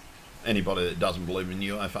 Anybody that doesn't believe in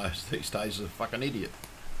UFOs these days is a fucking idiot.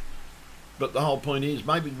 But the whole point is,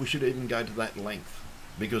 maybe we should even go to that length,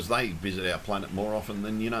 because they visit our planet more often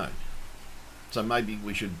than you know. So maybe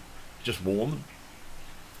we should just warn them.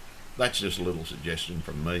 That's just a little suggestion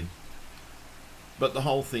from me. But the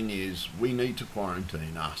whole thing is, we need to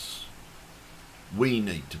quarantine us. We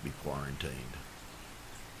need to be quarantined.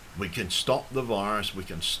 We can stop the virus, we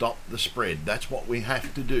can stop the spread. That's what we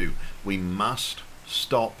have to do. We must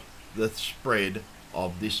stop the spread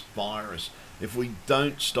of this virus. If we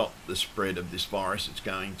don't stop the spread of this virus, it's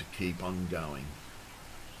going to keep on going.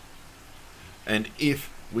 And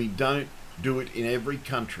if we don't do it in every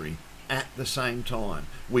country at the same time,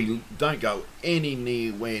 we don't go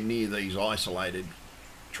anywhere near these isolated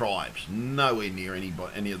tribes, nowhere near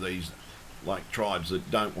any of these like tribes that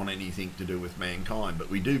don't want anything to do with mankind, but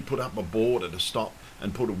we do put up a border to stop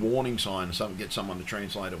and put a warning sign, get someone to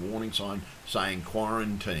translate a warning sign saying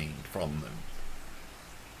quarantined from them.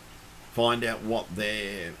 Find out what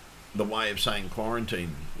the way of saying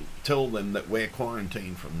quarantine. Tell them that we're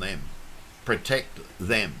quarantined from them. Protect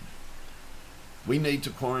them. We need to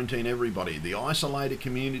quarantine everybody. The isolated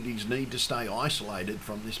communities need to stay isolated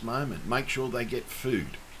from this moment. Make sure they get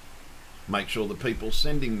food. Make sure the people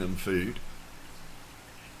sending them food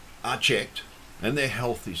are checked and their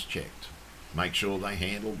health is checked. Make sure they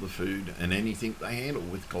handle the food and anything they handle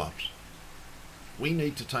with gloves. We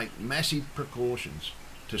need to take massive precautions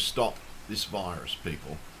to stop this virus,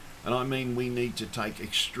 people. And I mean, we need to take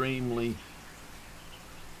extremely,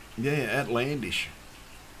 outlandish,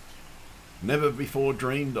 never before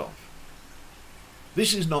dreamed of.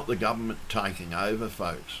 This is not the government taking over,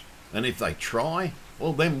 folks. And if they try,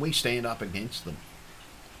 well, then we stand up against them.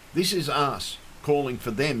 This is us calling for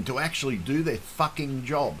them to actually do their fucking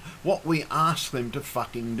job, what we ask them to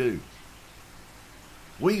fucking do.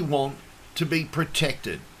 We want to be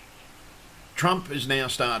protected. Trump is now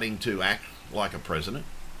starting to act like a president.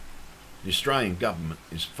 The Australian government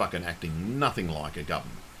is fucking acting nothing like a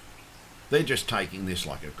government. They're just taking this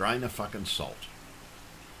like a grain of fucking salt.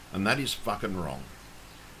 And that is fucking wrong.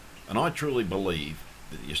 And I truly believe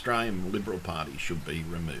that the Australian Liberal Party should be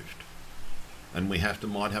removed. And we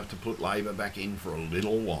might have to put Labor back in for a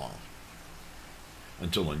little while.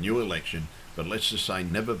 Until a new election. But let's just say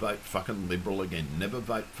never vote fucking Liberal again. Never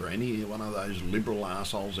vote for any one of those Liberal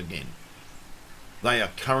assholes again. They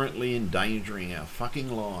are currently endangering our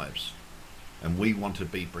fucking lives. And we want to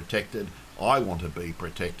be protected. I want to be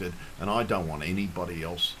protected. And I don't want anybody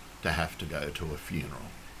else to have to go to a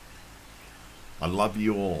funeral. I love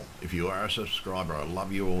you all. If you are a subscriber, I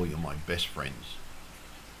love you all. You're my best friends.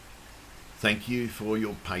 Thank you for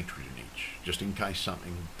your patronage, just in case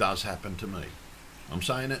something does happen to me. I'm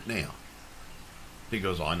saying it now,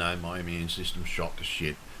 because I know my immune system's shot to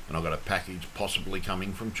shit, and I've got a package possibly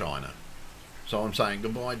coming from China. So I'm saying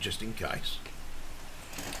goodbye just in case.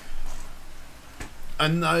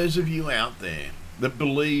 And those of you out there that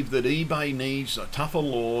believe that eBay needs tougher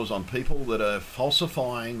laws on people that are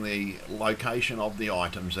falsifying the location of the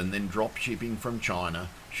items and then drop shipping from China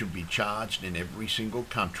should be charged in every single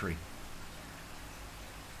country.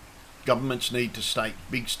 Governments need to state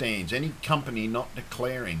big stands. Any company not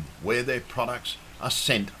declaring where their products are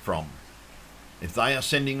sent from. If they are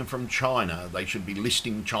sending them from China, they should be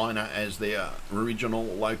listing China as their original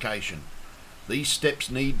location. These steps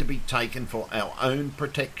need to be taken for our own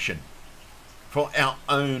protection. For our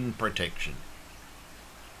own protection.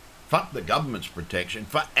 Fuck the government's protection,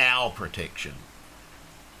 for our protection.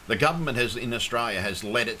 The government in Australia has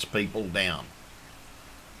let its people down.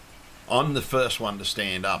 I'm the first one to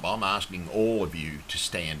stand up. I'm asking all of you to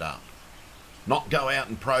stand up. Not go out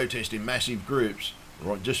and protest in massive groups.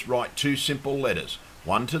 Just write 2 simple letters.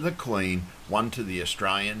 One to the Queen, one to the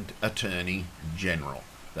Australian Attorney General.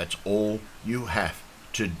 That's all you have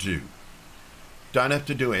to do. Don't have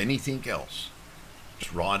to do anything else.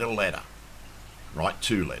 Just write a letter. Write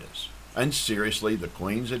 2 letters. And seriously, the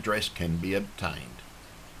Queen's address can be obtained.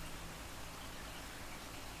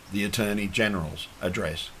 The Attorney General's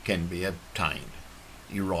address can be obtained.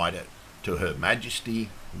 You write it to Her Majesty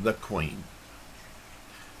the Queen.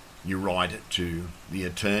 You write it to the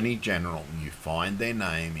Attorney General. You find their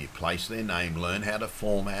name, you place their name, learn how to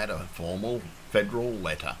format a formal federal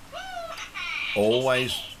letter.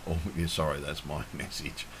 Always, sorry, that's my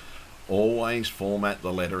message. Always format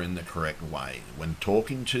the letter in the correct way. When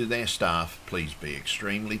talking to their staff, please be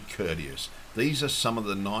extremely courteous. These are some of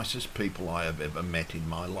the nicest people I have ever met in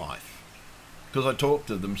my life. Because I talk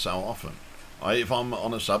to them so often. If I'm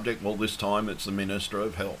on a subject, well, this time it's the Minister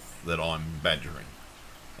of Health that I'm badgering.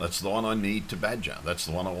 That's the one I need to badger. That's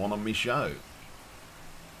the one I want on my show.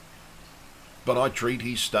 But I treat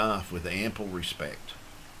his staff with ample respect.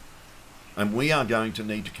 And we are going to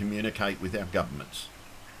need to communicate with our governments,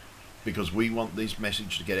 because we want this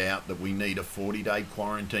message to get out that we need a 40-day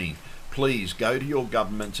quarantine. Please go to your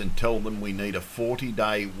governments and tell them we need a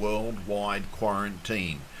 40-day worldwide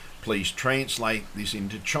quarantine. Please translate this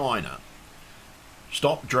into China.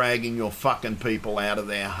 Stop dragging your fucking people out of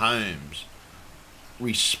their homes.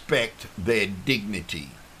 Respect their dignity.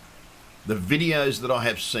 The videos that I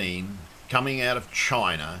have seen coming out of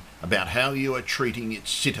China about how you are treating its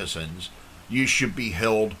citizens, you should be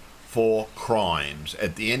held for crimes.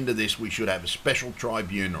 At the end of this, we should have a special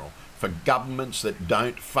tribunal for governments that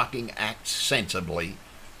don't fucking act sensibly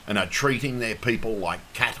and are treating their people like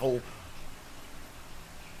cattle.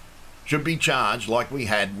 Should be charged like we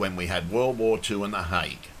had when we had World War II in The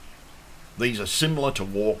Hague. These are similar to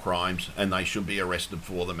war crimes and they should be arrested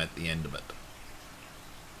for them at the end of it.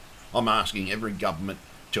 I'm asking every government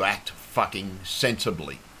to act fucking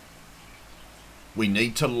sensibly. We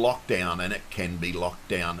need to lock down, and it can be locked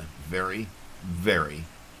down very, very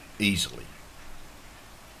easily.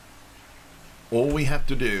 All we have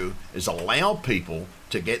to do is allow people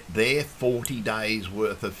to get their 40 days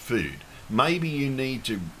worth of food. Maybe you need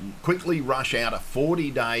to quickly rush out a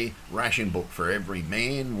 40-day ration book for every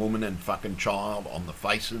man, woman and fucking child on the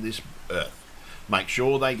face of this earth. Make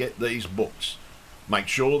sure they get these books. Make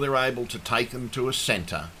sure they're able to take them to a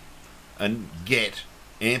centre and get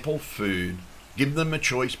ample food. Give them a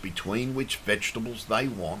choice between which vegetables they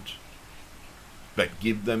want. But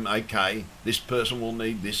give them, okay, this person will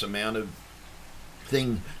need this amount of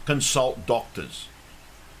thing. Consult doctors.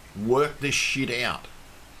 Work this shit out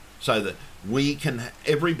so that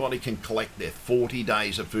everybody can collect their 40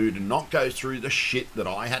 days of food and not go through the shit that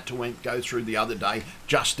I had to go through the other day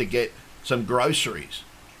just to get some groceries.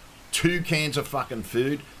 2 cans of fucking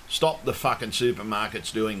food. Stop the fucking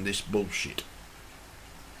supermarkets doing this bullshit.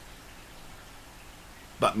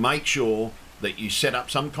 But make sure that you set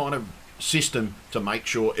up some kind of system to make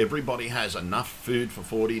sure everybody has enough food for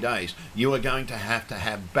 40 days. You are going to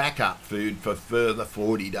have backup food for further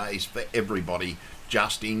 40 days for everybody,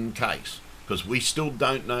 just in case, because we still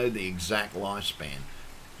don't know the exact lifespan.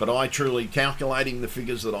 But I truly, calculating the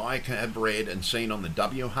figures that I have read and seen on the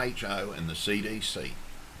WHO and the CDC,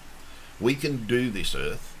 we can do this,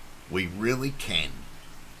 Earth. We really can.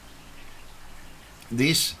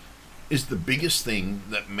 This is the biggest thing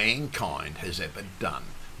that mankind has ever done.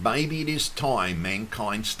 Maybe it is time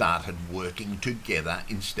mankind started working together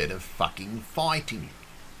instead of fucking fighting.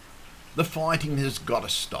 The fighting has got to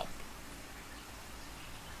stop.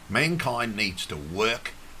 Mankind needs to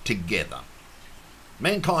work together.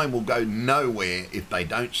 Mankind will go nowhere if they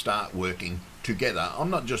don't start working together. I'm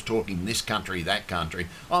not just talking this country, that country.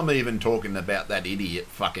 I'm even talking about that idiot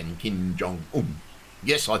fucking Kim Jong-un.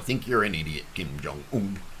 Yes, I think you're an idiot, Kim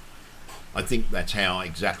Jong-un. I think that's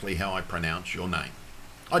exactly how I pronounce your name.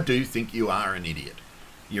 I do think you are an idiot.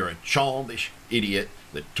 You're a childish idiot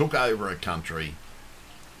that took over a country.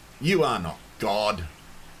 You are not God.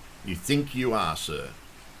 You think you are, sir.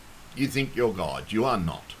 You think you're God. You are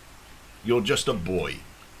not. You're just a boy.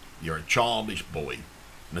 You're a childish boy.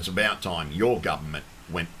 And it's about time your government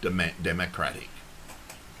went democratic.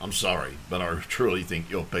 I'm sorry, but I truly think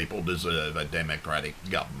your people deserve a democratic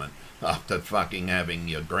government after fucking having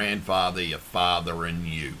your grandfather, your father, and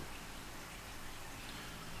you.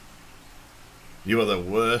 You are the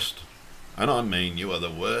worst, and I mean you are the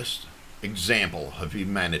worst example of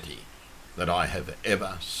humanity that I have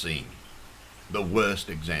ever seen. The worst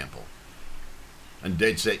example. And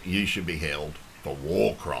dead set, you should be held for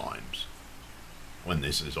war crimes when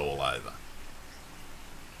this is all over.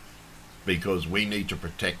 Because we need to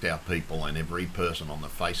protect our people, and every person on the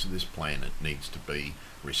face of this planet needs to be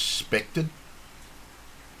respected,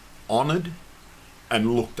 honoured,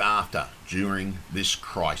 and looked after during this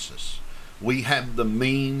crisis. We have the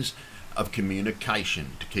means of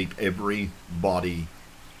communication to keep everybody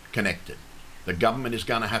connected. The government is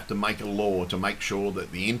going to have to make a law to make sure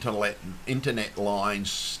that the internet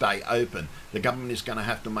lines stay open. The government is going to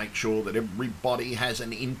have to make sure that everybody has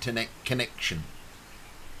an internet connection.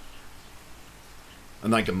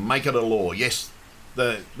 And they can make it a law. Yes,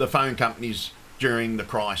 the phone companies during the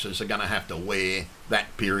crisis are going to have to wear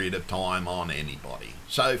that period of time on anybody.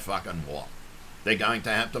 So fucking what? They're going to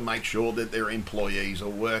have to make sure that their employees are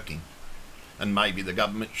working. And maybe the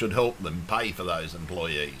government should help them pay for those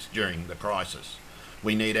employees during the crisis.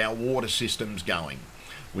 We need our water systems going.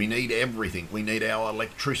 We need everything. We need our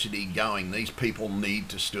electricity going. These people need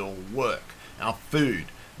to still work. Our food.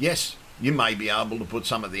 Yes, you may be able to put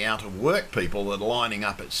some of the out-of-work people that are lining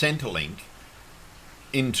up at Centrelink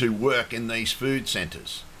into work in these food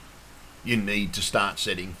centres. You need to start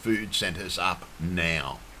setting food centres up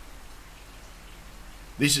now.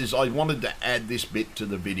 I wanted to add this bit to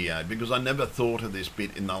the video because I never thought of this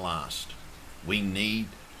bit in the last. We need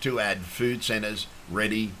to add food centres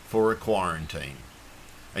ready for a quarantine.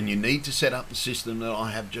 And you need to set up the system that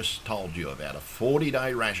I have just told you about. A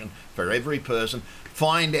 40-day ration for every person.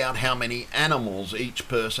 Find out how many animals each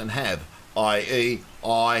person have. I.e.,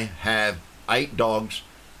 I have 8 dogs,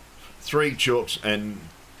 3 chooks, and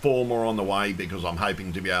 4 more on the way because I'm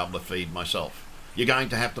hoping to be able to feed myself. You're going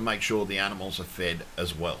to have to make sure the animals are fed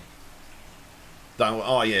as well.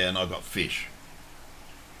 Oh yeah, and I've got fish.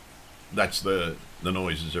 That's the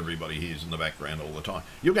noises everybody hears in the background all the time.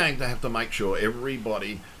 You're going to have to make sure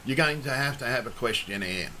everybody, you're going to have a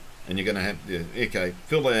questionnaire. And you're going to have to, okay,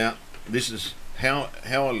 fill it out. This is how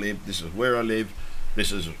I live. This is where I live.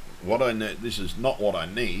 This is what I need. This is not what I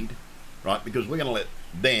need, right? Because we're going to let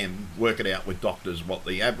them work it out with doctors what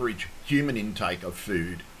the average human intake of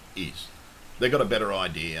food is. They've got a better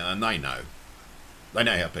idea, and they know. They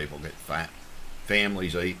know how people get fat.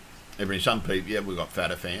 Families eat. Some people, yeah, we've got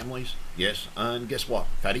fatter families. Yes, and guess what?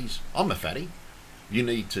 Fatties. I'm a fatty. You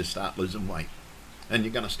need to start losing weight. And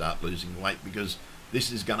you're going to start losing weight because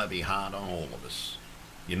this is going to be hard on all of us.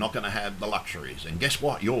 You're not going to have the luxuries. And guess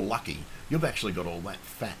what? You're lucky. You've actually got all that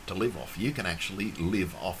fat to live off. You can actually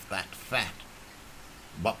live off that fat.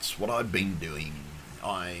 That's what I've been doing.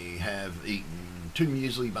 I have eaten 2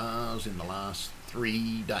 muesli bars in the last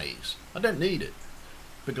 3 days. I don't need it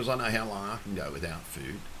because I know how long I can go without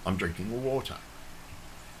food. I'm drinking water.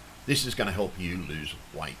 This is going to help you lose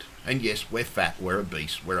weight. And yes, we're fat, we're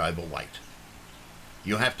obese, we're overweight.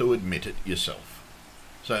 You have to admit it yourself.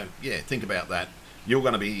 So yeah, think about that. You're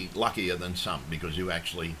going to be luckier than some because you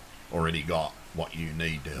actually already got what you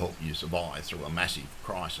need to help you survive through a massive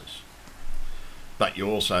crisis. But you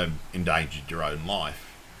also endangered your own life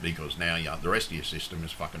because now the rest of your system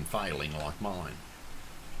is fucking failing like mine.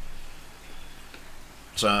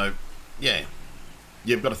 So, yeah,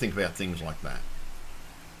 you've got to think about things like that.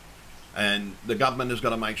 And the government has got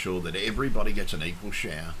to make sure that everybody gets an equal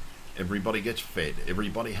share, everybody gets fed,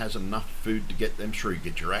 everybody has enough food to get them through.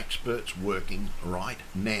 Get your experts working right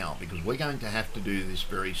now because we're going to have to do this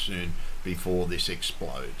very soon before this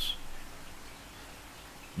explodes.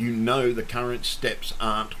 You know the current steps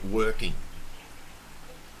aren't working.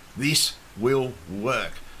 This will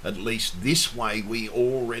work. At least this way we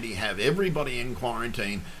already have everybody in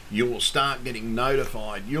quarantine. You'll start getting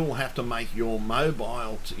notified. You'll have to make your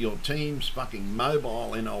your teams fucking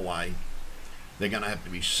mobile in a way. They're going to have to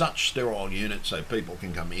be such sterile units so people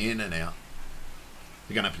can come in and out.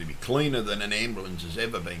 They're going to have to be cleaner than an ambulance has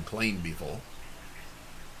ever been cleaned before.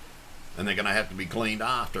 And they're going to have to be cleaned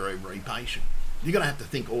after every patient. You're going to have to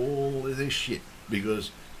think all of this shit because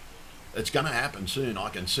It's going to happen soon. I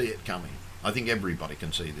can see it coming. I think everybody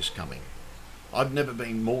can see this coming. I've never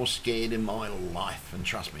been more scared in my life, and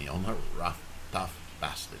trust me, I'm a rough, tough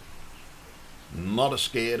bastard. Not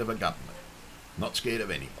scared of a government. Not scared of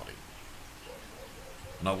anybody.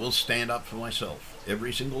 And I will stand up for myself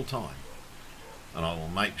every single time. And I will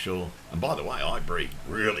make sure, and by the way, I breed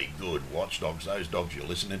really good watchdogs. Those dogs you're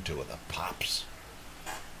listening to are the pups.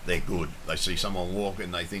 They're good. They see someone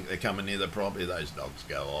walking, they think they're coming near the property, those dogs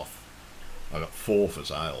go off. I got 4 for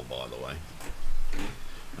sale, by the way.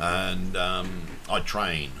 And I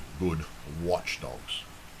train good watchdogs.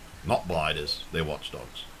 Not biters, they're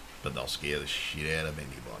watchdogs. But they'll scare the shit out of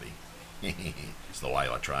anybody. It's the way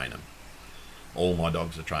I train them. All my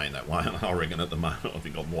dogs are trained that way, and I reckon at the moment, I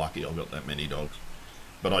think I'm lucky I've got that many dogs.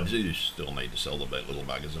 But I do still need to sell the little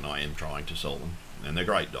buggers, and I am trying to sell them. And they're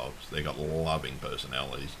great dogs. They've got loving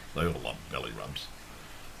personalities. They all love belly rubs.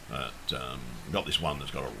 But got this one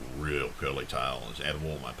that's got a real curly tail. It's out of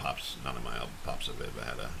all my pups, none of my other pups have ever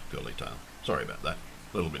had a curly tail. Sorry about that.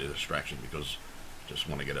 A little bit of distraction because I just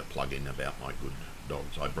want to get a plug in about my good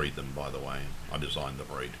dogs. I breed them, by the way. I designed the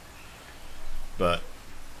breed. But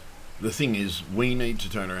the thing is, we need to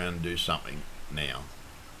turn around and do something now.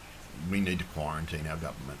 We need to quarantine our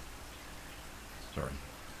government. Sorry.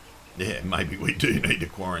 Yeah, maybe we do need to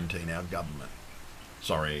quarantine our government.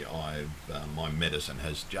 Sorry, my medicine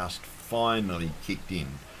has just finally kicked in.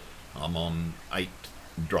 I'm on 8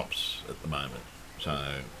 drops at the moment.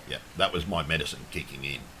 So, yeah, that was my medicine kicking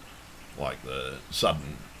in. Like the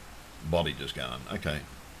sudden body just going, okay,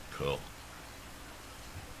 cool.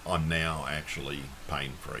 I'm now actually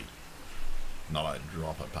pain-free. Not a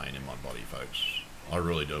drop of pain in my body, folks. I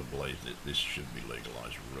really do believe that this should be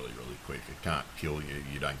legalised really, really quick. It can't kill you.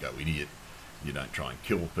 You don't go idiot. You don't try and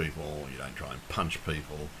kill people. You don't try and punch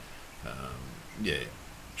people. Yeah, it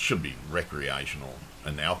should be recreational.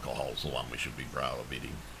 And alcohol's the one we should be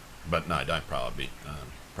prohibiting. But no, don't prohibit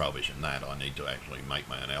prohibition that. I need to actually make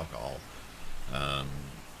my own alcohol.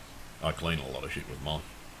 I clean a lot of shit with mine.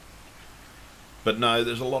 But no,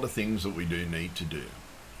 there's a lot of things that we do need to do.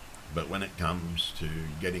 But when it comes to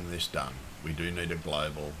getting this done, we do need a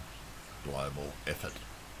global effort.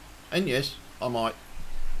 And yes, I might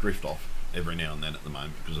drift off every now and then at the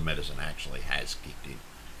moment because the medicine actually has kicked in.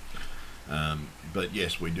 But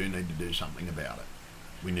yes, we do need to do something about it.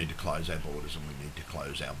 We need to close our borders, and we need to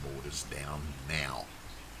close our borders down now.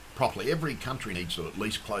 Properly. Every country needs to at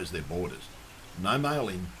least close their borders. No mail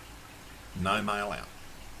in, no mail out.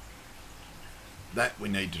 That we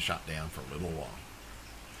need to shut down for a little while.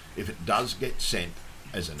 If it does get sent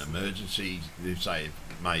as an emergency, say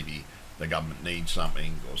maybe the government needs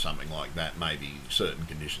something or something like that, maybe certain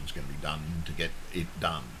conditions can be done to get it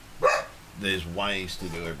done. There's ways to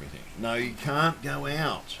do everything. No, you can't go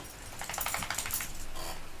out.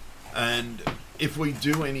 And if we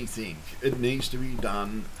do anything, it needs to be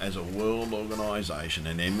done as a world organisation,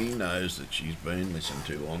 and Emmy knows that she's been listened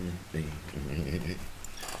to on the...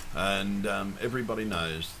 And everybody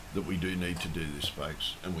knows that we do need to do this,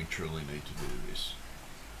 folks, and we truly need to do this.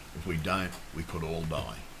 If we don't, we could all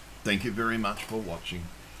die. Thank you very much for watching,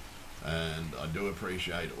 and I do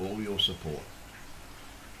appreciate all your support.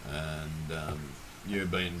 And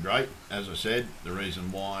you've been great, as I said. The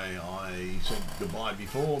reason why I said goodbye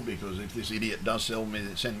before, because if this idiot does send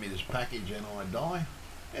me this package and I die,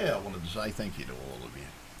 yeah, I wanted to say thank you to all of you.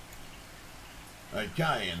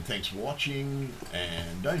 Okay, and thanks for watching,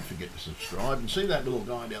 and don't forget to subscribe. And see that little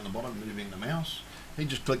guy down the bottom moving the mouse? He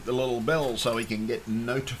just clicked the little bell so he can get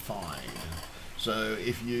notified. So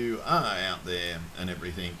if you are out there and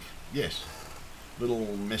everything, yes,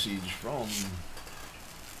 little message from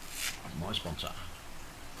my sponsor.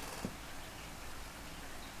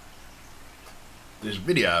 This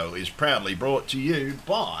video is proudly brought to you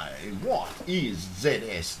by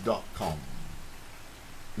whatisZS.com.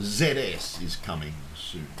 ZS is coming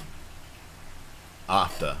soon,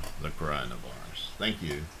 after the coronavirus. Thank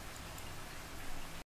you.